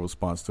wonderful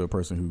response to a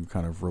person who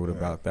kind of wrote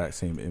about that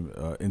same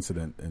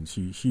incident, and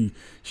she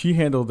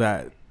handled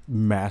that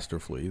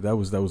masterfully. That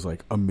was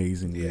like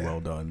amazingly well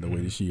done. The way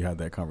that she had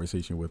that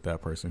conversation with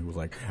that person who was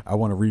like, I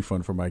want a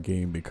refund for my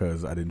game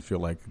because I didn't feel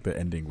like the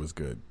ending was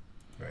good.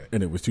 Right.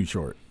 And it was too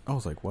short. I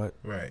was like, what?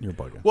 Right. You're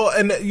bugging. Well,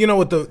 and you know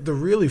what the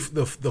really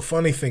the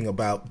funny thing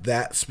about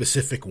that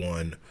specific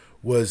one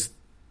was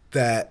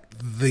that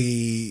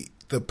the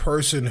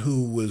person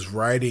who was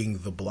writing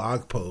the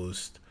blog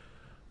post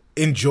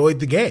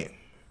enjoyed the game.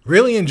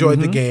 Really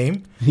enjoyed the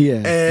game.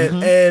 Yeah.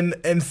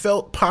 And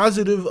felt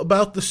positive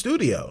about the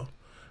studio.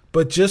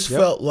 But just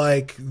felt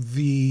like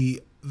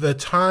the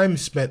time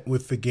spent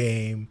with the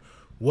game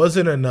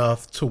wasn't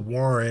enough to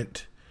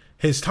warrant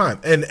his time.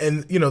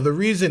 And you know, the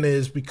reason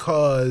is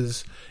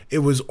because it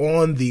was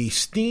on the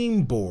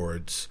Steam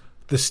boards,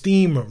 the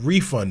Steam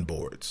refund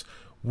boards,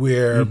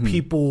 where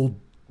people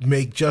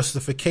make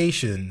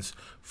justifications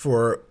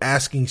for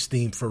asking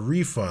Steam for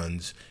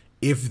refunds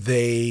if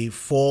they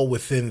fall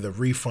within the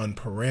refund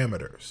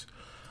parameters.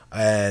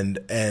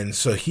 And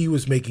so he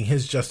was making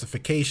his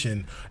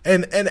justification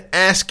and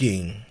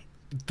asking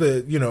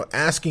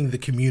asking the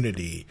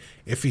community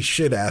if he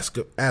should ask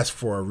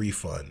for a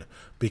refund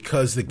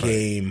because the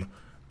game.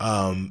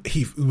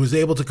 He was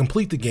able to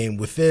complete the game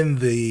within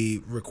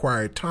the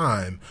required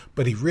time,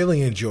 but he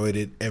really enjoyed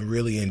it and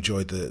really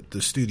enjoyed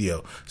the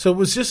studio. So it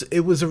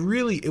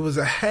was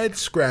a head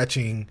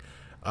scratching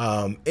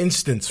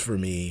instance for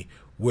me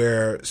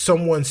where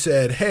someone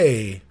said,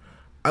 "Hey,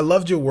 I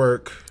loved your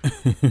work.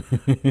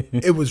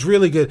 It was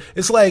really good."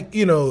 It's like,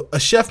 a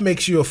chef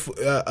makes you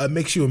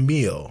a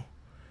meal,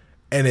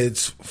 and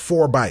it's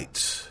 4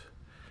 bites,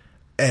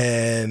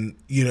 and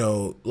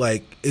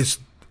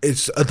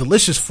it's a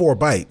delicious 4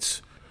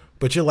 bites,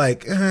 but you're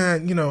like,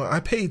 I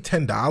paid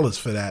 $10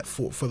 for that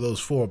for those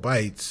 4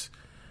 bites.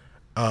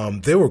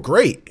 They were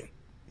great,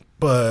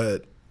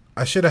 but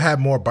I should have had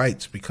more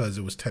bites because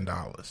it was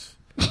 $10.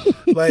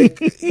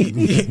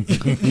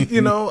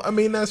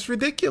 That's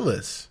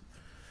ridiculous.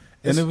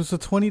 And it was a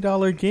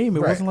 $20 game.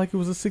 It Right. wasn't like it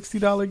was a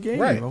 $60 game.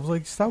 Right. I was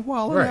like, stop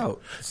wilding Right.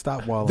 out.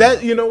 Stop wilding That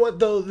out. you know what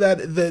though that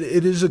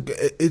it is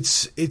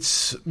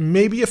it's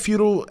maybe a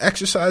futile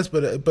exercise,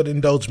 but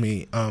indulge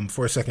me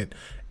for a second.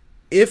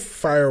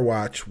 If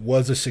Firewatch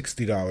was a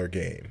 $60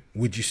 game,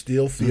 would you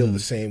still feel the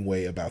same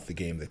way about the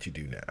game that you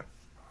do now?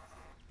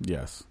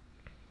 Yes.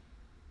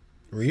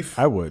 Reef?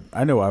 I would.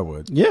 I know I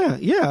would. Yeah.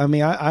 I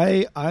mean,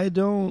 I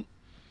don't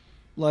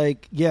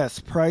like. Yes,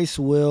 price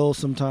will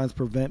sometimes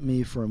prevent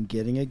me from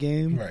getting a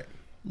game. Right.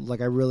 Like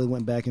I really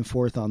went back and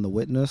forth on The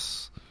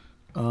Witness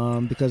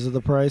because of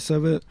the price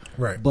of it.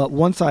 Right. But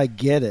once I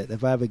get it,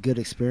 if I have a good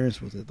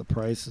experience with it, the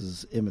price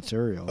is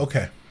immaterial.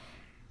 Okay.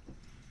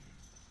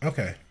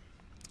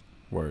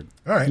 Word.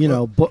 All right.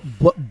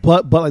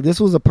 But like this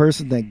was a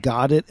person that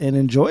got it and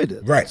enjoyed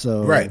it. Right.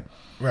 So Right.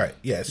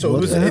 Yeah. So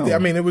What the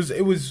hell?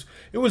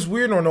 it was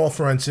weird on all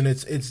fronts, and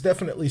it's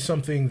definitely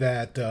something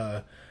that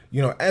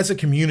as a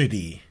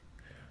community,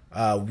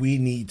 we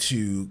need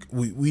to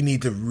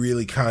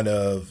really kind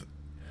of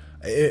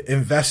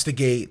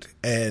investigate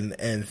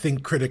and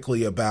think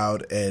critically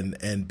about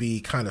and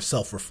be kind of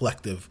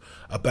self-reflective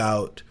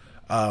about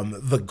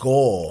the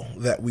goal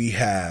that we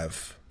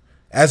have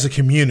as a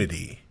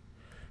community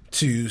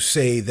to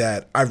say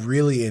that I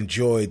really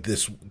enjoyed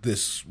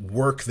this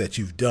work that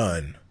you've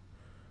done,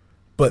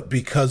 but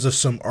because of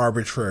some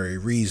arbitrary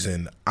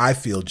reason, I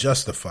feel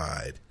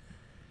justified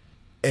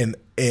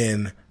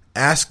in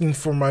asking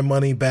for my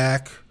money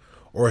back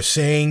or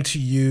saying to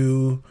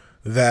you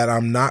that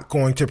I'm not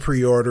going to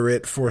pre-order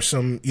it for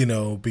some,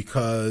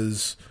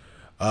 because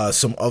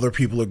some other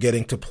people are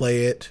getting to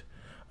play it,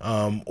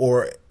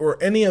 or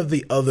any of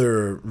the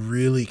other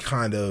really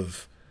kind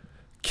of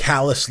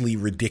callously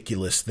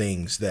ridiculous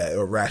things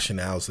or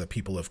rationales that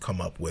people have come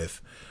up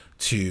with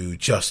to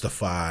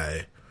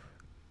justify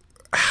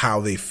how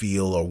they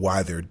feel or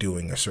why they're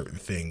doing a certain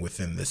thing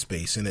within this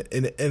space. And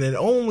it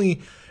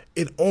only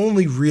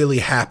really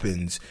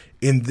happens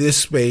in this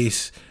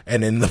space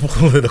and in the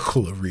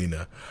political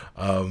arena.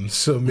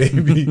 So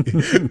maybe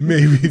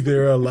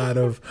there are a lot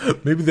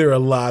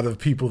of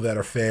people that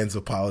are fans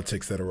of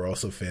politics that are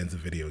also fans of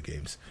video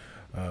games.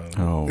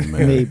 Oh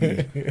man.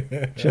 maybe.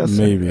 Just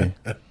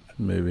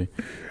Maybe.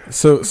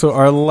 So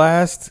our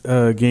last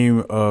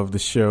game of the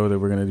show that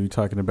we're going to be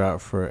talking about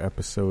for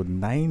episode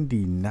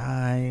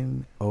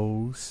 99,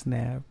 oh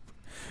snap,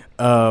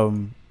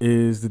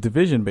 is the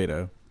Division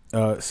beta.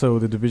 So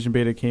the Division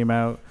beta came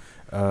out.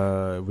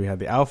 We had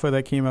the alpha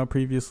that came out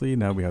previously.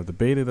 Now we have the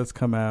beta that's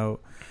come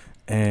out.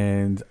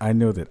 And I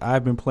know that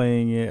I've been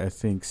playing it. I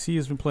think C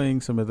has been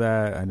playing some of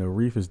that. I know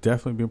Reef has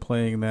definitely been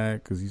playing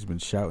that because he's been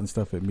shouting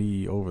stuff at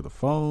me over the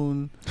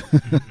phone.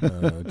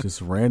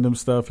 Just random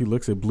stuff. He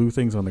looks at blue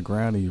things on the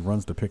ground and he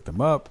runs to pick them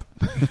up.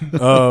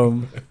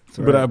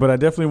 But I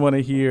definitely want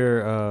to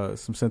hear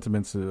some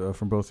sentiments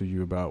from both of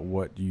you about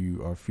what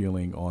you are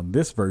feeling on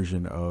this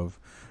version of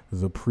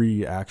the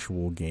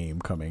pre-actual game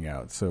coming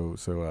out. So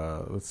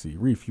let's see.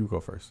 Reef, you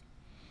go first.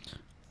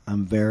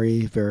 I'm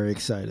very, very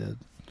excited.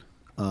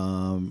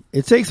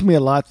 It takes me a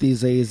lot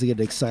these days to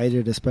get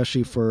excited,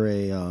 especially for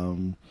a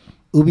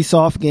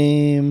Ubisoft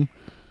game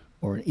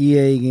or an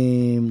EA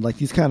game, like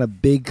these kind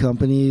of big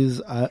companies.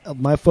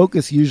 My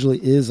focus usually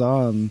is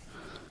on,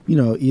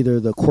 either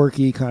the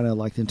quirky kind of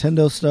like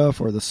Nintendo stuff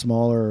or the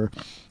smaller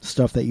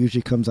stuff that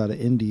usually comes out of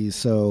indies.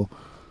 So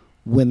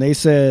when they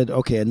said,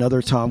 okay,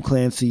 another Tom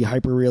Clancy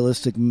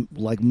hyper-realistic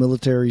like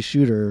military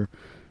shooter,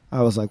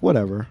 I was like,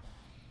 whatever.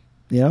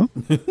 Like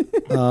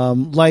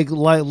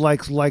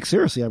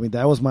seriously. I mean,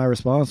 that was my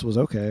response. Was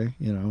okay.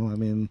 I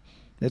mean,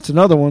 it's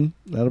another one.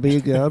 That'll be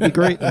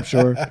great. I'm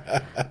sure.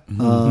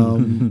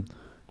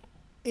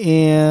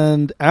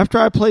 And after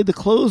I played the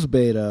closed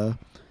beta,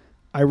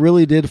 I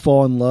really did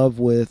fall in love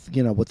with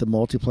the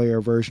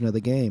multiplayer version of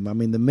the game. I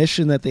mean, the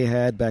mission that they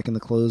had back in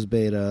the closed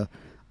beta,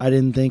 I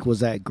didn't think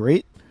was that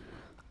great.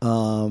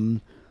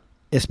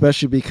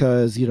 Especially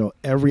because,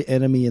 every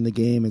enemy in the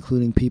game,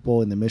 including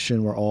people in the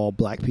mission, were all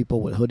black people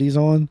with hoodies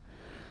on.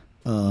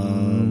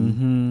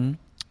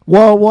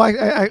 Well,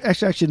 I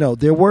actually no.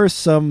 There were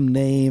some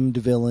named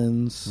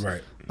villains,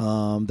 Right.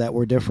 that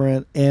were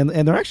different, and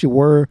there actually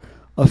were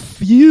a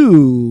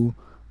few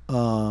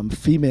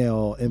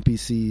female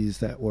NPCs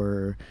that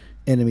were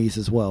enemies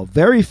as well.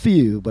 Very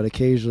few, but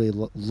occasionally,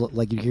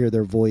 like you hear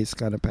their voice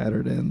kind of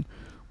patterned in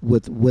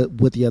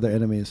with the other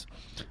enemies.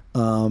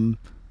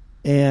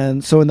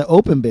 And so in the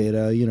open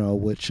beta,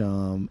 which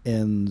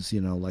ends,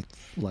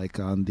 like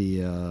on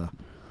the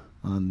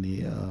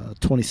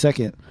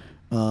 22nd,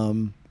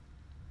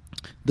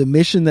 the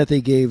mission that they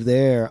gave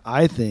there,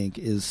 I think,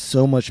 is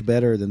so much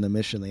better than the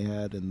mission they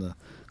had in the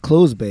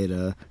closed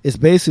beta. It's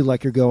basically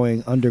like you're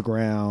going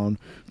underground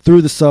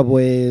through the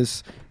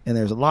subways, and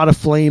there's a lot of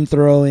flame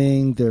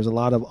throwing. There's a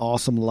lot of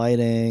awesome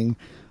lighting.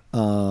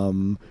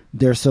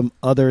 There's some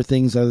other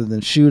things other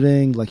than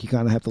shooting, like you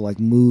kind of have to like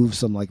move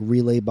some like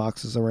relay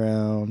boxes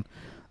around.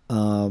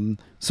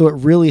 So it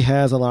really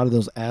has a lot of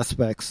those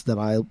aspects that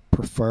I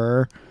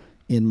prefer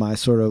in my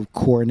sort of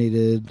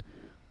coordinated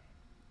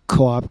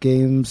co-op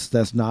games.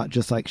 That's not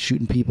just like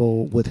shooting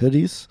people with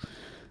hoodies.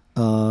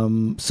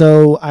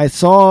 So I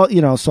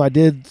saw, so I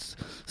did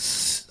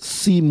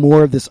see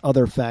more of this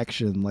other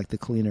faction, like the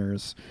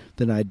Cleaners,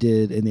 than I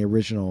did in the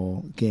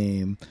original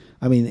game.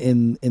 I mean,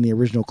 in the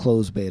original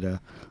closed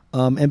beta.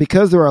 And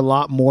because there are a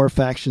lot more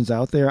factions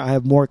out there, I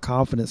have more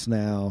confidence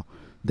now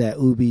that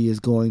Ubi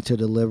is going to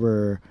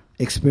deliver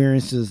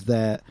experiences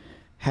that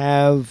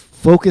have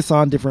focus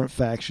on different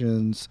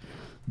factions,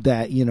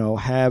 that,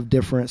 have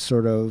different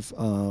sort of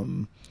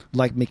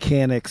like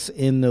mechanics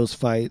in those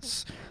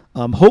fights.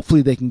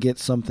 Hopefully they can get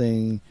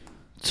something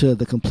to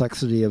the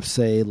complexity of,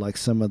 say, like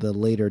some of the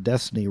later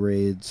Destiny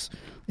raids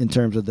in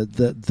terms of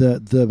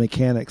the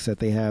mechanics that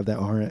they have that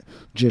aren't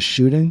just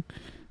shooting.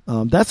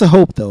 That's a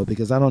hope, though,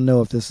 because I don't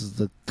know if this is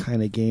the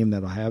kind of game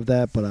that'll have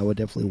that, but I would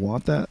definitely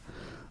want that.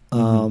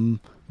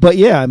 But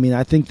yeah, I mean,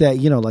 I think that,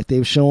 like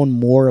they've shown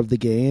more of the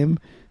game,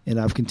 and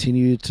I've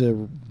continued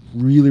to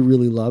really,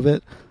 really love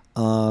it.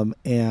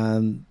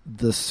 And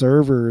the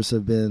servers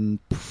have been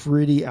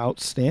pretty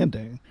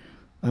outstanding.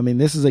 I mean,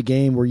 this is a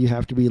game where you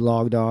have to be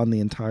logged on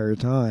the entire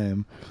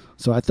time.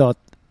 So I thought,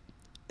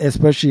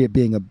 especially it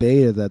being a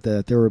beta,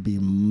 that there would be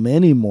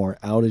many more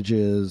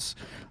outages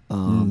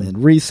and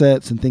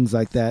resets and things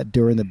like that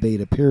during the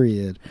beta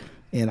period.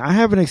 And I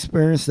haven't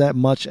experienced that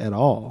much at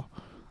all.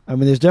 I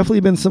mean, there's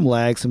definitely been some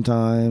lag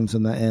sometimes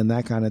and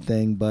that kind of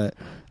thing, but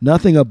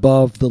nothing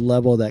above the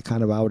level that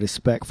kind of I would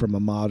expect from a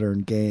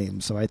modern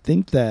game. So I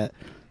think that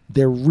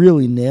they're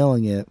really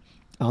nailing it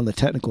on the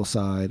technical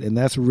side, and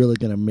that's really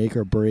going to make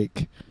or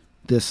break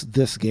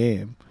this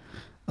game.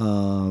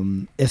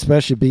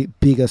 Especially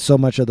because so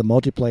much of the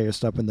multiplayer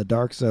stuff in the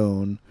Dark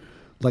Zone,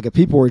 like if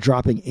people were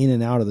dropping in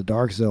and out of the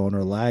Dark Zone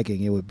or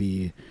lagging, it would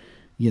be,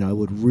 it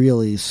would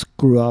really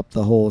screw up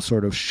the whole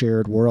sort of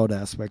shared world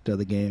aspect of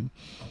the game.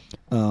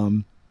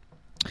 I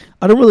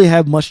don't really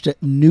have much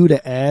new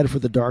to add for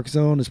the Dark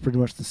Zone. It's pretty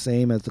much the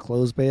same as the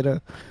closed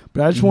beta,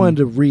 but I just wanted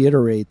to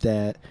reiterate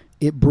that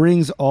it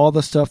brings all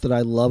the stuff that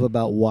I love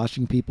about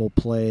watching people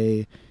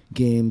play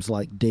games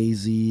like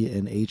DayZ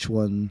and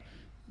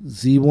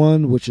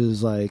H1Z1, which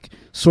is like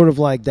sort of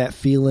like that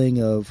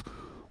feeling of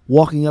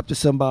walking up to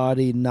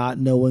somebody, not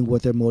knowing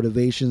what their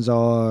motivations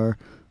are,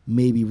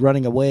 maybe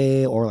running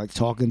away or like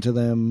talking to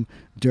them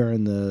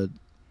during the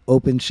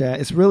open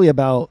chat. It's really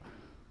about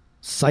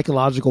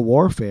psychological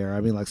warfare. I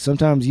mean, like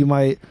sometimes you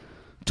might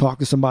talk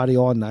to somebody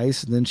all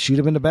nice and then shoot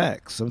them in the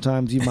back.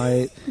 Sometimes you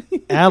might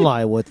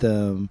ally with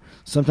them.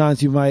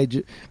 Sometimes you might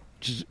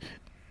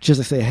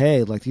just say,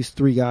 hey, like these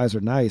three guys are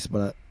nice,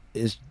 but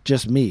it's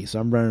just me, so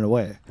I'm running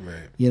away.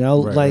 Right.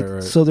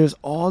 Right. So there's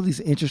all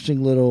these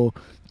interesting little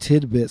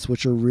tidbits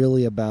which are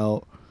really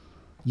about,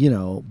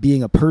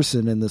 being a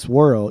person in this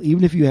world.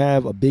 Even if you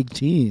have a big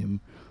team,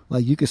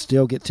 like you could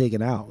still get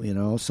taken out,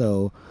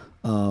 So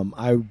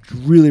I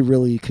really,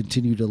 really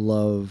continue to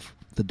love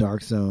the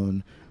Dark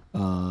Zone.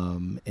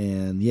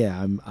 And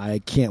yeah, I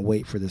can't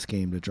wait for this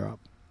game to drop.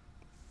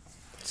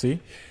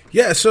 See?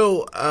 Yeah,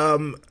 so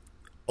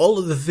all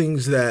of the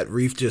things that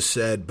Reef just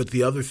said, but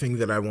the other thing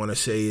that I want to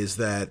say is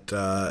that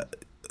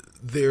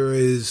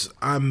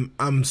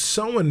I'm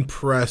so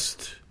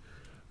impressed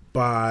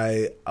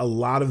by a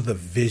lot of the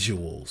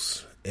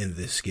visuals in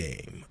this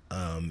game.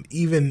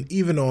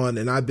 Even on,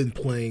 and I've been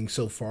playing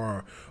so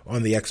far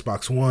on the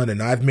Xbox One,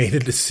 and I've made a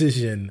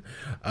decision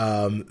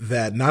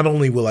that not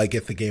only will I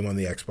get the game on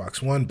the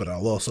Xbox One, but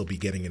I'll also be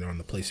getting it on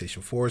the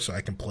PlayStation 4 so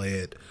I can play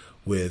it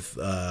with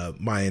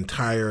my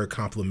entire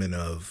complement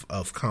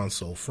of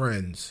console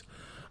friends.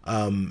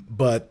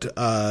 But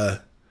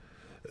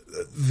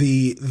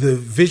the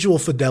visual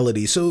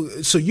fidelity. So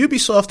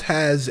Ubisoft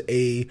has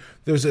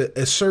there's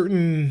a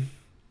certain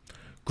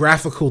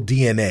graphical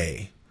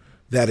DNA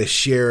that is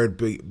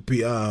shared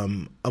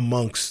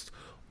amongst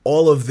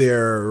all of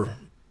their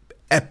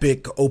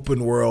epic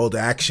open world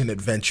action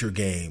adventure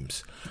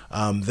games,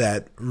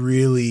 that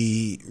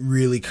really,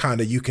 really kind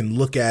of, you can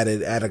look at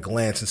it at a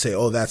glance and say,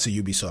 oh, that's a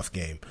Ubisoft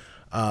game.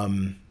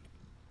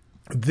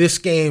 This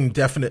game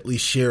definitely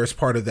shares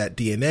part of that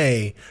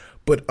DNA,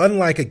 but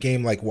unlike a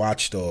game like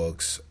Watch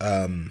Dogs,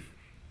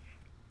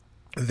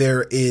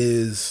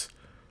 there's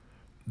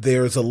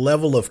a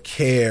level of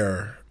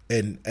care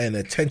and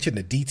attention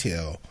to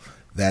detail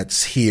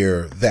that's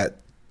here that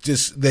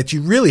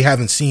you really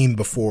haven't seen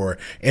before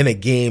in a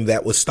game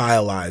that was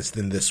stylized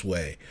in this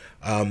way.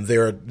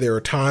 There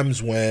are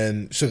times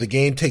when the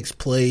game takes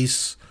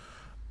place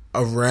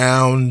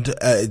around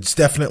it's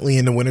definitely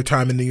in the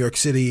wintertime in New York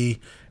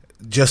City,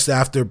 just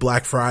after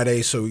Black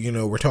Friday. So,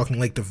 we're talking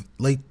like the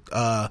late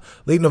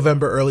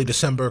November, early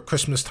December,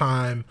 Christmas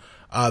time.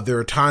 There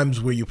are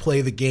times where you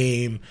play the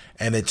game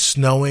and it's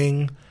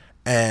snowing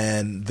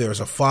and there's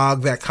a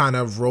fog that kind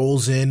of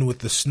rolls in with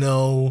the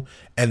snow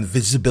and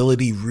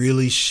visibility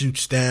really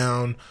shoots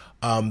down.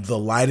 The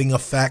lighting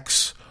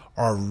effects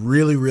are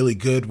really, really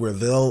good where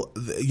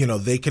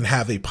they can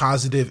have a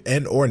positive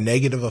and or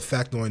negative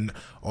effect on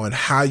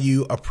how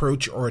you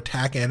approach or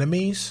attack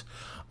enemies.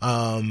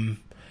 And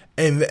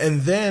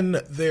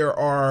then there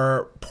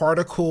are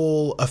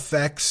particle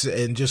effects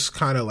and just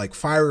kind of like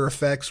fire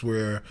effects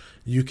where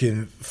you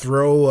can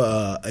throw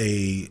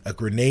a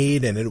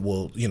grenade and it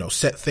will,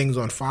 set things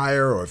on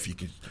fire, or if you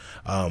could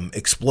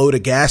explode a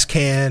gas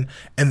can.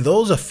 And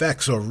those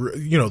effects are,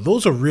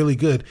 those are really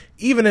good,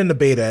 even in the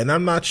beta. And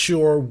I'm not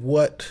sure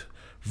what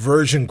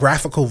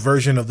graphical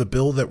version of the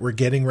build that we're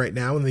getting right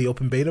now in the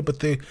open beta, but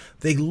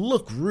they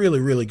look really,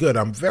 really good.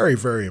 I'm very,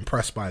 very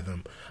impressed by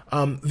them.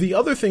 The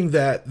other thing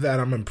that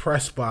I'm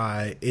impressed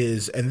by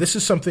is, and this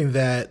is something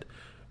that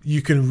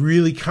you can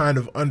really kind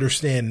of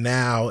understand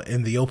now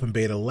in the open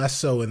beta, less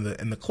so in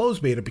the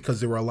closed beta, because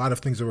there were a lot of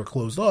things that were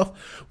closed off,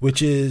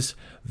 which is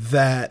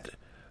that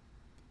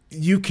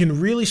you can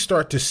really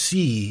start to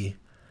see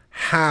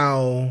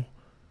how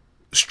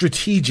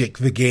strategic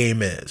the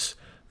game is.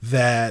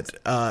 That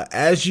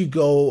as you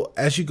go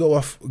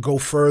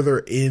further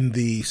in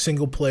the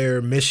single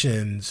player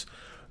missions,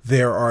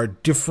 there are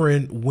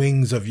different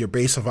wings of your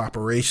base of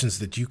operations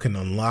that you can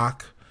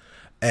unlock,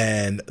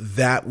 and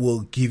that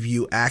will give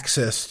you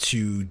access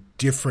to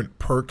different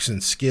perks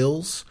and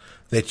skills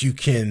that you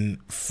can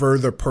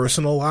further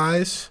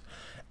personalize.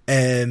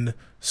 And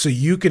so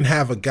you can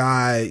have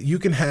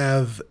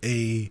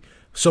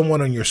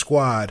someone on your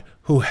squad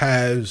who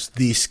has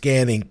the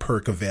scanning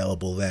perk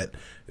available, that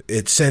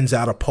it sends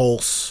out a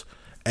pulse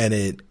and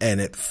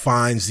it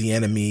finds the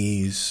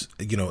enemies,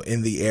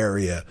 in the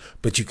area.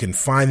 But you can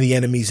find the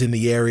enemies in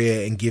the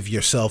area and give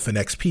yourself an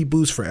XP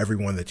boost for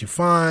everyone that you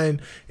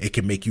find. It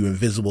can make you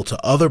invisible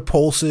to other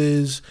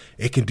pulses.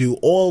 It can do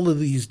all of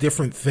these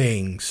different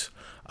things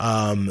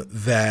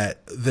that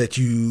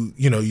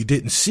you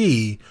didn't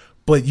see,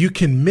 but you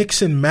can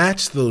mix and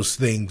match those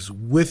things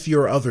with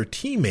your other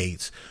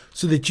teammates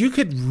so that you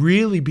could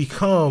really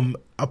become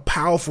a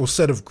powerful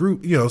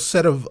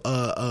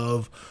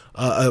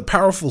a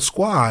powerful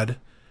squad,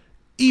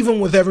 even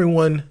with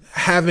everyone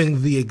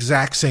having the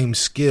exact same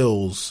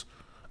skills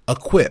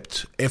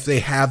equipped, if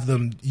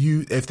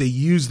they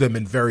use them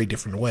in very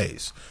different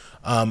ways.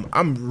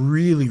 I'm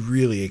really,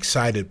 really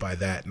excited by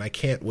that, and I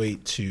can't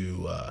wait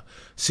to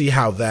see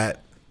how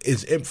that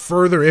is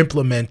further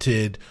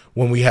implemented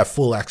when we have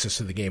full access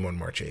to the game on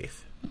March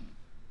 8th.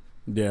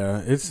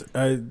 Yeah, it's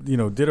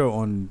ditto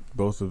on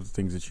both of the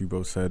things that you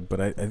both said.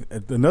 But I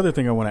another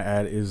thing I want to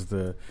add is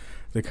the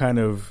kind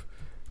of,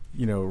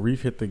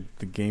 Reef hit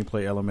the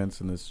gameplay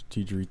elements and the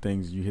strategery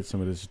things. You hit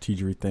some of the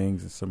strategery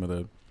things and some of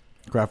the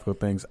graphical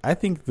things. I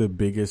think the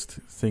biggest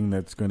thing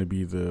that's going to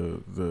be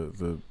the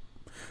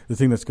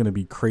thing that's going to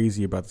be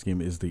crazy about this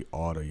game is the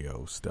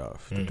audio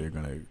stuff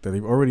that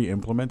they've already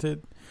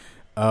implemented.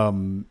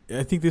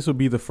 I think this will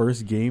be the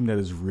first game that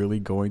is really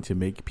going to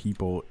make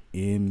people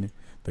in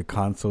the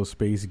console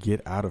space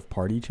get out of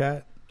party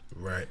chat,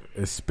 right?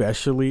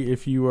 Especially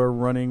if you are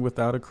running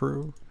without a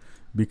crew,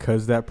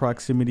 because that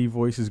proximity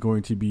voice is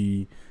going to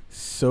be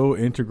so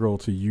integral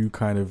to you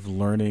kind of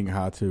learning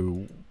how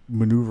to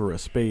maneuver a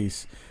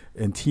space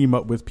and team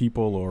up with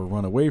people or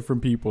run away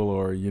from people,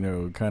 or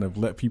kind of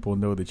let people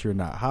know that you're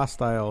not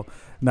hostile,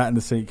 not in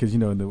the same, because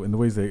in the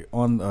ways that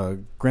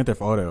on Grand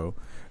Theft Auto,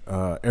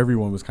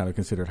 everyone was kind of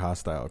considered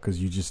hostile because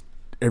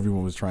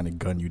everyone was trying to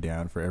gun you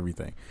down for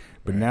everything.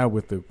 But now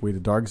with the way the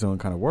Dark Zone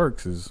kind of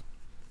works is,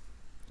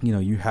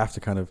 you have to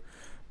kind of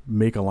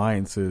make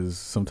alliances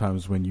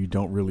sometimes when you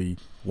don't really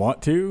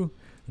want to,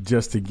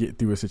 just to get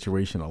through a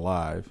situation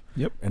alive.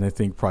 Yep. And I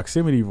think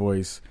proximity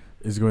voice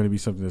is going to be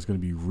something that's going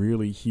to be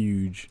really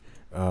huge.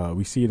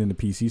 We see it in the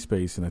PC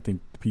space, and I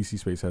think the PC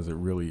space has it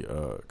really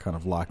kind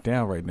of locked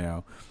down right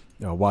now.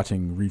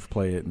 Watching Reef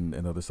play it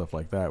and other stuff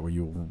like that, where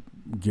you'll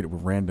get it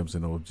with randoms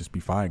and it'll just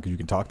be fine because you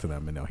can talk to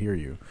them and they'll hear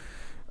you.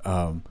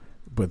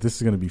 But this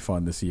is going to be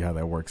fun to see how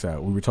that works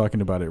out. We were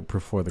talking about it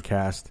before the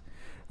cast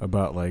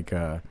about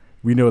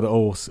we know the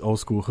old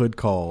school hood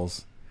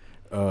calls.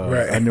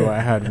 Right. I know I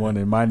had one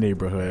in my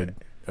neighborhood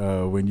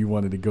when you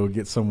wanted to go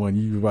get someone,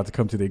 you were about to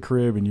come to their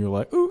crib and you're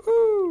like, ooh,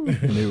 ooh.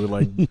 And they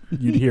would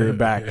you'd hear it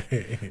back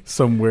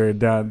somewhere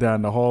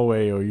down the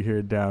hallway, or you hear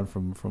it down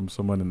from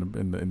someone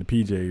in the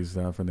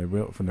PJs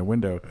from their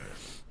window.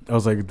 I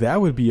was like,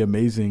 that would be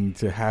amazing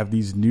to have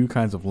these new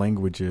kinds of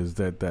languages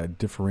that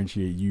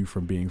differentiate you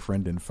from being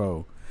friend and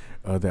foe,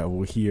 that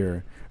will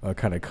hear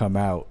kind of come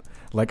out.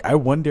 Like, I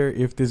wonder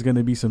if there's going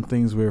to be some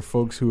things where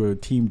folks who are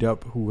teamed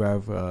up who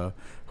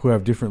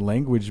have different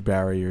language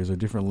barriers or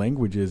different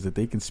languages that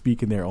they can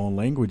speak in their own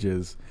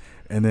languages,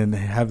 and then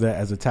have that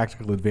as a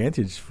tactical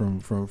advantage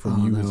from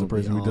you as a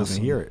person who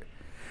doesn't hear it.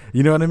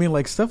 You know what I mean?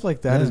 Like, stuff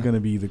like that is going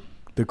to be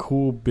the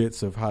cool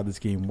bits of how this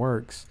game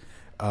works,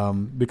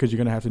 because you're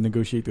going to have to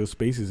negotiate those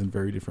spaces in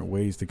very different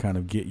ways to kind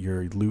of get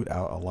your loot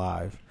out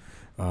alive,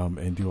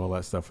 and do all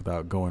that stuff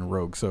without going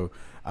rogue. So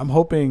I'm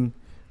hoping,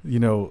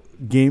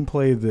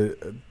 gameplay,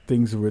 the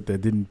things that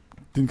didn't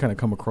kind of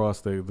come across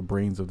the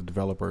brains of the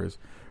developers,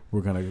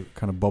 we're going to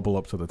kind of bubble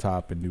up to the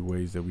top in new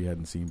ways that we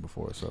hadn't seen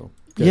before. So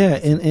yeah,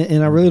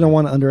 and I really don't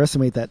want to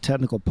underestimate that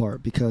technical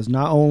part, because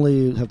not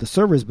only have the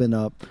servers been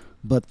up,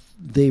 but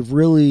they've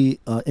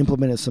really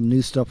implemented some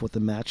new stuff with the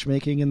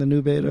matchmaking in the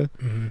new beta.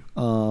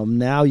 Mm-hmm.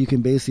 Now you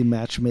can basically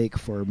matchmake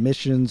for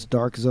missions,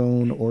 Dark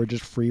Zone, or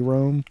just free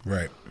roam.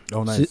 Right.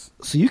 Oh, nice.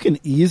 So you can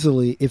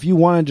easily, if you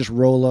want to just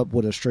roll up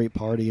with a straight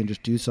party and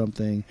just do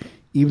something,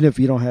 even if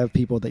you don't have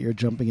people that you're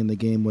jumping in the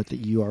game with that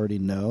you already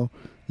know,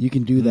 you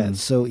can do that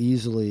so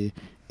easily.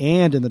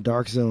 And in the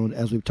Dark Zone,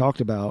 as we've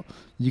talked about,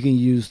 you can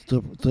use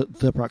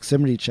the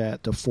proximity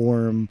chat to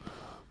form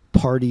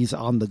parties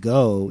on the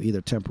go,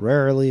 either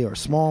temporarily or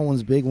small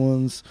ones, big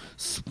ones,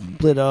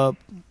 split up,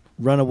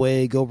 run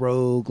away, go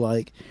rogue.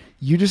 Like,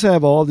 you just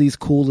have all these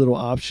cool little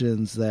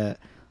options that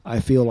I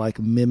feel like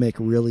mimic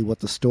really what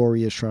the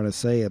story is trying to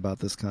say about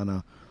this kind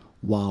of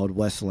Wild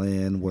West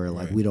land where,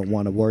 like, we don't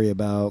want to worry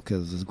about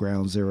because it's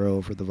ground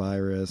zero for the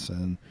virus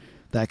and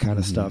that kind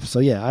of stuff. So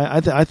yeah,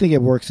 I think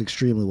it works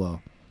extremely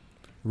well.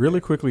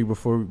 Really quickly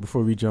before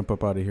we jump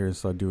up out of here and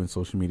start doing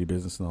social media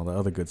business and all the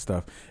other good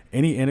stuff,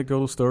 any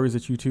anecdotal stories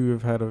that you two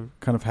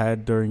have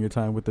had during your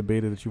time with the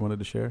beta that you wanted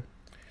to share?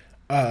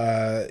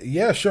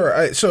 Yeah,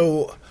 sure.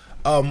 So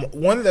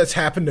one that's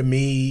happened to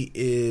me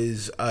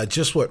is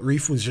just what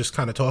Reef was just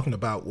kind of talking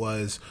about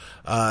was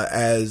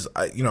as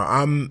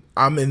I'm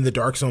in the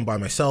Dark Zone by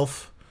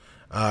myself.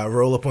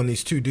 Roll up on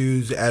these two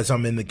dudes as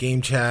I'm in the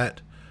game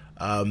chat.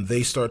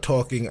 They start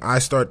talking, I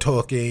start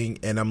talking,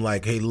 and I'm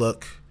like, hey,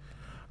 look.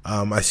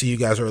 I see you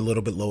guys are a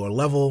little bit lower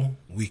level.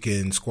 We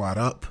can squad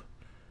up,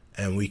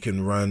 and we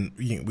can run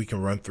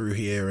through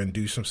here and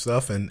do some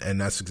stuff, and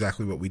that's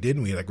exactly what we did.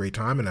 And we had a great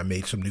time, and I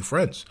made some new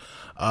friends.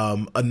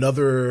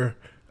 Another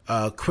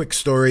quick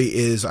story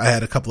is I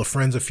had a couple of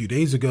friends a few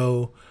days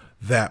ago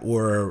that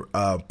were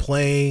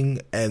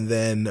playing, and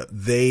then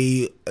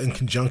they, in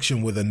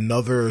conjunction with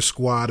another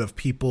squad of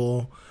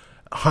people,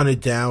 hunted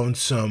down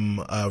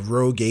some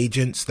rogue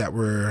agents that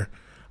were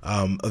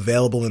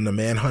available in the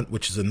manhunt,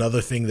 which is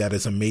another thing that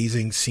is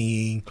amazing,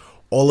 seeing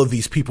all of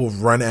these people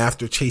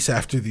chase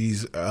after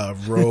these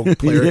rogue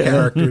player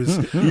characters.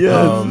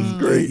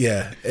 Great.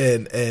 Yeah.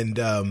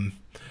 And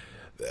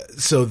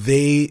so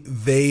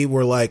they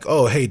were like,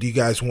 oh, hey, do you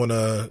guys want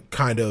to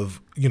kind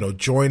of,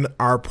 join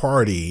our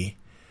party,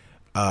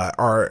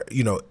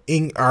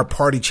 in our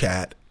party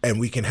chat, and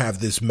we can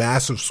have this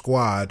massive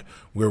squad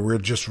where we're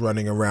just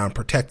running around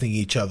protecting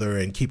each other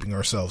and keeping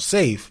ourselves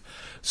safe.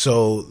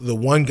 So the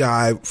one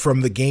guy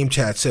from the game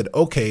chat said,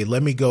 okay,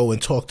 let me go and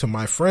talk to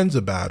my friends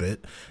about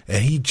it.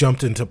 And he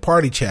jumped into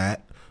party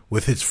chat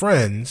with his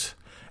friends,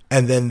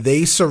 and then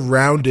they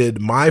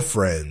surrounded my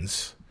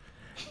friends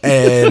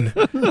and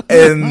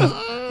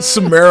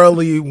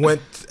summarily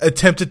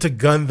attempted to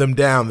gun them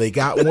down. They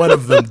got one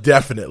of them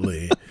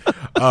definitely.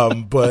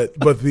 But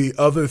the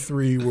other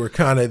three were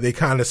kind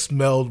of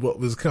smelled what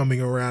was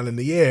coming around in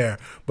the air,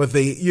 but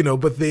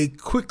they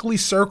quickly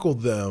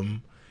circled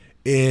them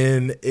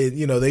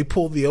they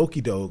pulled the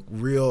okie doke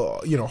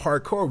real,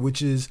 hardcore,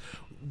 which is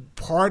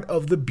part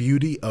of the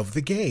beauty of the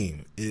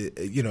game.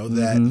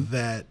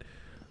 That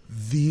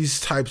these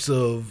types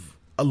of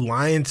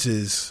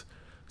alliances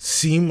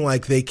seem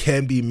like they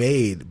can be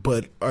made,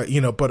 but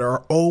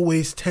are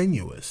always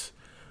tenuous.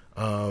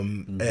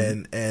 And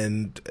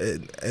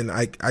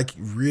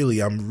I'm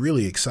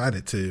really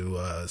excited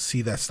to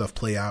see that stuff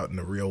play out in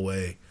a real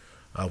way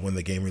when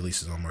the game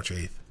releases on March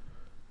 8th.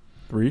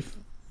 Reef?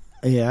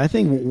 Yeah, I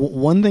think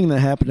one thing that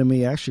happened to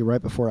me actually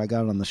right before I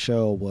got on the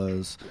show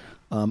was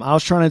I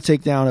was trying to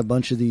take down a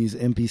bunch of these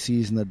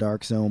NPCs in the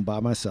Dark Zone by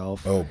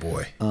myself. Oh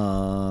boy!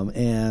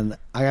 And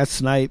I got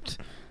sniped,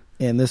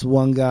 and this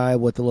one guy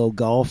with the little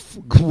golf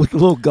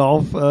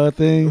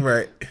thing,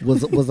 right,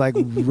 was like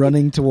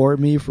running toward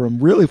me from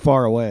really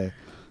far away.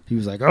 He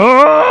was like,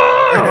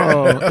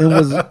 oh,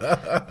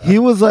 he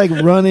was like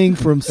running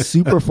from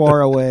super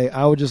far away.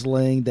 I was just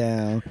laying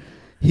down.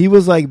 He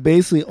was like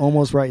basically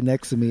almost right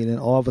next to me, and then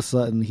all of a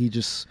sudden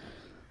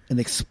an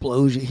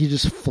explosion. He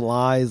just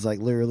flies like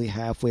literally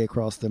halfway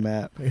across the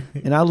map.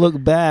 And I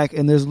look back,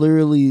 and there's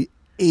literally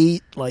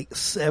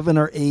 7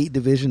 or 8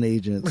 division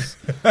agents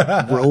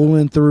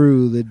rolling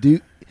through. The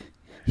dude,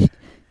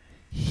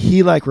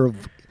 he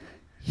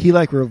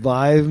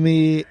revived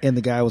me, and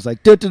the guy was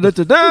like, da, da, da,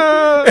 da,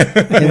 da,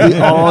 and we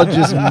all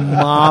just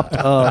mopped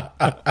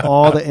up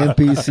all the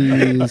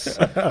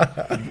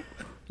NPCs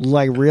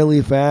like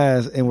really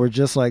fast, and we're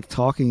just like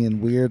talking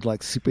in weird like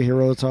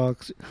superhero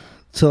talks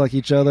to like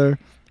each other,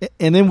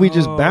 and then we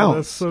just Oh, bounce.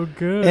 That's so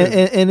good.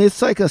 And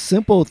it's like a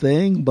simple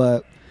thing,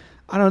 but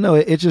I don't know.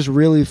 It just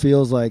really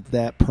feels like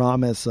that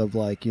promise of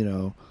like, you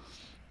know,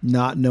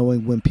 not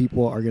knowing when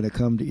people are going to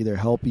come to either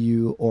help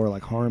you or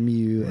like harm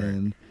you, Right.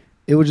 and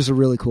it was just a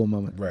really cool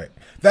moment. Right.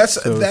 That's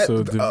So- that.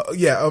 so the-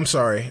 Yeah. I'm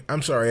sorry.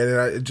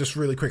 And just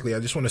really quickly, I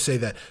just want to say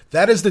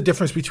that is the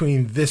difference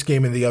between this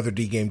game and the other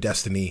D game,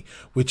 Destiny,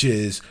 which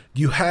is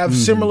you have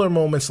similar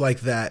moments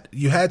like that.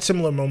 You had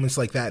similar moments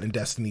like that in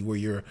Destiny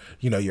where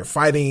you're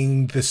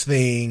fighting this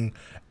thing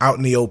out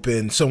in the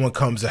open. Someone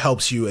comes and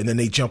helps you, and then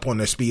they jump on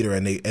their speeder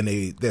and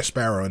they're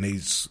Sparrow and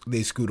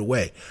they scoot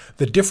away.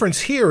 The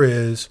difference here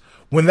is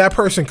when that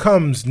person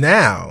comes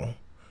now,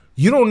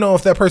 you don't know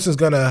if that person's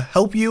gonna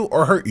help you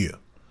or hurt you.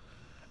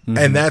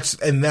 And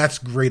that's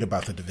great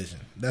about the Division.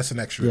 That's an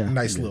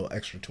nice little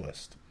extra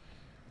twist.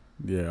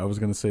 Yeah, I was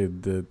gonna say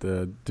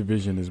the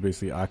Division is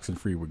basically oxen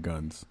free with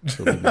guns.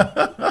 So like,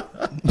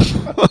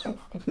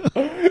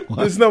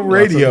 There's no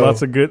radio.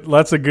 lots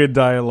of good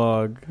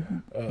dialogue.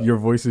 Your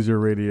voice is your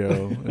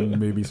radio, and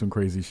maybe some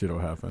crazy shit will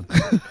happen.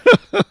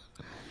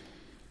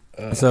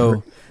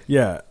 So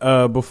yeah,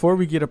 before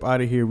we get up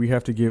out of here, we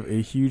have to give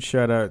a huge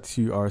shout out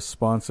to our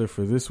sponsor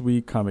for this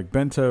week, Comic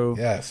Bento.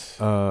 Yes.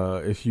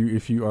 If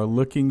you are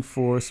looking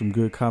for some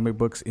good comic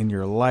books in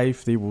your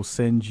life, they will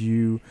send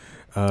you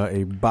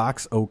a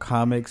box of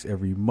comics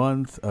every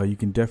month. You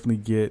can definitely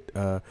get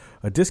a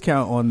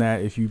discount on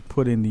that if you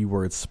put in the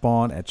word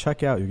Spawn at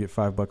checkout. You get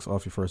 $5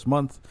 off your first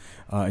month,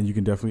 and you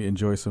can definitely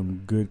enjoy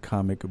some good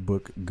comic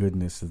book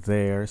goodness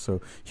there.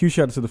 So huge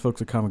shout out to the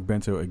folks at Comic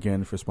Bento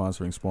again for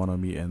sponsoring Spawn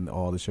on Me and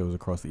all the shows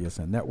across the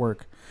ESN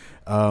network.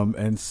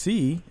 And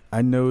C,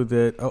 I know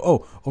that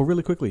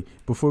really quickly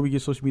before we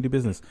get social media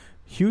business,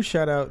 huge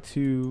shout out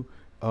to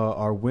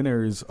our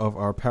winners of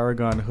our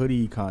Paragon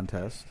hoodie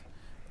contest.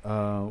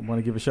 Want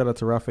to give a shout out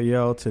to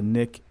Raphael, to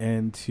Nick,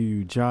 and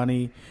to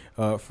Johnny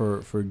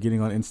for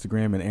getting on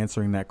Instagram and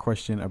answering that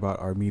question about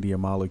our Media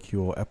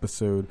Molecule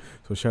episode.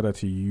 So shout out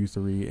to you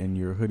three, and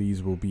your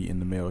hoodies will be in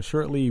the mail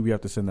shortly. We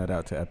have to send that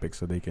out to Epic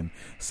so they can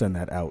send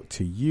that out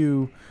to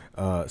you.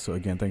 So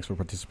again, thanks for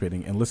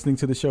participating and listening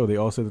to the show. They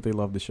all said that they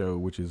love the show,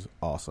 which is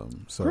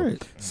awesome. So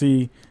Great.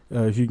 see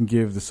if you can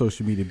give the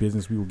social media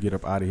business. We will get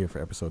up out of here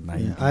for episode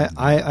 90. Yeah,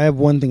 I have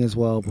one thing as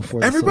well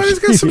before. the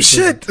Everybody's social got some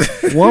media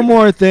shit. One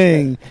more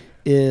thing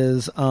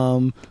is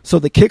so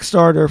the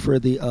Kickstarter for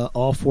the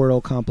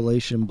Off-World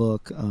compilation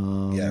book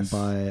Yes.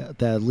 by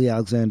that Lee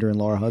Alexander and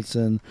Laura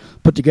Hudson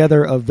put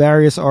together of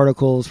various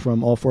articles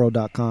from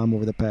offworld.com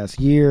over the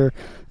past year,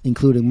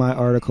 including my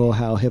article,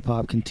 How Hip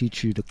Hop Can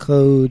Teach You to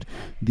Code.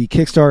 The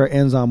Kickstarter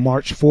ends on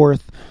March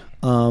 4th.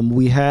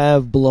 We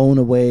have blown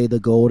away the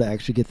goal to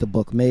actually get the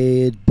book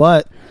made,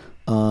 but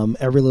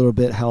every little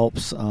bit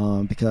helps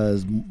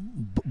because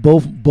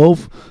both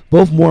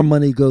more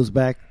money goes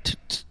back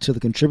to the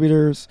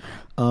contributors,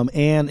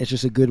 and it's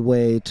just a good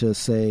way to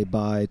say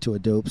bye to a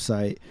dope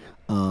site.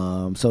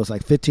 So it's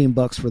like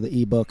 $15 for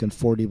the ebook and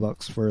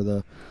 $40 for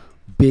the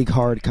big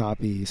hard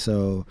copy.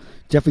 So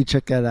definitely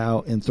check that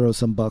out and throw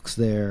some bucks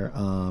there.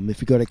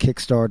 If you go to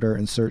Kickstarter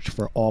and search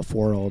for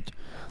Off-World,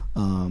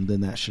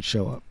 then that should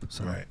show up.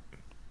 So. Right.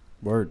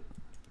 Word.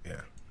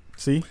 Yeah.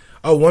 See?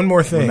 Oh, one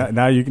more thing. Well,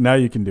 now you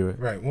can do it.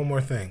 Right, one more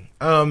thing.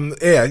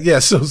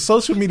 So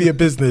social media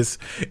business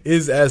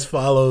is as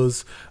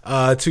follows.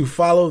 To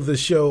follow the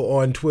show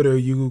on Twitter,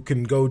 you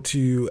can go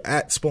to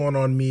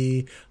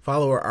 @SpawnOnMe.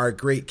 Follow our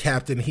great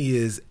captain. He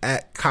is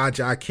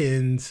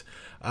 @Kajakins.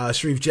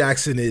 Sharif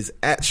Jackson is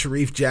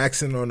 @Sharif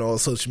Jackson on all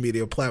social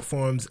media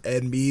platforms.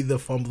 And me, the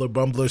fumbler,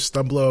 bumbler,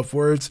 stumbler of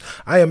words,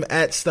 I am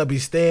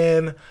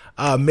 @StubbyStan.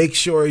 Make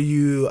sure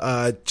you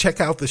check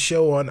out the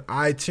show on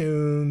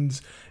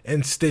iTunes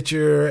and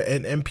Stitcher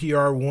and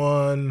NPR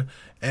One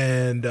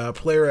and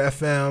Player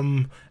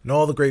FM and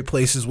all the great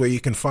places where you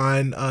can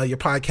find your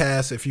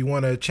podcast. If you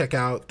want to check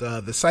out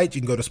the site,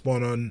 you can go to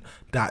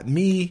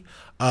spawnon.me.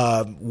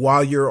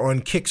 While you're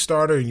on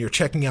Kickstarter and you're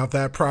checking out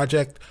that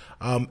project,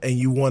 and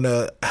you want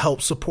to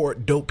help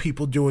support dope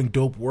people doing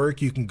dope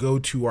work, you can go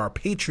to our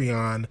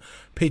Patreon,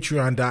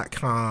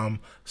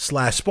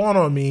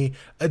 patreon.com/spawnonme.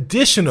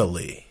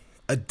 Additionally,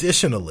 I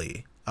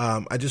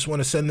just want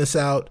to send this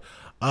out.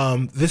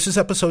 This is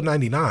episode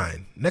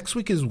 99. Next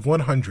week is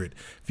 100.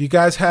 If you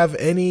guys have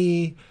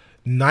any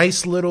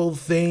nice little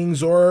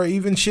things or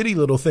even shitty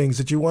little things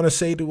that you want to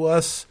say to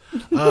us,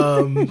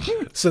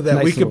 so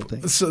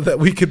that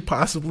we could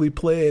possibly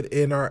play it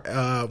in our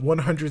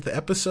 100th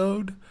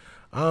episode.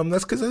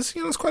 That's because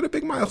it's quite a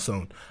big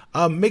milestone.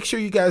 Make sure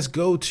you guys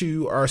go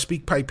to our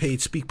SpeakPipe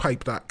page,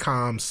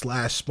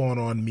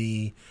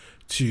 speakpipe.com/spawnonme,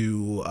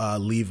 to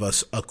leave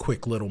us a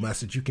quick little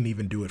message. You can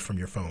even do it from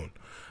your phone.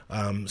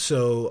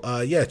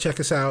 Check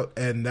us out,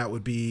 and that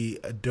would be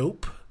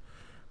dope.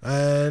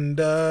 And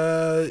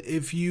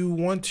if you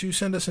want to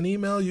send us an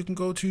email, you can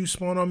go to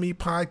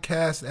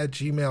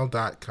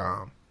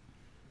spawnonmepodcast@gmail.com.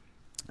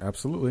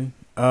 Absolutely.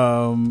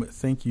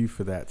 Thank you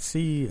for that,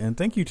 C, and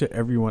thank you to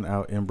everyone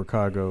out in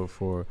Chicago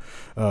for,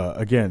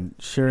 again,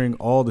 sharing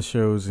all the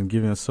shows and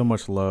giving us so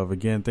much love.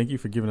 Again, thank you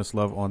for giving us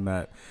love on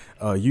that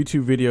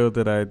YouTube video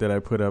that I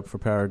put up for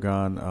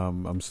Paragon.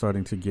 I'm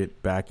starting to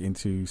get back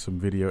into some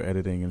video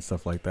editing and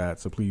stuff like that,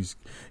 so please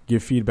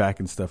give feedback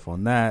and stuff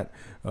on that,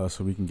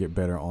 so we can get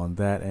better on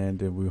that,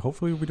 and we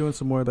hopefully we'll be doing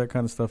some more of that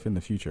kind of stuff in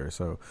the future.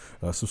 So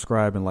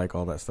subscribe and like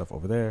all that stuff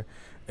over there.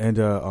 And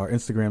our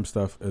Instagram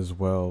stuff as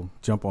well.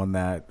 Jump on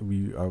that.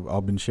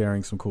 I've been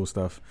sharing some cool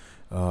stuff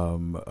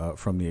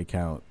from the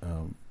account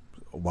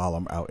while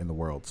I'm out in the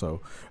world.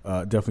 So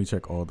definitely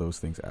check all those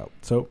things out.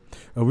 So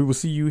we will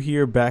see you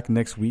here back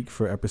next week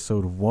for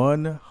episode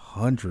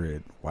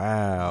 100.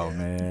 Wow,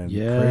 man.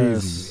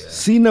 Yes. Crazy.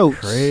 C notes.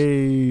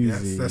 Crazy.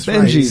 Yes, that's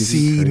Benji's. right.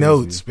 C Crazy.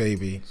 notes,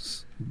 baby.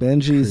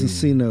 Benji's and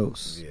C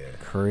notes. Yeah.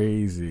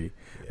 Crazy.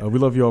 We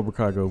love you all,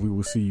 Chicago. We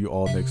will see you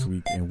all next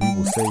week, and we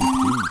will say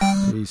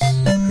peace. Peace.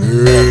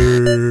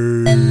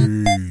 Hey.